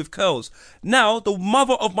Beyonce with curls. Now the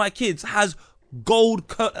mother of my kids has gold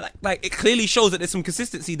curl, like it clearly shows that there's some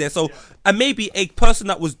consistency there. So, and maybe a person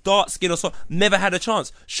that was dark skinned or so never had a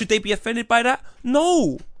chance. Should they be offended by that?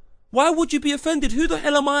 No. Why would you be offended? Who the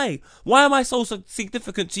hell am I? Why am I so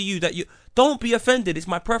significant to you that you don't be offended? It's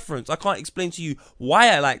my preference. I can't explain to you why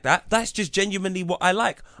I like that. That's just genuinely what I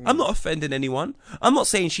like. I'm not offending anyone. I'm not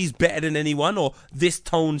saying she's better than anyone or this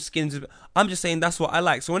tone skins. I'm just saying that's what I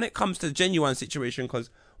like. So when it comes to the genuine situation, because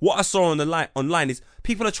what I saw on the online is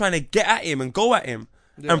people are trying to get at him and go at him.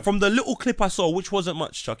 Yeah. And from the little clip I saw, which wasn't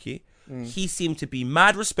much, Chucky, he seemed to be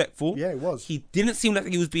mad respectful. Yeah, it was. He didn't seem like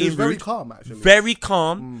he was being rude. Very calm, actually. Very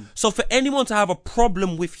calm. So for anyone to have a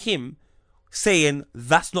problem with him saying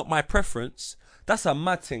that's not my preference, that's a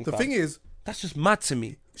mad thing. The thing is, that's just mad to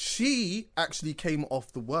me. She actually came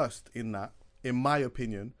off the worst in that, in my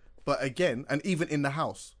opinion. But again, and even in the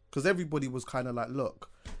house, because everybody was kind of like, look,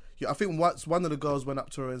 I think once one of the girls went up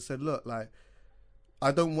to her and said, look, like,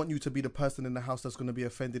 I don't want you to be the person in the house that's going to be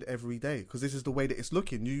offended every day, because this is the way that it's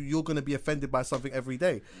looking. You're going to be offended by something every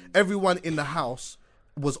day. Everyone in the house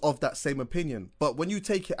was of that same opinion. But when you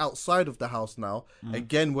take it outside of the house now,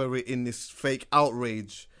 again, where we're in this fake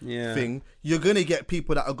outrage thing, you're going to get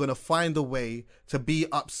people that are going to find a way to be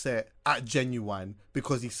upset at Genuine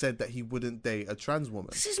because he said that he wouldn't date a trans woman.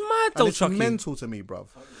 This is mad though, and it's Chucky. mental to me, bruv.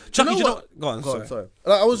 Chucky, you know what? Go on, sorry.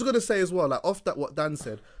 Like, I was going to say as well, like off that what Dan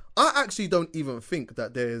said, I actually don't even think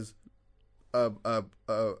that there's a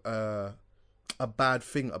bad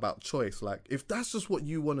thing about choice. Like, if that's just what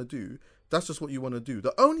you want to do, that's just what you want to do.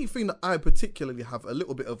 The only thing that I particularly have a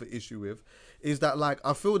little bit of an issue with is that, like,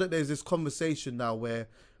 I feel that there's this conversation now where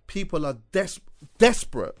people are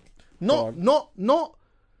desperate, not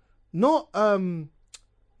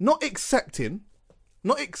accepting,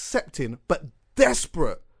 but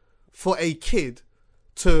desperate for a kid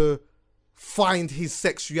to find his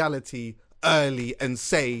sexuality early and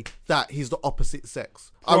say that he's the opposite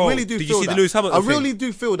sex. Bro, I really do feel that. Did you see the Lewis Hamilton thing? I really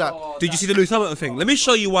do feel that. Did you see the Lewis Hamilton thing? Let me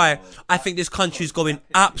show you why I think this country is going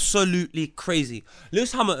absolutely crazy.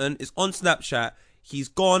 Lewis Hamilton is on Snapchat. He's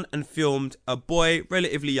gone and filmed a boy,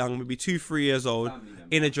 relatively young, maybe 2-3 years old,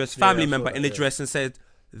 in a dress, family member in a dress, and said,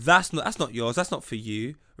 that's not yours, that's not for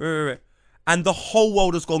you. And the whole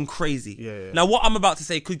world has gone crazy. Yeah. Now, what I'm about to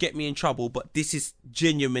say could get me in trouble, but this is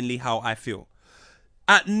genuinely how I feel.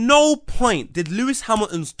 At no point did Lewis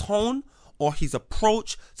Hamilton's tone or his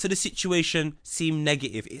approach to the situation seem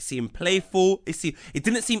negative. It seemed playful. It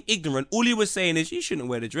didn't seem ignorant. All he was saying is, you shouldn't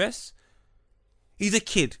wear the dress. He's a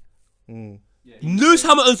kid. Lewis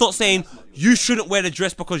Hamilton's not saying you shouldn't wear the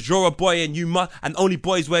dress because you're a boy and you must, and only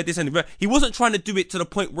boys wear this. And he wasn't trying to do it to the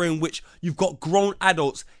point where in which you've got grown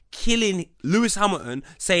adults killing Lewis Hamilton,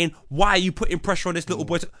 saying, why are you putting pressure on this little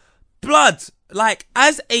boy? Blood, like,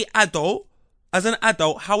 as an adult,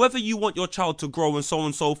 however you want your child to grow and so on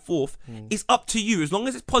and so forth, it's up to you. As long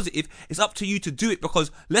as it's positive, it's up to you to do it,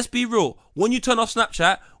 because let's be real, when you turn off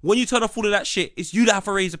Snapchat, when you turn off all of that shit, it's you that have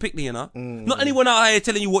to raise a picnic, you know? Not anyone out here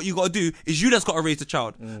telling you what you got to do. It's you that's got to raise the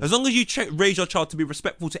child. As long as you raise your child to be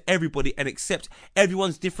respectful to everybody and accept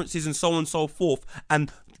everyone's differences and so on and so forth,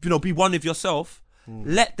 and, you know, be one of yourself,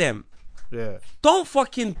 let them. Yeah. Don't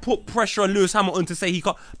fucking put pressure on Lewis Hamilton to say he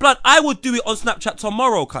can't. Blood, I would do it on Snapchat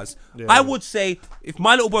tomorrow, cuz. I would say, if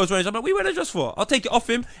my little boy was wearing a dress, I'm like, what are you wearing a dress for? I'll take it off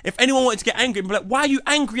him. If anyone wanted to get angry, I'd be like, why are you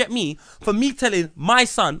angry at me for me telling my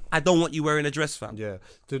son, I don't want you wearing a dress, fam? Yeah.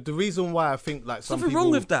 The reason why I think like some Nothing people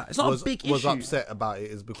wrong with that. It's not was, a big was issue. upset about it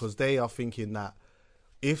is because they are thinking that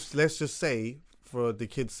if, let's just say, for the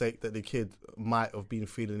kid's sake, that the kid might have been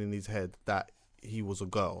feeling in his head that he was a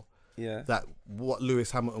girl, that what Lewis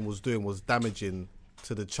Hamilton was doing was damaging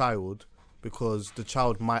to the child because the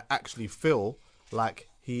child might actually feel like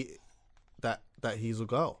that he's a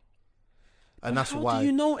girl, and that's why. How do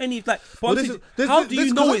you know any like? Well, How do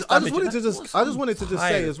you know it's I damaging? just wanted to just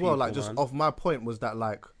say as well, like, just man. off my point was that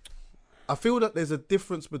like, I feel that there's a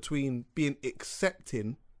difference between being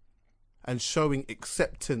accepting and showing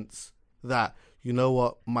acceptance that, you know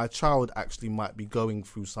what, my child actually might be going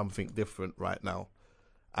through something different right now,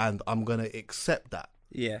 and I'm gonna accept that.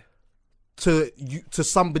 Yeah. To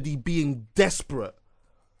somebody being desperate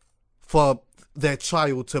for their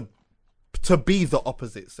child to be the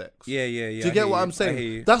opposite sex. Yeah. Do you get what I'm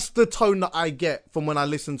saying? That's the tone that I get from when I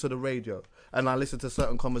listen to the radio and I listen to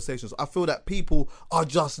certain conversations. I feel that people are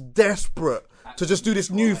just desperate to just do this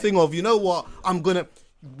new thing of, you know what,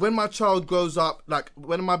 when my child grows up, like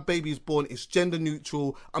when my baby's born, it's gender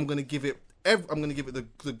neutral. I'm gonna give it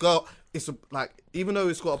the girl. It's like, even though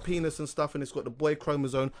it's got a penis and stuff and it's got the boy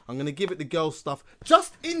chromosome, I'm gonna give it the girl stuff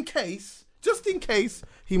just in case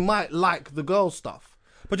he might like the girl stuff.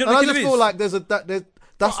 But I just feel like that's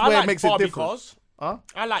where it makes it different. Cars. Huh?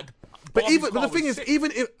 I like. But Barbie's the car thing was is, sick.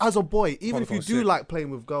 even if, as a boy, even if you was do sick. like playing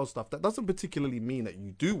with girl stuff, that doesn't particularly mean that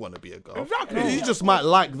you do want to be a girl. Exactly. You just might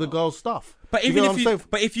like the girl stuff. But You even get what I'm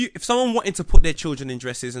saying? if someone wanted to put their children in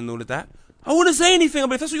dresses and all of that, I wouldn't say anything.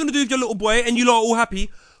 But if that's what you're gonna do with your little boy and you lot are all happy,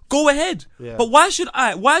 go ahead. Yeah. But why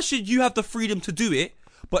should you have the freedom to do it,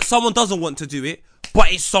 but someone doesn't want to do it,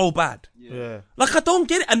 but it's so bad? Yeah. Like, I don't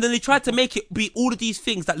get it. And then they tried to make it be all of these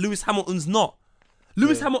things that Lewis Hamilton's not.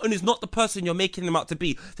 Lewis Hamilton is not the person you're making him out to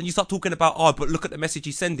be. Then you start talking about, but look at the message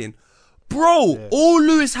he's sending. Bro, all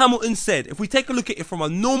Lewis Hamilton said, if we take a look at it from a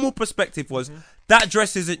normal perspective, was that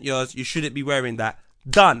dress isn't yours, you shouldn't be wearing that.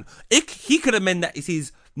 Done. He could have meant that it's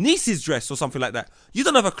his niece's dress or something like that. You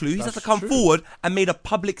don't have a clue. He's had to come forward and made a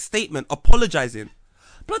public statement apologising.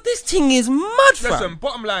 But this thing is mad, fam. Listen,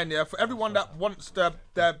 bottom line, for everyone that wants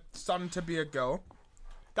their son to be a girl,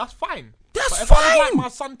 that's fine. That's but if fine. I would like my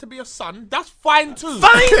son to be a son, that's fine too.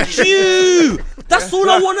 Thank you. That's all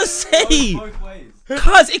I want to say. Both ways.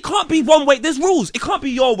 Cause it can't be one way. There's rules. It can't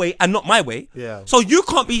be your way and not my way. Yeah. So you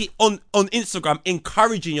can't be on Instagram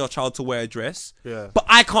encouraging your child to wear a dress. Yeah. But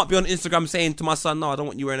I can't be on Instagram saying to my son, no, I don't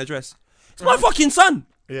want you wearing a dress. It's my fucking son.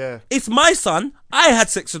 Yeah. It's my son. I had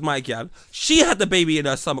sex with my gal. She had the baby in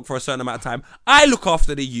her stomach for a certain amount of time. I look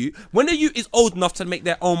after the youth. When the youth is old enough to make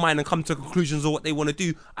their own mind and come to conclusions of what they want to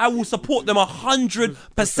do, I will support them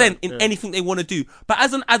 100% in anything they want to do. But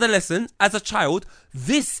as an adolescent, as a child,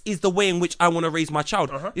 this is the way in which I want to raise my child.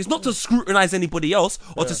 It's not to scrutinize anybody else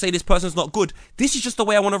or to say this person's not good. This is just the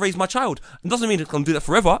way I want to raise my child. It doesn't mean it's going to do that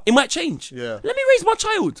forever. It might change. Yeah. Let me raise my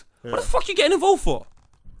child. What the fuck are you getting involved for?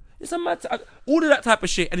 It's a mad all of that type of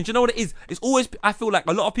shit. And do you know what it is? It's always, I feel like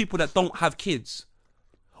a lot of people that don't have kids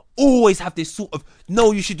always have this sort of,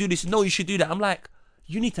 no, you should do this, no, you should do that. I'm like,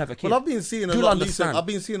 you need to have a kid. Well, I've been seeing a You'll lot. understand. I've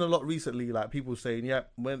been seeing a lot recently, like people saying, "Yeah,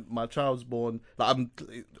 when my child's born, like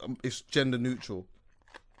it's gender neutral.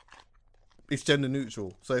 It's gender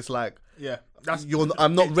neutral." So it's like, Yeah,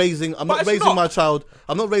 I'm not raising my child.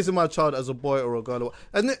 I'm not raising my child as a boy or a girl.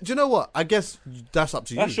 And do you know what? I guess that's up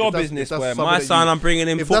to you. That's your If business. if Where something my that son, I'm bringing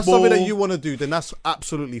in if football. that's something that you want to do, then that's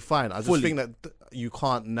absolutely fine. I just Fully. think that you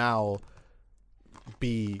can't now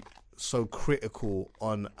be so critical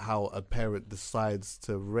on how a parent decides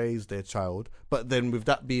to raise their child. But then with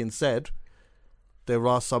that being said, there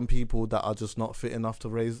are some people that are just not fit enough to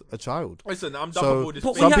raise a child. Listen, I'm done So- with all this.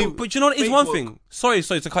 But, Some we people- have, but you know what is fake one woke. thing? Sorry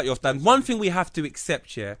to cut you off, Dan. One thing we have to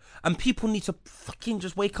accept here, and people need to fucking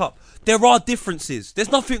just wake up. There are differences.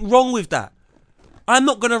 There's nothing wrong with that. I'm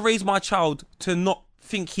not gonna raise my child to not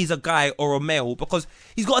think he's a guy or a male because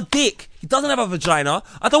he's got a dick. He doesn't have a vagina.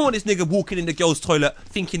 I don't want this nigga walking in the girls' toilet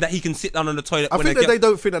thinking that he can sit down on the toilet. I when think a that girl- they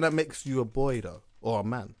don't think that makes you a boy though, or a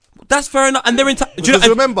man. That's fair enough, and they're entitled. Because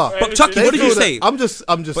remember, But Chucky, they what did you feel that- say? I'm just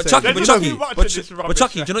But saying. Chucky, you but know Chucky, me. much but of this Chucky, rubbish,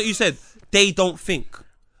 do you know what you said? They don't think,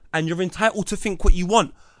 and you're entitled to think what you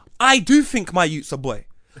want. I do think my youth's a boy.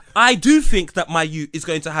 I do think that my youth is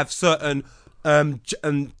going to have certain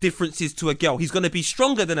differences to a girl. He's going to be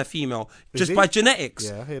stronger than a female just he? by genetics.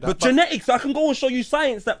 Yeah, I hear that. But genetics, I can go and show you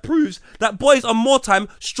science that proves that boys are more time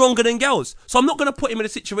stronger than girls. So I'm not going to put him in a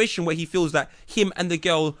situation where he feels that him and the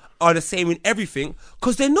girl are the same in everything,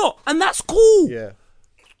 because they're not. And that's cool. Yeah.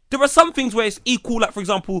 There are some things where it's equal, like, for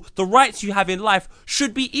example, the rights you have in life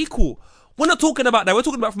should be equal. We're not talking about that. We're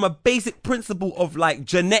talking about from a basic principle of, like,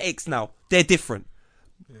 genetics now. They're different.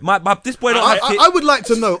 This boy don't have I would like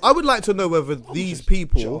to know. I would like to know whether these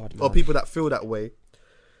people or people that feel that way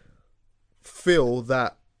feel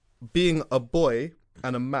that being a boy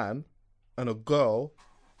and a man and a girl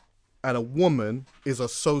and a woman is a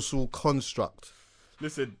social construct.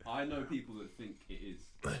 Listen, I know people that think it is.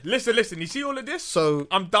 listen. You see all of this? So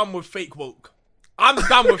I'm done with fake woke. I'm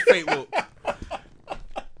done with fake woke.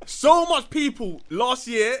 So much people last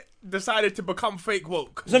year decided to become fake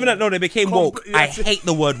woke. Something that they became woke. I hate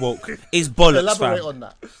the word woke. It's bollocks, elaborate fam. on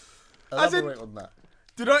that. As in- Elaborate on that.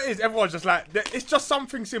 Do you know what it is? Everyone's just like, it's just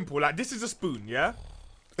something simple. Like, this is a spoon, yeah?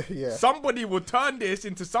 Yeah. Somebody will turn this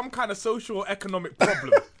into some kind of social economic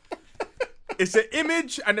problem. It's an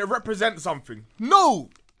image and it represents something. No!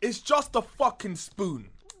 It's just a fucking spoon.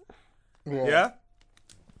 Yeah?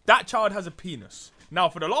 That child has a penis. Now,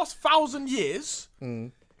 for the last 1,000 years,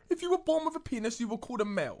 if you were born with a penis, you were called a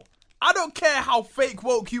male. I don't care how fake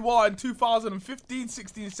woke you are in 2015,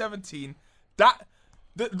 16, 17. That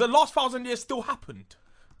the last 1,000 years still happened.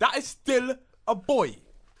 That is still a boy.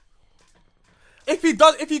 If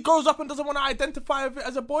he grows up and doesn't want to identify with it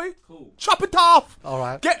as a boy, chop it off. All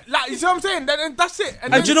right. You see what I'm saying? Then that's it.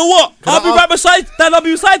 And do you know what? I'll be right beside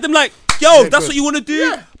them like, yo, that's good. what you want to do?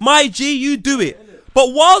 Yeah. My G, you do it.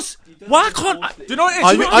 But why can't I? Do you know what it is?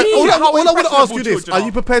 Are You you, know what I mean? all I How want to ask impressionable you this: children are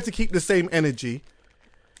you prepared to keep the same energy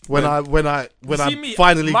when I See me,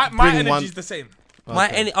 finally my bring energy one? is the same.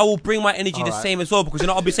 I will bring my energy the Alright. same as well, because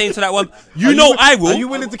I'll be saying to that one, I will. Are you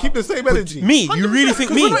willing to keep the same energy? Me, you really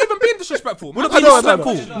think me? We're not even being disrespectful. We're not I being know.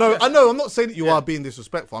 disrespectful. No, I know. I'm not saying that you are being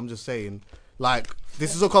disrespectful. I'm just saying, like,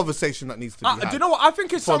 this is a conversation that needs to be had. Do you know what? I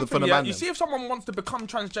think it's For the something, yeah. man You then. see if someone wants to become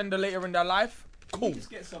transgender later in their life, cool.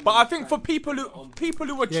 But I think for people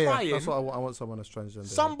who are Yeah, trying, that's what I want someone that's transgender.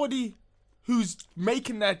 somebody who's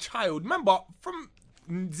making their child, remember, from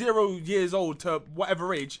 0 years old to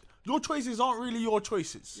whatever age, your choices aren't really your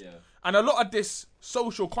choices. Yeah. And a lot of this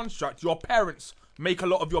social construct, your parents make a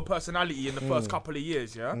lot of your personality in the first couple of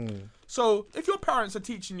years, yeah? So if your parents are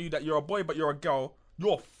teaching you that you're a boy but you're a girl,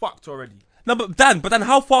 you're fucked already. No, but Dan,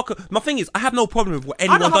 how far? My thing is, I have no problem with what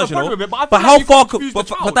anyone don't have does, a you know. problem with it, but I feel But like how you far? confuse the But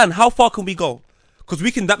child. Dan, how far can we go?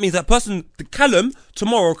 Because that means that person, the Callum,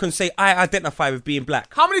 tomorrow can say, I identify with being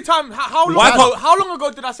black. How many times? How Why long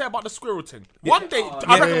ago did I say about the squirrel thing? One day,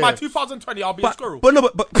 I reckon by 2020, I'll be a squirrel.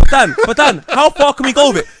 But Dan, how far can we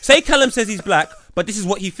go with it? Say Callum says he's black, but this is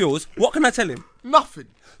what he feels. What can I tell him? Nothing.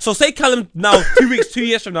 So say Callum now, 2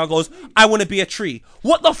 years from now goes, I want to be a tree.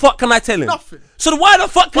 What the fuck can I tell him? Nothing. So why the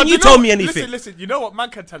fuck can But you know tell what? me anything? Listen, you know what? Man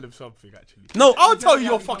can tell him something, actually. No. I'll tell you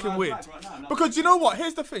you're fucking weird. Because you know what?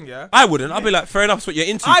 Here's the thing, yeah? I wouldn't. I'll be like, fair enough, that's what you're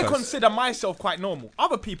into. I cuz. consider myself quite normal.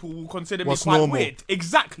 Other people will consider What's me quite normal? weird.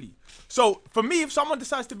 Exactly. So, for me, if someone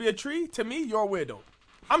decides to be a tree, to me, you're a weirdo.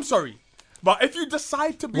 I'm sorry. But if you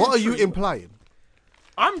decide to be What a are tree, you implying?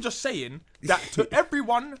 I'm just saying that to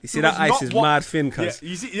everyone. You see that ice is mad thin, Yeah, cuz.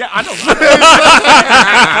 you see, yeah, I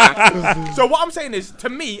know. So what I'm saying is, to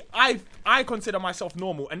me, I consider myself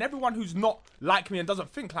normal, and everyone who's not like me and doesn't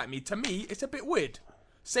think like me, to me, it's a bit weird.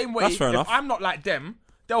 Same way, That's fair if enough. I'm not like them,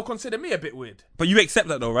 they'll consider me a bit weird. But you accept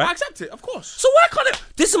that though, right? I accept it, of course. So why can't it?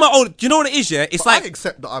 This is my own. Do you know what it is? Yeah, it's But I like.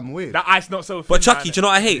 accept that I'm weird. That ice not so. But thin, Chucky, man. do you know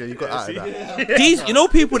what I hate? Yeah, you got out of that. These, you know,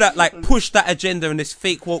 people that like push that agenda and this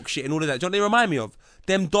fake woke shit and all of that. Do you know what they remind me of?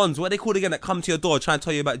 Them dons, what they called again, that come to your door trying to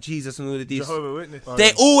tell you about Jesus and all of these. Jehovah's Witness.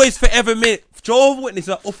 They always Jehovah's Witnesses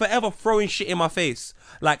are forever throwing shit in my face.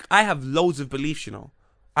 Like, I have loads of beliefs, you know.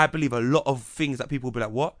 I believe a lot of things that people will be like,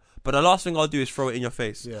 what? But the last thing I'll do is throw it in your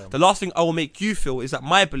face. Yeah. The last thing I will make you feel is that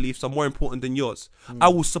my beliefs are more important than yours. I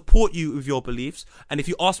will support you with your beliefs, and if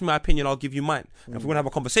you ask me my opinion, I'll give you mine. And if we want to have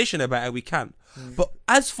a conversation about it, we can. But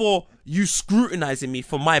as for you scrutinizing me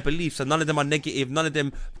for my beliefs, and none of them are negative, none of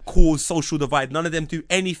them cause social divide, none of them do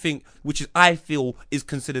anything which is I feel is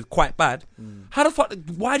considered quite bad. How the fuck?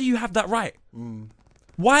 Why do you have that right?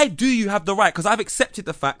 Why do you have the right? Because I've accepted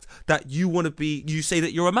the fact that you want to be, you say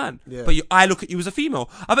that you're a man, Yeah. but I look at you as a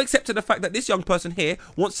female. I've accepted the fact that this young person here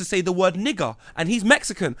wants to say the word nigger and he's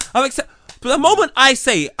Mexican. But the moment I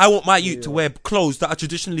say I want my youth to wear clothes that are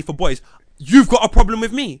traditionally for boys, you've got a problem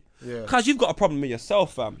with me. Yeah. Because you've got a problem with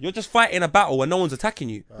yourself, fam. You're just fighting a battle when no one's attacking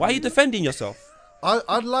you. Why are you defending yourself?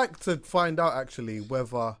 I'd like to find out actually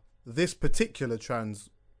whether this particular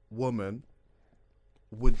trans woman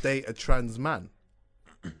would date a trans man?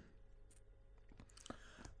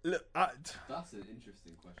 Look, That's an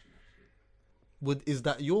interesting question, actually. Is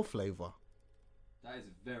that your flavour? That is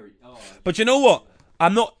very. But you know what?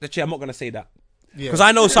 I'm not gonna say that. Yeah. Because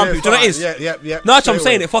I know some people. Do you know what it is? Yeah. No, actually, I'm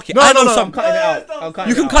saying it. Fuck it. No, I know no, some. I'm cutting it out.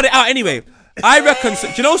 You can cut it out anyway. I reckon. Do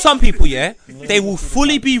you know some people? Yeah, they will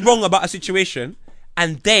fully be wrong about a situation,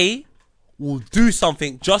 and they will do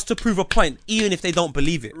something just to prove a point, even if they don't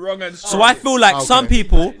believe it. wrong and So I feel like Okay. some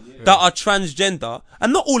people that are transgender,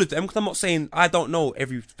 and not all of them, because I'm not saying I don't know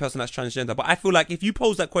every person that's transgender, but I feel like if you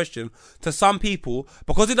pose that question to some people,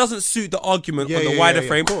 because it doesn't suit the argument on the wider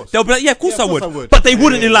frame, of course. they'll be like, yeah, of course I would. would. But they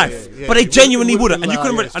wouldn't in life. yeah, But they yeah. genuinely Wouldn't wouldn't. And you lie,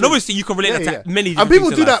 can, yeah, it's and true. obviously you can relate that to many And different people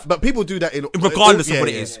things do in life. that, but people do that in Regardless of what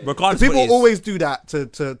it is. Regardless of People what it is. always do that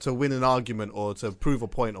to win an argument or to prove a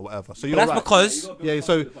point or whatever. So you're But that's right. because... Yeah,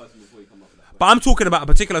 so But I'm talking about a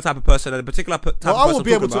particular type of person, and a particular type well, of I person will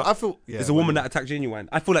be able I'm talking to. I about feel is a woman that attacked Genuine.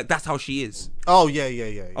 I feel like that's how she is. Oh yeah.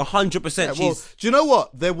 100%. Yeah, well, She's... do you know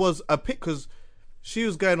what? There was a pic because she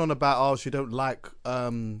was going on about she don't like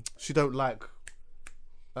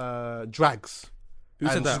drags. Who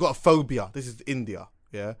said And that? she's got a phobia. This is India,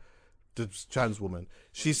 yeah. The trans woman.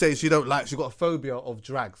 She says she got a phobia of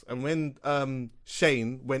drags. And when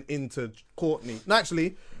Shane went into Courtney, no,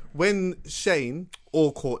 actually, when Shane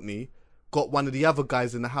or Courtney got one of the other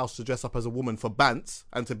guys in the house to dress up as a woman for Bants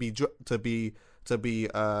and to be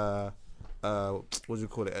what do you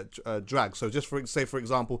call it? Drag. So just for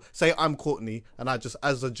example, say I'm Courtney and I just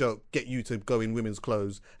as a joke get you to go in women's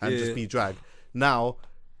clothes and just be drag. Now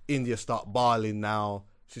India start barling. Now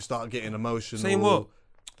she start getting emotional. Saying what?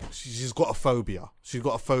 She's got a phobia. She's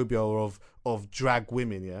got a phobia of drag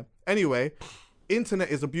women. Yeah. Anyway, internet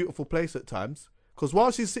is a beautiful place at times. Because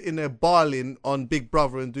while she's sitting there barling on Big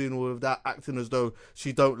Brother and doing all of that, acting as though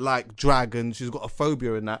she don't like drag and she's got a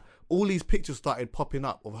phobia in that, all these pictures started popping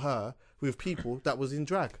up of her with people that was in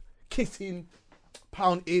drag. Kissing,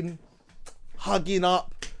 pounding, hugging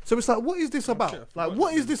up. So it's like, what is this about? Like,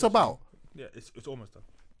 what is this about? Yeah, it's almost done.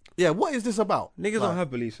 Yeah, what is this about? Niggas Like, don't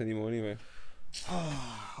have beliefs anymore anyway.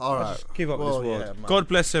 all right. Just give up Well, this world. yeah, man. God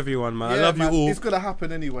bless everyone, man. I Yeah, love man, you all. It's going to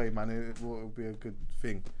happen anyway, man. It'll be a good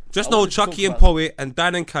thing. Just I know wanted to talk Chucky and about- Poet and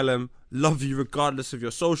Dan and Callum love you regardless of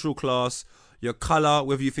your social class, your colour,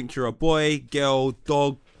 whether you think you're a boy, girl,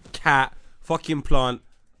 dog, cat, fucking plant.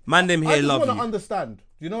 Man, them I here just love want you. to understand.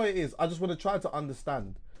 You know what it is? I just want to try to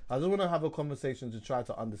understand. I just want to have a conversation to try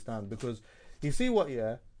to understand because you see what,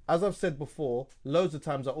 yeah? As I've said before, loads of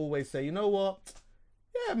times I always say, you know what?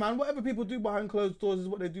 Yeah, man, whatever people do behind closed doors is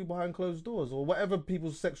what they do behind closed doors. Or whatever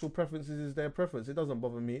people's sexual preferences is their preference. It doesn't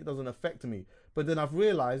bother me. It doesn't affect me. But then I've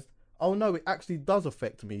realised, oh no, it actually does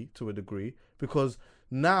affect me to a degree because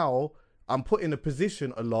now I'm put in a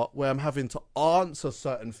position a lot where I'm having to answer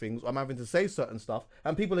certain things. I'm having to say certain stuff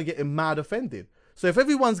and people are getting mad offended. So if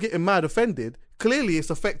everyone's getting mad offended, clearly it's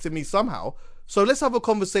affecting me somehow. So let's have a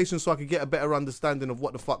conversation so I can get a better understanding of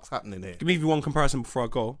what the fuck's happening here. Give me one comparison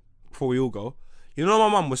before we all go. You know, my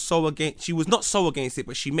mum was so against, she was not so against it,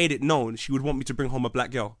 but she made it known she would want me to bring home a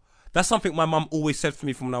black girl. That's something my mum always said for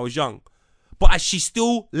me from when I was young. But she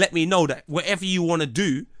still let me know that whatever you want to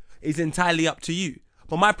do is entirely up to you.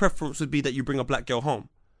 But my preference would be that you bring a black girl home.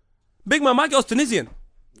 Big man, my girl's Tunisian.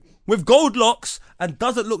 With gold locks and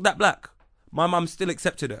doesn't look that black. My mum still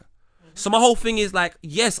accepted her. So my whole thing is like,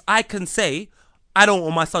 yes, I can say I don't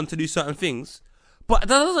want my son to do certain things. But that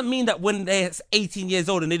doesn't mean that when they're 18 years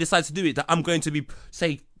old and they decide to do it, that I'm going to be,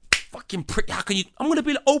 say, fucking prick. How can you? I'm going to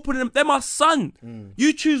be like, open them. They're my son.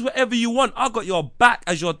 You choose whatever you want. I got your back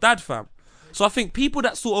as your dad, fam. So I think people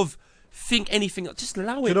that sort of think anything, just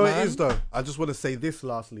allow it, Do you know man. what it is though? I just want to say this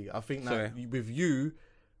lastly. I think that Sorry. with you,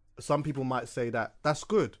 some people might say that that's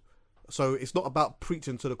good. So it's not about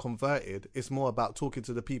preaching to the converted. It's more about talking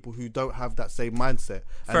to the people who don't have that same mindset.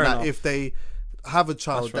 And Fair that enough. if they have a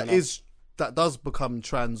child fair that does become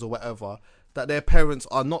trans or whatever, that their parents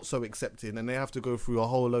are not so accepting and they have to go through a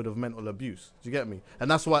whole load of mental abuse. Do you get me? And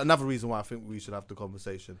that's why another reason why I think we should have the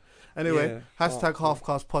conversation. Anyway, hashtag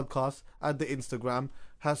HALFCAST podcast, add the Instagram,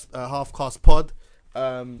 HALFCAST pod,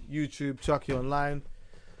 YouTube, Chucky Online.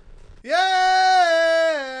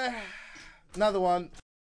 Yeah! Another one.